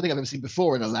penalty, which I think I've ever seen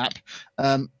before in a lap.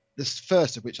 The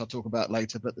first of which I'll talk about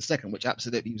later, but the second, which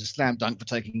absolutely was a slam dunk for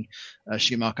taking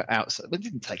Schumacher out. So, it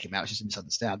didn't take him out, it's just a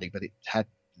misunderstanding, but it had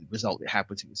the result it had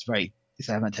was it was very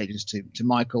disadvantageous to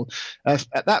Michael.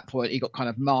 At that point, he got kind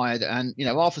of mired, and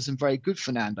after some very good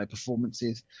Fernando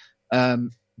performances,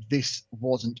 this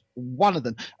wasn't one of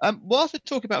them. Whilst we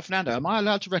talk about Fernando, am I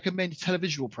allowed to recommend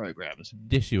televisual programs?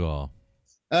 Yes, you are.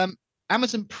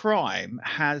 Amazon Prime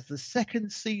has the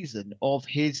second season of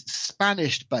his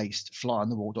Spanish-based Fly on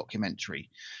the Wall documentary.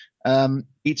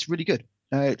 It's really good.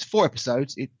 It's 4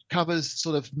 episodes. It covers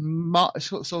sort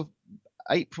of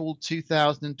April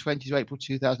 2020 to April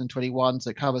 2021. So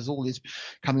it covers all his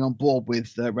coming on board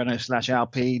with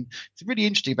Renault/Alpine. It's really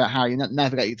interesting about how he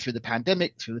navigated through the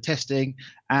pandemic, through the testing,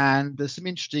 and there's some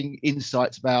interesting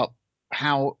insights about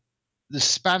how the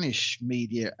Spanish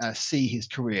media see his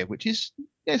career, which is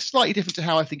slightly different to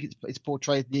how I think it's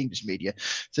portrayed in the English media.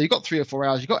 So you've got 3 or 4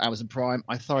 hours. You've got Amazon Prime.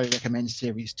 I thoroughly recommend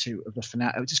Series 2 of the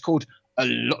Fernando. It's just called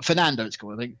Fernando. It's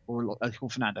called, I think, or it's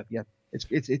called Fernando. Yeah,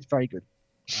 it's very good.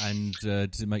 And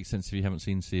does it make sense if you haven't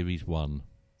seen Series 1?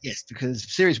 Yes,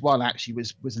 because Series 1 actually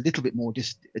was a little bit more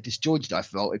disjointed, I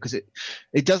felt, because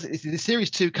the Series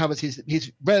 2 covers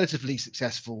his relatively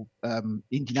successful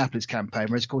Indianapolis campaign,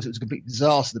 whereas, of course, it was a complete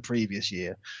disaster the previous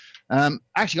year.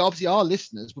 Actually, obviously, our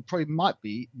listeners might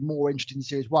be more interested in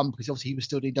Series 1 because, obviously, he was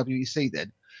still doing WEC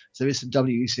then. So there is some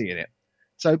WEC in it.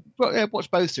 So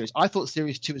watch both series. I thought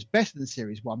Series 2 was better than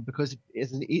Series 1 because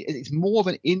it's more of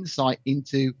an insight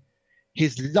into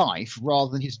his life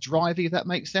rather than his driving, if that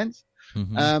makes sense.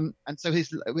 Mm-hmm. And so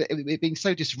it being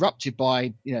so disrupted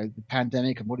by the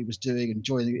pandemic and what he was doing and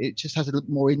joining, it just has a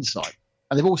little more insight.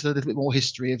 And they've also had a little bit more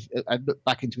history and looked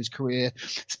back into his career,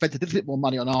 spent a little bit more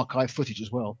money on archive footage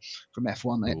as well from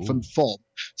F1, from FOB.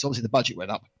 So obviously the budget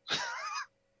went up.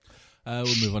 We'll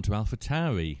move on to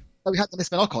AlphaTauri. Oh, we haven't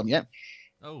missed Ocon yet.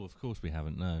 Oh, of course we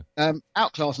haven't, no.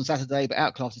 Outclassed on Saturday, but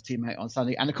outclassed his teammate on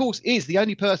Sunday. And, of course, is the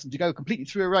only person to go completely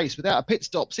through a race without a pit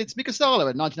stop since Mika Salo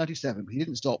in 1997, because he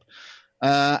didn't stop. He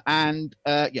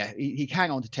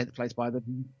hung on to 10th place by the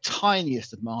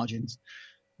tiniest of margins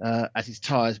as his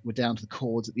tyres were down to the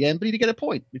cords at the end. But he did get a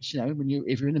point, which,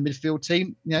 if you're in the midfield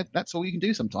team, that's all you can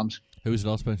do sometimes. Who was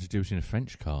the last person to do it in a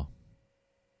French car?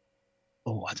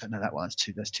 Oh, I don't know that one.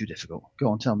 That's too difficult. Go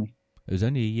on, tell me. It was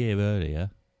only a year earlier.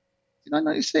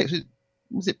 1996.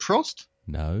 Was it Prost?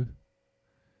 No.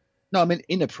 No, I mean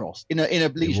in a Prost. In a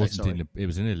Ligier, it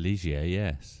was in a Ligier,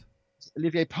 yes.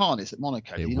 Olivier Panis at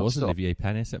Monaco. It was Olivier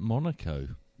Panis at Monaco.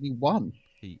 He won.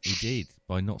 He did,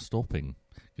 by not stopping.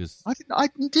 Because I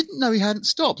didn't know he hadn't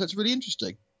stopped. That's really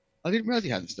interesting. I didn't realise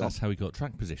he hadn't stopped. That's how he got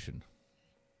track position.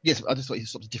 Yes, I just thought he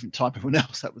stopped a different time from everyone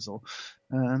else. That was all.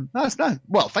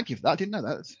 Well, thank you for that. I didn't know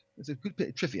that. It's a good bit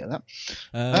of trivia, that.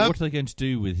 What are they going to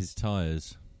do with his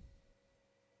tyres?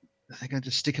 They're going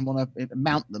to stick him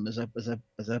mount them as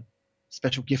a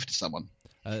special gift to someone.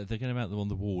 They're going to mount them on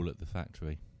the wall at the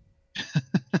factory.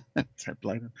 Don't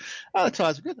blame them. The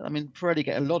tyres are good. I mean, Pirelli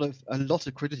get a lot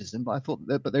of criticism, but I thought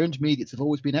but their intermediates have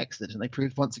always been excellent, and they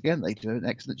proved once again they do an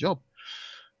excellent job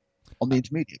on the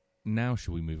intermediate. Now,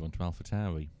 shall we move on to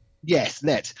AlphaTauri? Yes,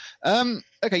 let's.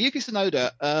 Okay, Yuki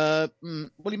Tsunoda.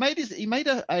 He made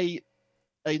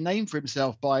a name for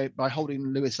himself by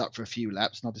holding Lewis up for a few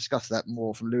laps, and I'll discuss that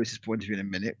more from Lewis's point of view in a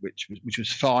minute, which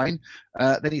was fine.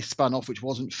 Then he spun off, which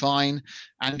wasn't fine,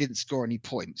 and didn't score any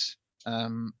points.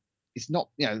 It's not,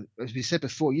 as we said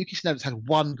before, Yuki Tsunoda's had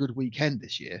one good weekend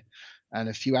this year, and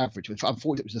a few average ones.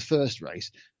 Unfortunately, it was the first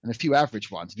race, and a few average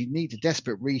ones. If you need a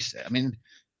desperate reset, I mean,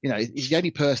 he's the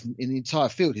only person in the entire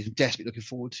field who's desperately looking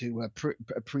forward to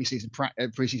pre-season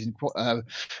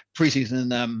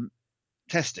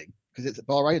testing, because it's at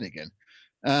Bahrain again.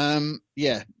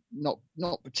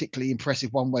 Not particularly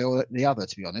impressive one way or the other,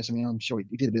 to be honest. I mean, I'm sure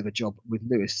he did a bit of a job with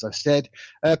Lewis, as I said.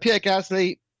 Pierre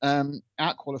Gasly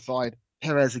out-qualified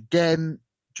Perez again,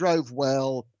 drove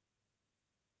well.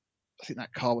 I think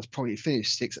that car was probably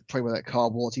finished sixth, probably where that car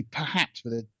was. He perhaps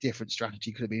with a different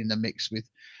strategy could have been in the mix with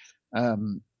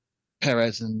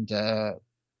Perez and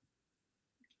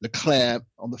Leclerc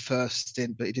on the first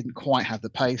stint, but he didn't quite have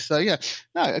the pace. So,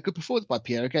 a good performance by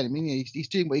Pierre again. I mean, he's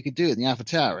doing what he could do in the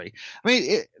AlphaTauri. I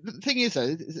mean, the thing is,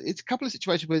 though, it's a couple of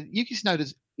situations where Yuki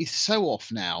Tsunoda is so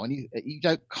off now, and you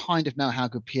don't kind of know how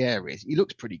good Pierre is. He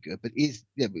looks pretty good, but you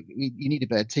need a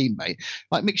better teammate.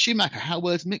 Like Mick Schumacher, how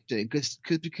well is Mick doing? Because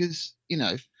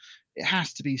it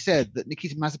has to be said that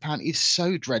Nikita Mazepin is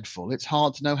so dreadful, it's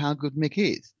hard to know how good Mick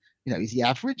is. Is he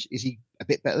average? Is he a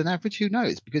bit better than average? Who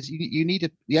knows? Because you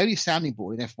need the only sounding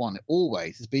board in F1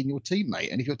 always has been your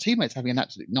teammate. And if your teammate's having an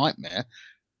absolute nightmare,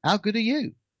 how good are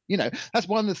you? That's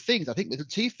one of the things I think with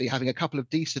Latifi having a couple of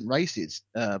decent races,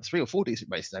 3 or 4 decent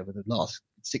races over the last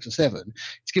 6 or 7,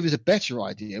 to give us a better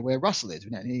idea where Russell is.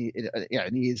 And he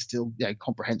is still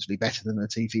comprehensively better than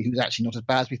Latifi, who's actually not as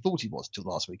bad as we thought he was till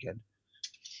last weekend.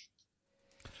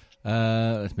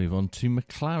 Let's move on to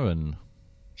McLaren.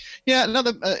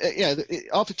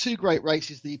 After 2 great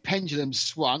races, the pendulum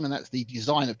swung, and that's the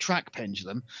design of track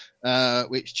pendulum,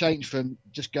 which changed from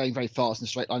just going very fast in a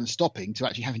straight line and stopping to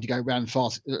actually having to go around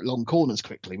fast long corners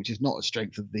quickly, which is not a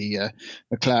strength of the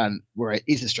McLaren, where it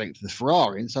is a strength of the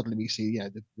Ferrari. And suddenly we see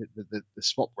the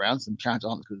swap rounds, and McLaren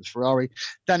aren't as good as Ferrari.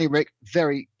 Danny Rick,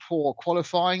 very poor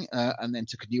qualifying, and then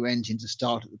took a new engine to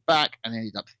start at the back and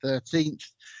ended up 13th.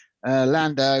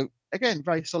 Lando, again,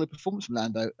 very solid performance from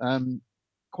Lando.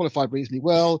 Qualified reasonably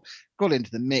well, got into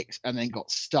the mix, and then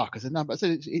got stuck as a number.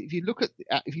 So if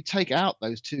you take out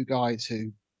those 2 guys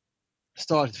who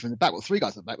started from the back, 3 guys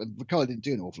at the back, but Ricardo didn't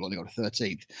do an awful lot, he got a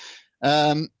 13th.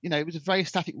 It was a very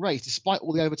static race, despite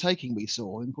all the overtaking we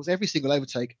saw. And of course, every single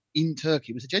overtake in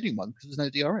Turkey was a genuine one because there was no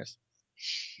DRS.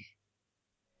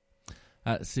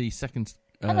 That's the second.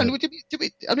 I've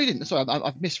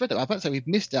misread that. I don't say we've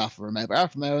missed Alfa Romeo, but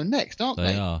Alfa Romeo are next, aren't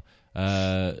they? They are.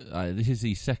 This is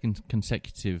the second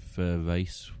consecutive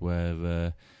race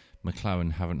where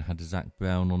McLaren haven't had Zach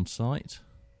Brown on site.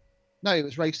 No, he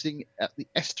was racing at the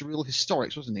Estoril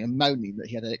Historics, wasn't he? And moaning that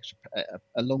he had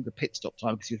a longer pit stop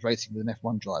time because he was racing with an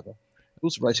F1 driver.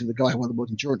 Also racing with the guy who won the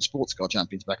World Endurance Sports Car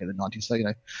Champions back in the 90s. So,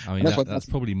 I mean, that's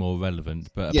probably more relevant.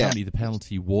 But apparently the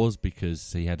penalty was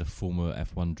because he had a former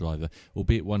F1 driver,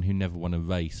 albeit one who never won a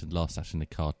race and last sat in the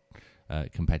car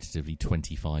competitively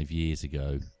 25 years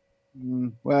ago.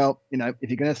 Well, if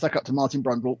you're going to suck up to Martin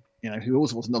Brundle, who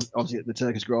also wasn't obviously at the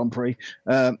Turkish Grand Prix,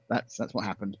 that's what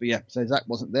happened. But yeah, so Zach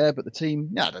wasn't there, but the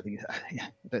team, I don't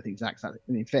think Zach's that.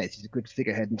 In fairness, he's a good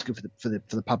figurehead and it's good for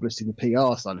the publicity and the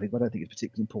PR side of it. But I don't think it's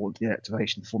particularly important to the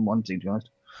activation of the Formula 1 team, to be honest.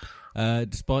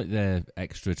 Despite their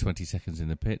extra 20 seconds in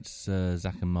the pits,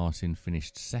 Zach and Martin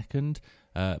finished second,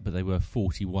 but they were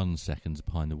 41 seconds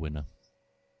behind the winner.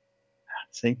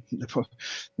 See,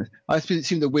 I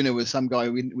assume the winner was some guy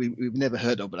we've never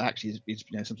heard of, but actually is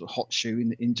some sort of hot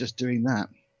shoe in just doing that.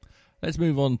 Let's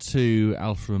move on to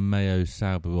Alfa Romeo,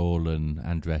 Sauber, and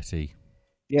Andretti.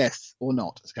 Yes, or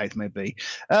not, as the case may be.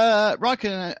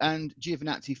 Raikkonen and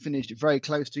Giovinazzi finished very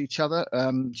close to each other.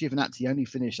 Giovinazzi only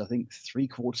finished, I think,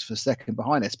 3/4 of a second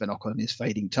behind Esteban Ocon in his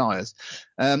fading tyres.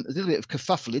 A little bit of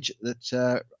kerfuffleage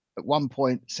that at one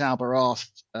point Sauber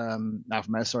asked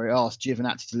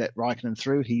Giovinazzi to let Raikkonen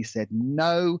through. He said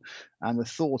no, and the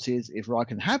thought is if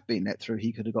Raikkonen had been let through,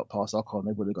 he could have got past Ocon.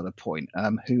 They would have got a point.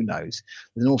 Who knows?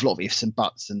 There's an awful lot of ifs and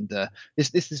buts, and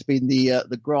this has been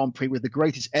the Grand Prix with the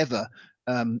greatest ever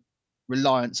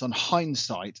reliance on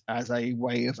hindsight as a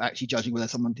way of actually judging whether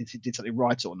someone did something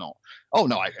right or not. Oh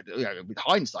no, with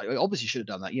hindsight, I obviously should have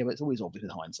done that. Yeah, but it's always obvious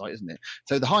with hindsight, isn't it?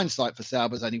 So the hindsight for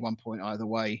Sauber is only 1 point either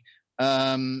way.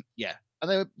 And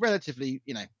they were relatively,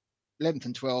 11th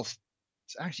and 12th.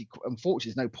 Actually, unfortunately,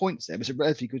 there's no points there. It was a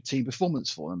relatively good team performance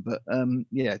for them, but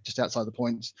just outside the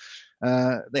points.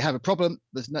 They have a problem.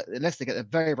 Unless they get a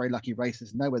very, very lucky race,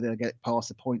 there's no way they'll get past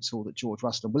the points haul that George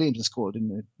Russell and Williams have scored in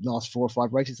the last 4 or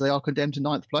 5 races. They are condemned to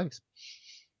 9th place.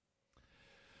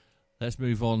 Let's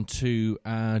move on to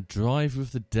our driver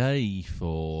of the day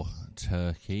for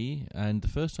Turkey, and the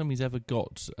first time he's ever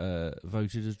got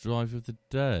voted as driver of the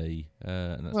day,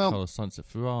 and that's Carlos Sainz at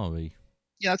Ferrari.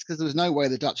 Yeah, that's because there was no way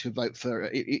the Dutch could vote for,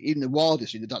 in the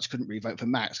wildest dream, the Dutch couldn't really vote for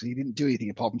Max because he didn't do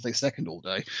anything apart from stay second all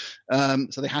day.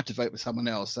 So they had to vote for someone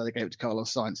else, so they gave it to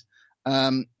Carlos Sainz.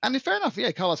 And fair enough,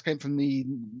 Carlos came from the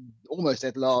almost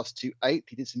dead last to 8th.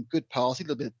 He did some good passing, a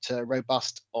little bit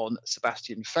robust on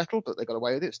Sebastian Vettel, but they got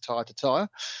away with it. It's tyre to tyre.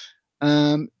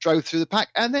 Drove through the pack,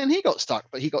 and then he got stuck,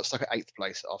 but he got stuck at 8th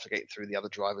place after getting through the other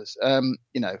drivers. I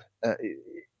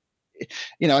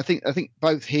think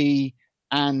both he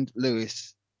and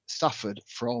Lewis suffered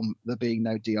from there being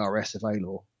no DRS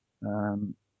available.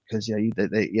 Because you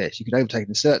could overtake at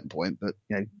a certain point, but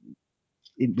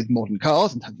with modern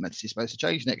cars, and that's supposed to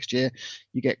change next year,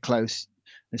 you get close,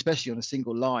 especially on a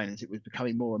single line, as it was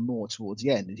becoming more and more towards the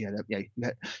end. You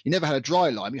never had a dry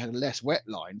line, you had a less wet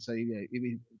line, so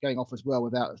going off as well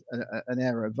without an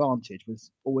aero advantage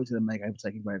was always going to make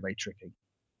overtaking very, very tricky.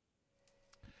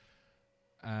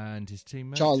 And his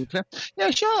teammate, Charles Leclerc.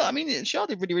 Yeah, Charles. I mean, Charles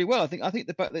did really, really well. I think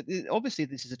obviously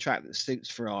this is a track that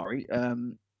suits Ferrari.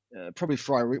 Probably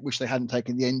Ferrari wish they hadn't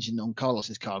taken the engine on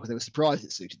Carlos's car because they were surprised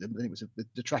it suited them. But it was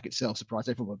the track itself surprised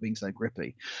everyone by being so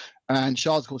grippy. And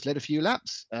Charles, of course, led a few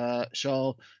laps.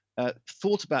 Charles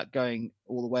thought about going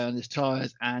all the way on his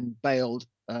tyres and bailed,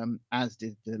 as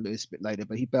did Lewis a bit later.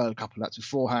 But he bailed a couple of laps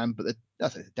beforehand. But the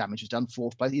damage was done.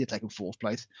 4th place. He'd have taken 4th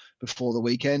place before the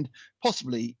weekend.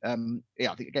 Possibly, I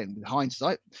think again with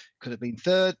hindsight, could have been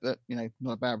 3rd. But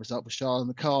not a bad result for Charles. And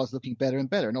the car's looking better and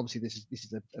better. And obviously, this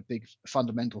is a big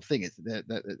fundamental thing. Is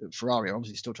that Ferrari are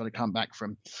obviously still trying to come back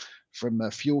from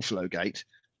fuel flow gate.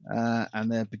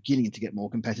 And they're beginning to get more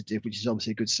competitive, which is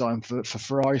obviously a good sign for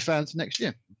Ferrari fans next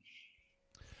year.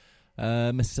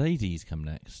 Mercedes come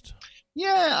next.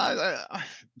 Yeah,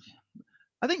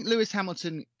 I think Lewis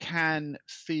Hamilton can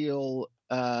feel.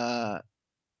 I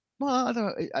don't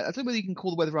know whether you can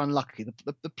call the weather unlucky.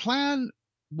 The plan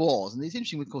was, and it's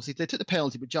interesting, of course, they took the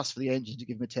penalty, but just for the engine to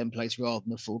give him a 10 place rather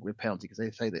than a full grid penalty, because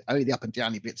they say that only the up and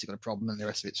downy bits have got a problem, and the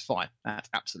rest of it's fine. That's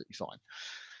absolutely fine.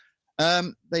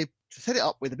 They set it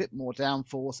up with a bit more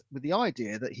downforce, with the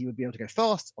idea that he would be able to go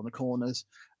fast on the corners,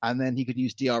 and then he could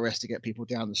use DRS to get people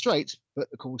down the straight. But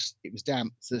of course, it was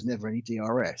damp, so there's never any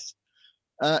DRS.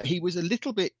 He was a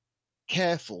little bit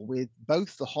careful with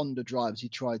both the Honda drivers he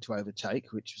tried to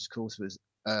overtake, which of course was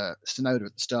Tsunoda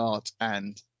at the start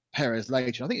and Perez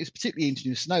later. I think it was particularly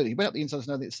interesting with Tsunoda. He went up the inside of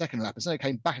Tsunoda at the second lap, and Tsunoda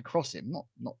came back across him, not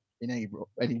in any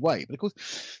way. But of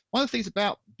course, one of the things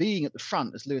about being at the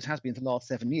front, as Lewis has been for the last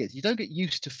 7 years, you don't get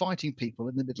used to fighting people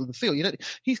in the middle of the field.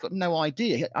 He's got no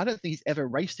idea. I don't think he's ever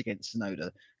raced against Tsunoda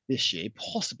this year,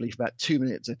 possibly for about 2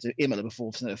 minutes to Imola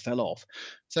before Tsunoda fell off.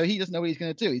 So he doesn't know what he's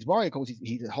going to do. He's worried, of course,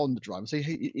 he's a Honda driver, so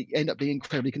he ended up being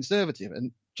incredibly conservative.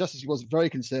 And just as he was very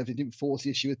conservative, he didn't force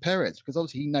the issue with Perez, because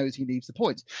obviously he knows he needs the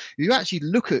points. If you actually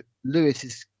look at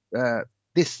Lewis's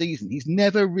this season, he's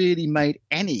never really made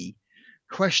any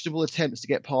questionable attempts to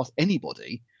get past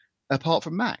anybody apart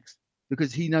from Max.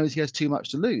 because he knows he has too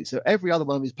much to lose. So every other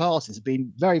one of his passes has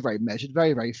been very, very measured,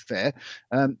 very, very fair,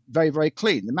 very, very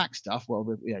clean. The Max stuff, well,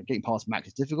 getting past Max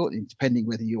is difficult, and depending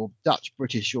whether you're Dutch,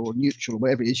 British, or neutral, or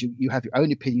whatever it is, you have your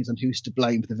own opinions on who's to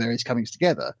blame for the various comings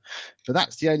together. But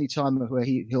that's the only time where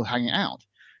he'll hang it out.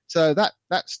 So that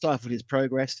stifled his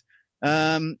progress.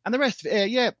 And the rest of it,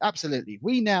 yeah, absolutely.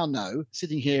 We now know,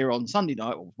 sitting here on Sunday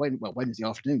night, or Wednesday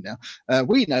afternoon now,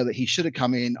 we know that he should have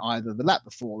come in either the lap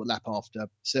before or the lap after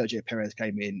Sergio Perez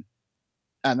came in,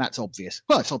 and that's obvious.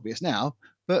 Well, it's obvious now,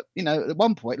 but, at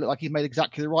one point, it looked like he made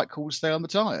exactly the right call to stay on the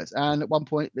tyres, and at one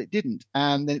point it didn't,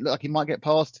 and then it looked like he might get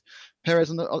past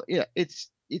Perez on the. It's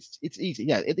easy.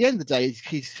 Yeah, at the end of the day,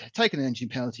 he's taken an engine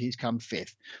penalty. He's come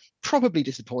fifth, probably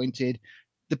disappointed.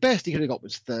 The best he could have got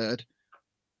was third.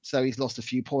 So he's lost a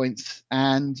few points,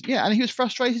 and he was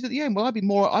frustrated at the end. Well, I'd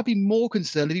be more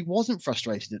concerned if he wasn't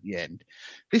frustrated at the end.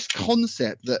 This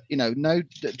concept that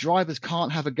that drivers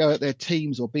can't have a go at their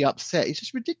teams or be upset, it's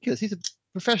just ridiculous. He's a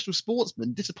professional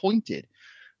sportsman, disappointed.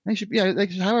 They should they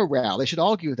should have a row. They should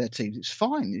argue with their teams. It's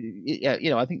fine.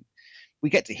 I think we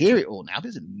get to hear it all now. It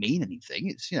doesn't mean anything.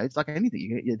 It's like anything.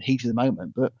 You get your heat of the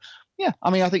moment, but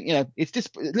I think it's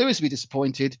Lewis will be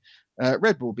disappointed.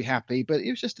 Red Bull will be happy, but it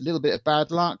was just a little bit of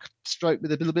bad luck, stroke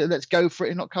with a little bit of let's go for it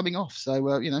and not coming off. So,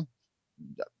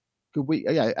 good week.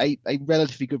 A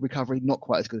relatively good recovery, not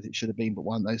quite as good as it should have been, but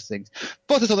one of those things.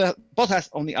 Bottas,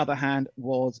 on the other hand,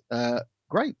 was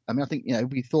great. I mean, I think,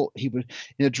 we thought he would,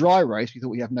 in a dry race, we thought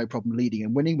we'd have no problem leading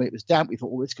and winning. When it was damp, we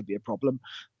thought, this could be a problem,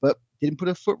 but didn't put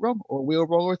a foot wrong or a wheel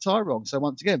wrong or a tyre wrong. So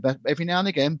once again, every now and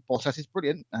again, Bottas is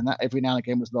brilliant, and that every now and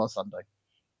again was last Sunday.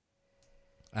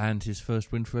 And his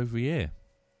first win for over a year.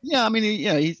 Yeah, I mean,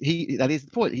 he that is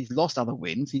the point. He's lost other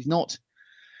wins. He's not.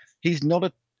 The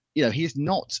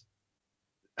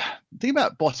thing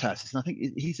about Bottas is, I think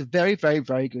he's a very, very,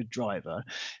 very good driver.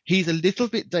 He's a little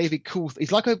bit David Coulthard.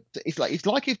 It's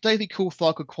like if David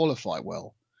Coulthard could qualify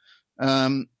well,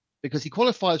 because he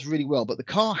qualifies really well, but the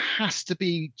car has to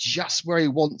be just where he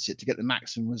wants it to get the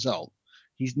maximum result.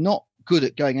 He's not good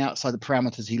at going outside the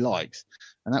parameters he likes.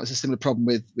 And that was a similar problem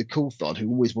with Coulthard, who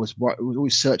was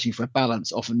always searching for a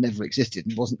balance, often never existed,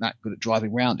 and wasn't that good at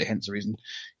driving around it. Hence the reason,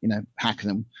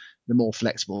 Hakkinen, the more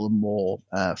flexible and more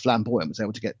flamboyant, was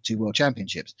able to get 2 world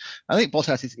championships. I think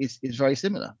Bottas is very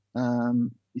similar.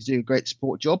 He's doing a great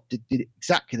sport job. Did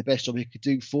exactly the best job he could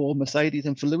do for Mercedes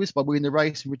and for Lewis by winning the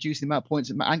race and reducing the amount of points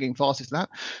and getting fastest lap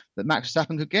that Max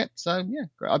Verstappen could get. So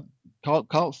I can't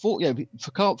fault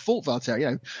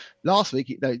Valtteri. Last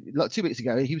week, 2 weeks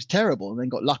ago, he was terrible and then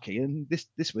got lucky, and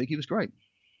this week he was great.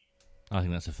 I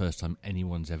think that's the first time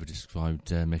anyone's ever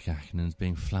described Mick Hakkinen as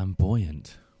being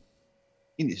flamboyant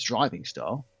in his driving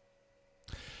style.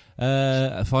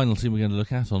 A final team we're going to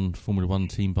look at on Formula One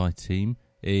team by team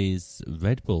is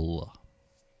Red Bull.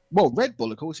 Well, Red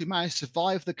Bull, of course, who managed to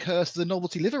survive the curse of the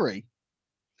novelty livery.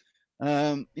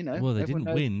 Well, they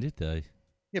didn't win, did they?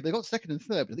 Yeah, but they got second and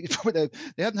third. But I think it's probably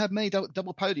they haven't had many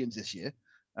double podiums this year.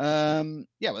 Well,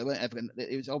 they weren't ever.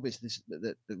 It was obvious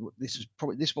that this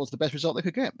was the best result they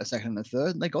could get, a second and a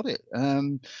third, and they got it.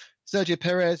 Sergio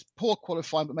Perez, poor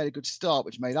qualifying, but made a good start,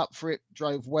 which made up for it.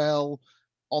 Drove well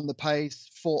on the pace,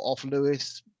 fought off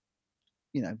Lewis.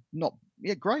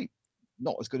 Great.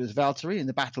 Not as good as Valtteri in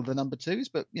the battle of the number twos,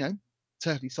 but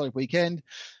certainly solid weekend.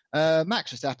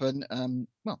 Max Verstappen,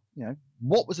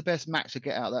 what was the best Max to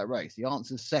get out of that race? The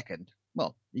answer is second.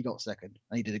 Well, he got second,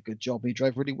 and he did a good job. He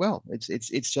drove really well. It's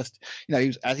just, he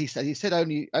was, as he said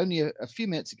only a few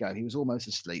minutes ago, he was almost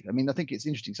asleep. I mean, I think it's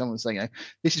interesting. Someone was saying,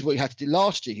 this is what you had to do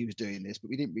last year. He was doing this,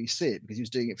 but we didn't really see it because he was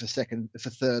doing it for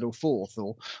third or fourth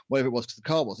or whatever it was because the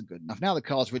car wasn't good enough. Now the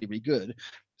car's really, really good.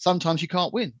 Sometimes you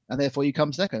can't win, and therefore you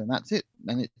come second, and that's it.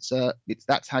 And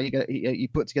that's how you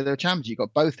put together a championship. You've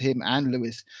got both him and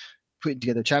Lewis putting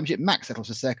together a championship. Max settles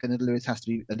for second, and Lewis has to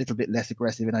be a little bit less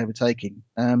aggressive in overtaking.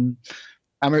 And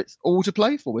it's all to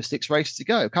play for with 6 races to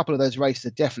go. A couple of those races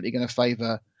are definitely going to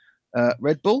favour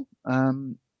Red Bull.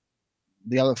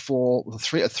 The other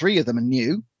 3 of them are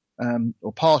new,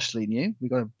 or partially new. We've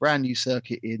got a brand new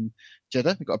circuit in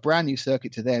Jeddah. We've got a brand new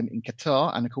circuit to them in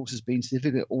Qatar, and of course there's been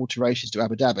significant alterations to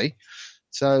Abu Dhabi.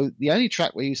 So the only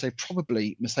track where you say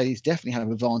probably Mercedes definitely have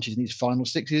advantage in these final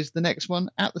 6 is the next one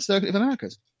at the Circuit of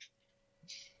Americas.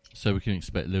 So we can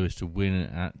expect Lewis to win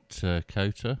at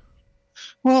COTA?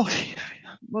 Well,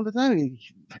 there's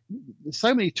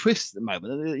so many twists at the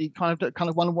moment that you kind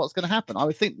of wonder what's going to happen.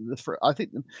 I think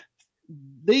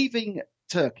leaving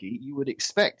Turkey, you would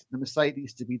expect the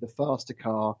Mercedes to be the faster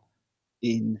car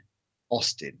in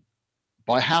Austin,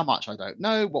 By how much, I don't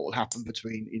know. What will happen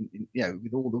between,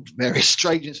 with all the various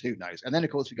strangers, who knows? And then, of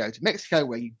course, we go to Mexico,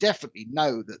 where you definitely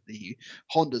know that the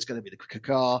Honda's going to be the quicker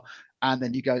car. And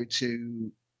then you go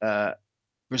to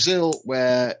Brazil,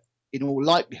 where, in all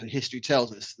likelihood, history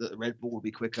tells us that the Red Bull will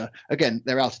be quicker. Again,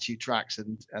 they're altitude tracks,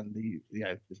 and the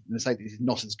Mercedes is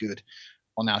not as good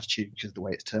on altitude because of the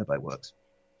way its turbo works.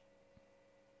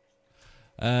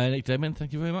 Nick Damon,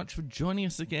 thank you very much for joining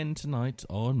us again tonight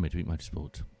on Midweek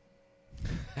Motorsport.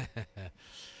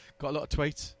 Got a lot of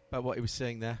tweets about what he was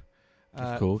saying there.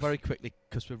 Of course. Very quickly,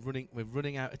 because we're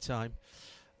running out of time.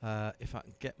 If I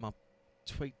can get my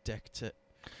tweet deck to...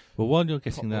 Well, while you're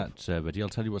getting that ready, I'll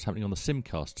tell you what's happening on the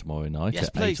Simcast tomorrow night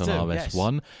at 8 on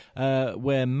RS1,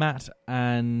 where Matt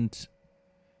and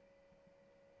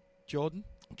Jordan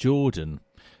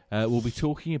will be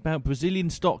talking about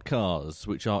Brazilian stock cars,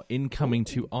 which are incoming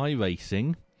to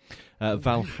iRacing.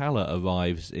 Valhalla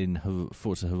arrives in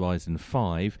Forza Horizon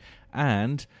 5,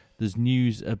 and there's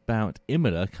news about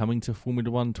Imola coming to Formula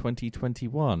 1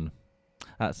 2021.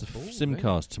 That's the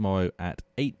Simcast tomorrow at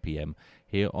 8 p.m.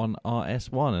 here on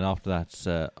RS1, and after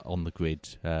that on the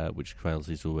grid, which Trails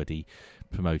is already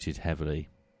promoted heavily.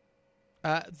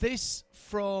 This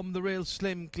from the real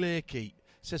Slim Glakey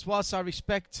says, whilst I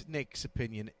respect Nick's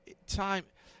opinion,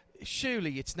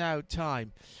 surely it's now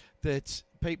time that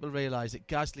people realise that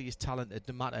Gasly is talented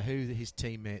no matter who his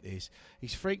teammate is.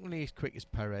 He's frequently as quick as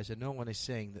Perez, and no one is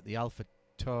saying that the Alpha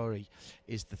Tauri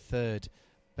is the third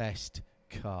best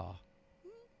car.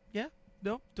 Yeah,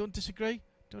 no, don't disagree.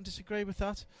 Don't disagree with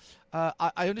that.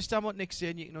 I understand what Nick's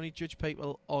saying. You can only judge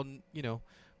people on,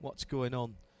 what's going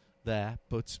on there.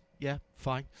 But, yeah,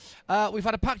 fine. We've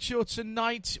had a packed show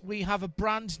tonight. We have a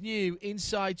brand new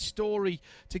inside story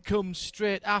to come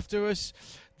straight after us.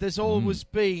 There's always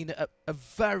been a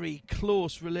very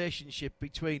close relationship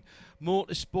between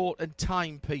motorsport and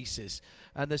timepieces.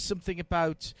 And there's something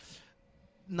about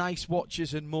nice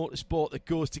watches and motorsport that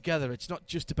goes together. It's not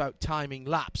just about timing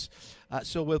laps.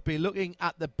 So we'll be looking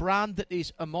at the brand that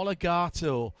is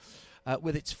Omologato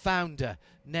with its founder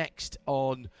next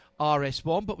on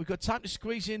RS1. But we've got time to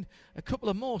squeeze in a couple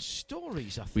of more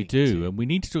stories, I think. We do, and we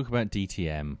need to talk about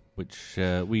DTM, which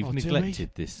we've neglected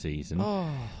this season.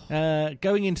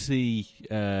 Going into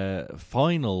the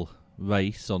final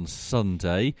race on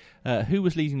Sunday, who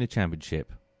was leading the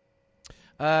championship?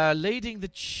 Leading the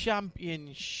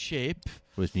championship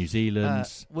was New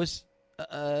Zealand's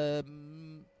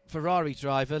Ferrari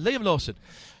driver Liam Lawson.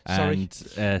 And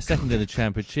second in the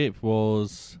championship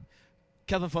was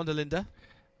Kelvin van der Linde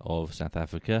of South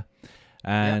Africa.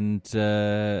 And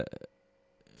third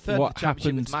what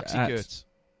championship happened with Maxi Goetz.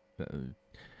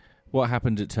 What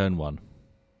happened at turn one?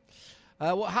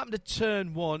 What happened at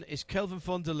turn one is Kelvin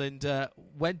van der Linde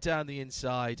went down the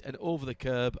inside and over the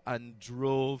curb and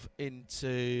drove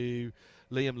into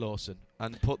Liam Lawson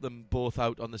and put them both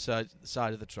out on the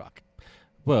side of the track.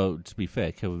 Well, to be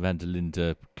fair, Kelvin van der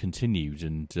Linde continued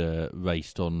and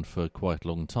raced on for quite a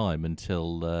long time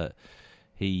until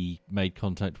he made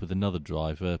contact with another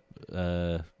driver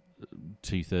 2/3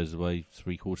 of the way,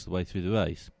 3/4 of the way through the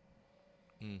race.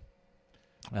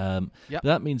 Yep.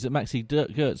 That means that Maxi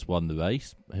Goetz won the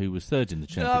race, who was third in the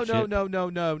championship.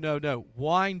 No.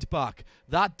 Wind back.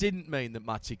 That didn't mean that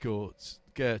Maxi Goetz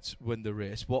won the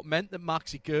race. What meant that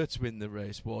Maxi Goetz won the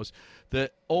race was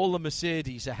that all the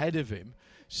Mercedes ahead of him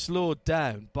slowed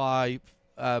down by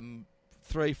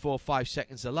 3, 4, 5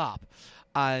 seconds a lap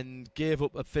and gave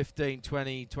up a 15,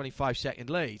 20, 25 second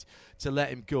lead to let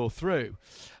him go through.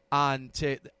 And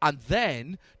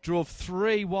then drove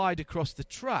 3 wide across the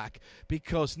track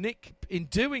because Nick, in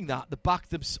doing that, they backed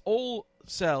themselves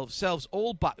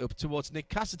all back up towards Nick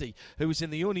Cassidy, who was in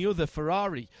the only other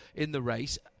Ferrari in the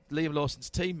race, Liam Lawson's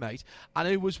teammate, and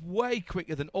who was way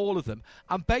quicker than all of them.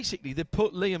 And basically, they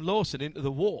put Liam Lawson into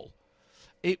the wall.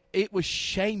 It was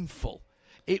shameful.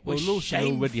 Lawson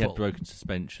shameful. already had broken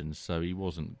suspensions, so he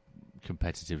wasn't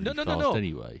competitively fast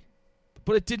anyway.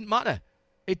 But it didn't matter.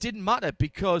 It didn't matter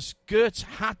because Goetz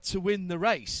had to win the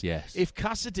race. Yes. If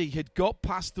Cassidy had got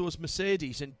past those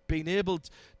Mercedes and been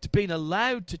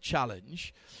allowed to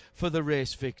challenge for the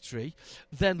race victory,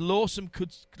 then Lawson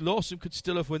could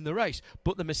still have won the race.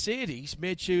 But the Mercedes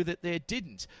made sure that they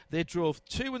didn't. They drove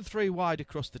 2 and 3 wide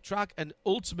across the track and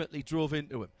ultimately drove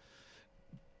into him.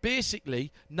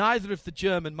 Basically, neither of the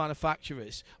German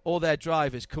manufacturers or their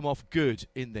drivers come off good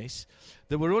in this.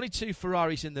 There were only 2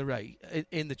 Ferraris in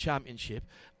the championship,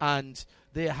 and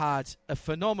they had a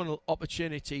phenomenal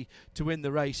opportunity to win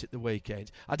the race at the weekend.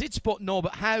 I did spot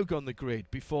Norbert Haug on the grid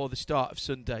before the start of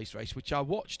Sunday's race, which I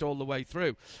watched all the way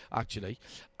through, actually.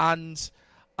 And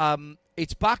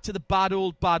It's back to the bad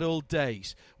old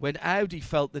days when Audi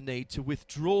felt the need to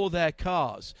withdraw their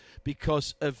cars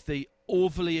because of the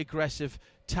overly aggressive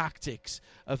tactics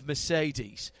of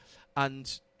Mercedes,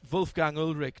 and Wolfgang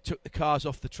Ullrich took the cars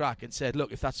off the track and said,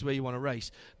 look, if that's the way you want to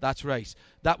race, that's race.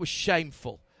 That was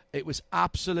shameful. It was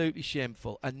absolutely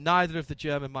shameful, and neither of the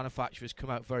German manufacturers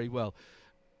come out very well.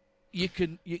 You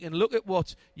can look at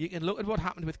what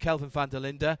happened with Kelvin van der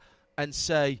Linde and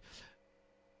say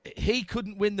he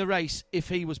couldn't win the race if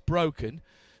he was broken,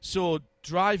 so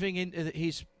driving into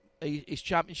his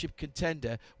championship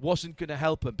contender wasn't going to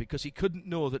help him because he couldn't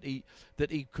know that he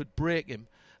could break him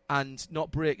and not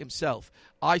break himself.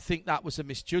 I think that was a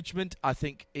misjudgment. I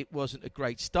think it wasn't a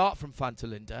great start from van der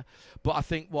Linde, but I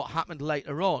think what happened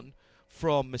later on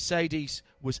from Mercedes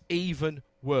was even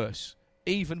worse,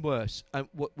 and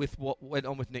with what went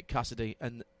on with Nick Cassidy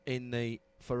and in the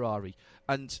Ferrari.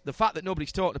 And the fact that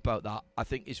nobody's talking about that, I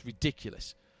think, is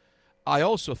ridiculous. I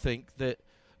also think that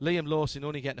Liam Lawson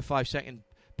only getting a 5-second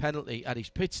penalty at his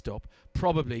pit stop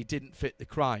probably didn't fit the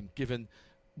crime, given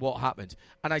what happened.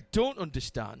 And I don't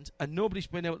understand, and nobody's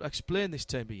been able to explain this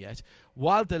to me yet,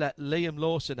 why they let Liam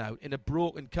Lawson out in a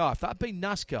broken car. If that had been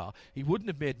NASCAR, he wouldn't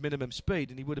have made minimum speed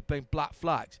and he would have been black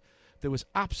flagged. There was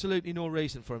absolutely no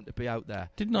reason for him to be out there.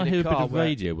 Didn't I hear a bit of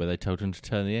radio where they told him to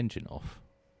turn the engine off?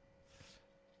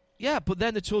 Yeah, but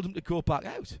then they told him to go back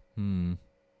out. Hmm.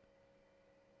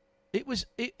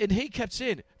 And he kept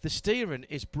saying, the steering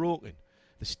is broken.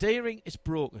 The steering is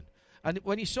broken. And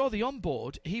when you saw the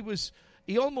onboard, he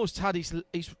almost had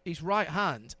his right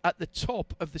hand at the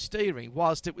top of the steering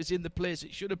whilst it was in the place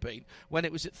it should have been when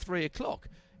it was at 3 o'clock.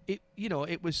 It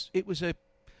was a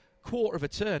quarter of a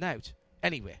turn out.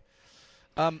 Anyway,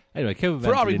 Kevin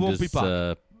Ferrari Van won't be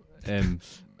back.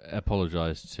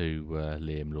 Apologised to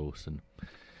Liam Lawson.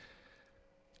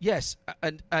 Yes,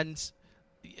 and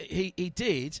he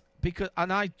did,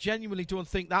 and I genuinely don't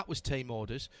think that was team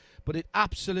orders, but it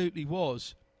absolutely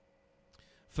was.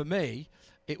 For me,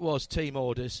 it was team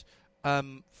orders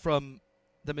from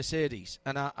the Mercedes,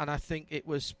 and I think it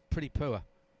was pretty poor.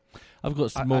 I've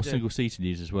got some more single-seater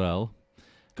news as well.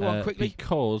 Go on, quickly.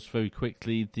 Because, very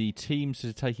quickly, the teams that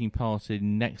are taking part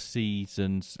in next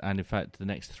season's, and in fact the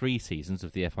next 3 seasons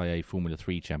of the FIA Formula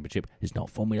 3 Championship, it's not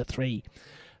Formula 3,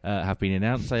 have been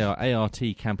announced. They are ART,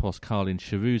 Campos, Carlin,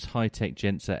 Charouz, Hi-Tech,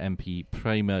 Gensa, MP,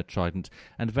 Prema, Trident,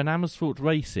 and Van Amersfoort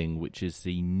Racing, which is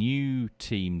the new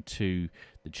team to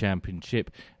the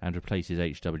championship and replaces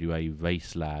HWA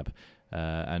Race Lab.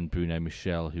 And Bruno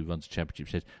Michel, who runs the championship,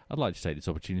 said, I'd like to take this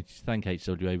opportunity to thank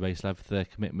HWA Race Lab for their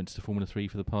commitments to Formula 3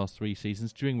 for the past 3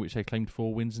 seasons, during which they claimed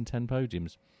 4 wins and 10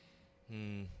 podiums.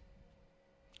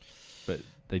 But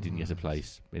they didn't get a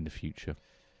place in the future.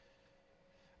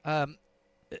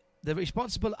 The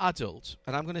responsible adult,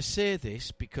 and I'm going to say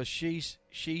this because she's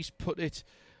put it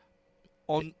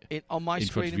on my in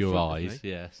screen front of your front eyes. of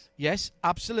me. Yes, yes,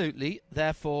 absolutely.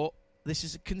 Therefore, this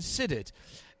is considered.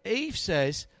 Eve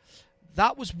says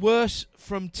that was worse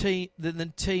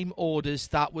than team orders.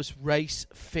 That was race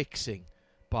fixing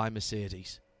by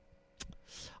Mercedes.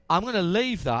 I'm going to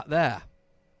leave that there.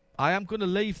 I am going to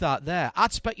leave that there.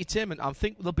 At Specutainment, I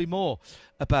think there'll be more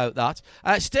about that.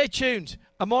 Stay tuned.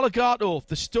 Omologato,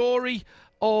 the story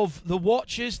of the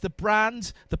watches, the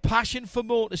brand, the passion for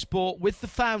motorsport with the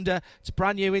founder. It's a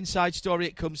brand new inside story.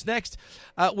 It comes next.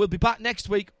 We'll be back next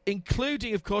week,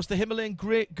 including, of course, the Himalayan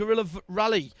Gorilla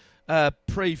Rally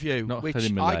preview. Not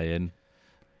Himalayan.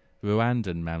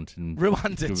 Rwandan Mountain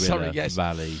Gorilla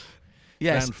Rally.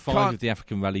 Yes. Round 5 of the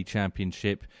African Rally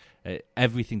Championship.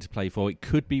 Everything to play for. It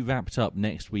could be wrapped up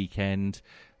next weekend.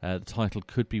 The title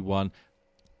could be won.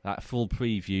 That full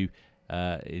preview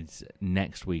is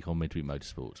next week on Midweek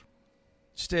Motorsport.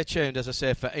 Stay tuned, as I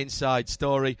say, for Inside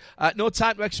Story. No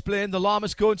time to explain. The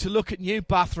Llama's going to look at new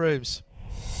bathrooms.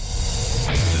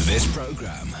 This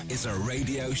program is a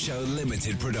Radio Show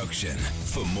Limited production.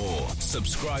 For more,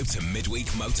 subscribe to Midweek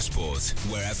Motorsport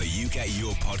wherever you get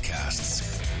your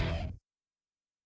podcasts.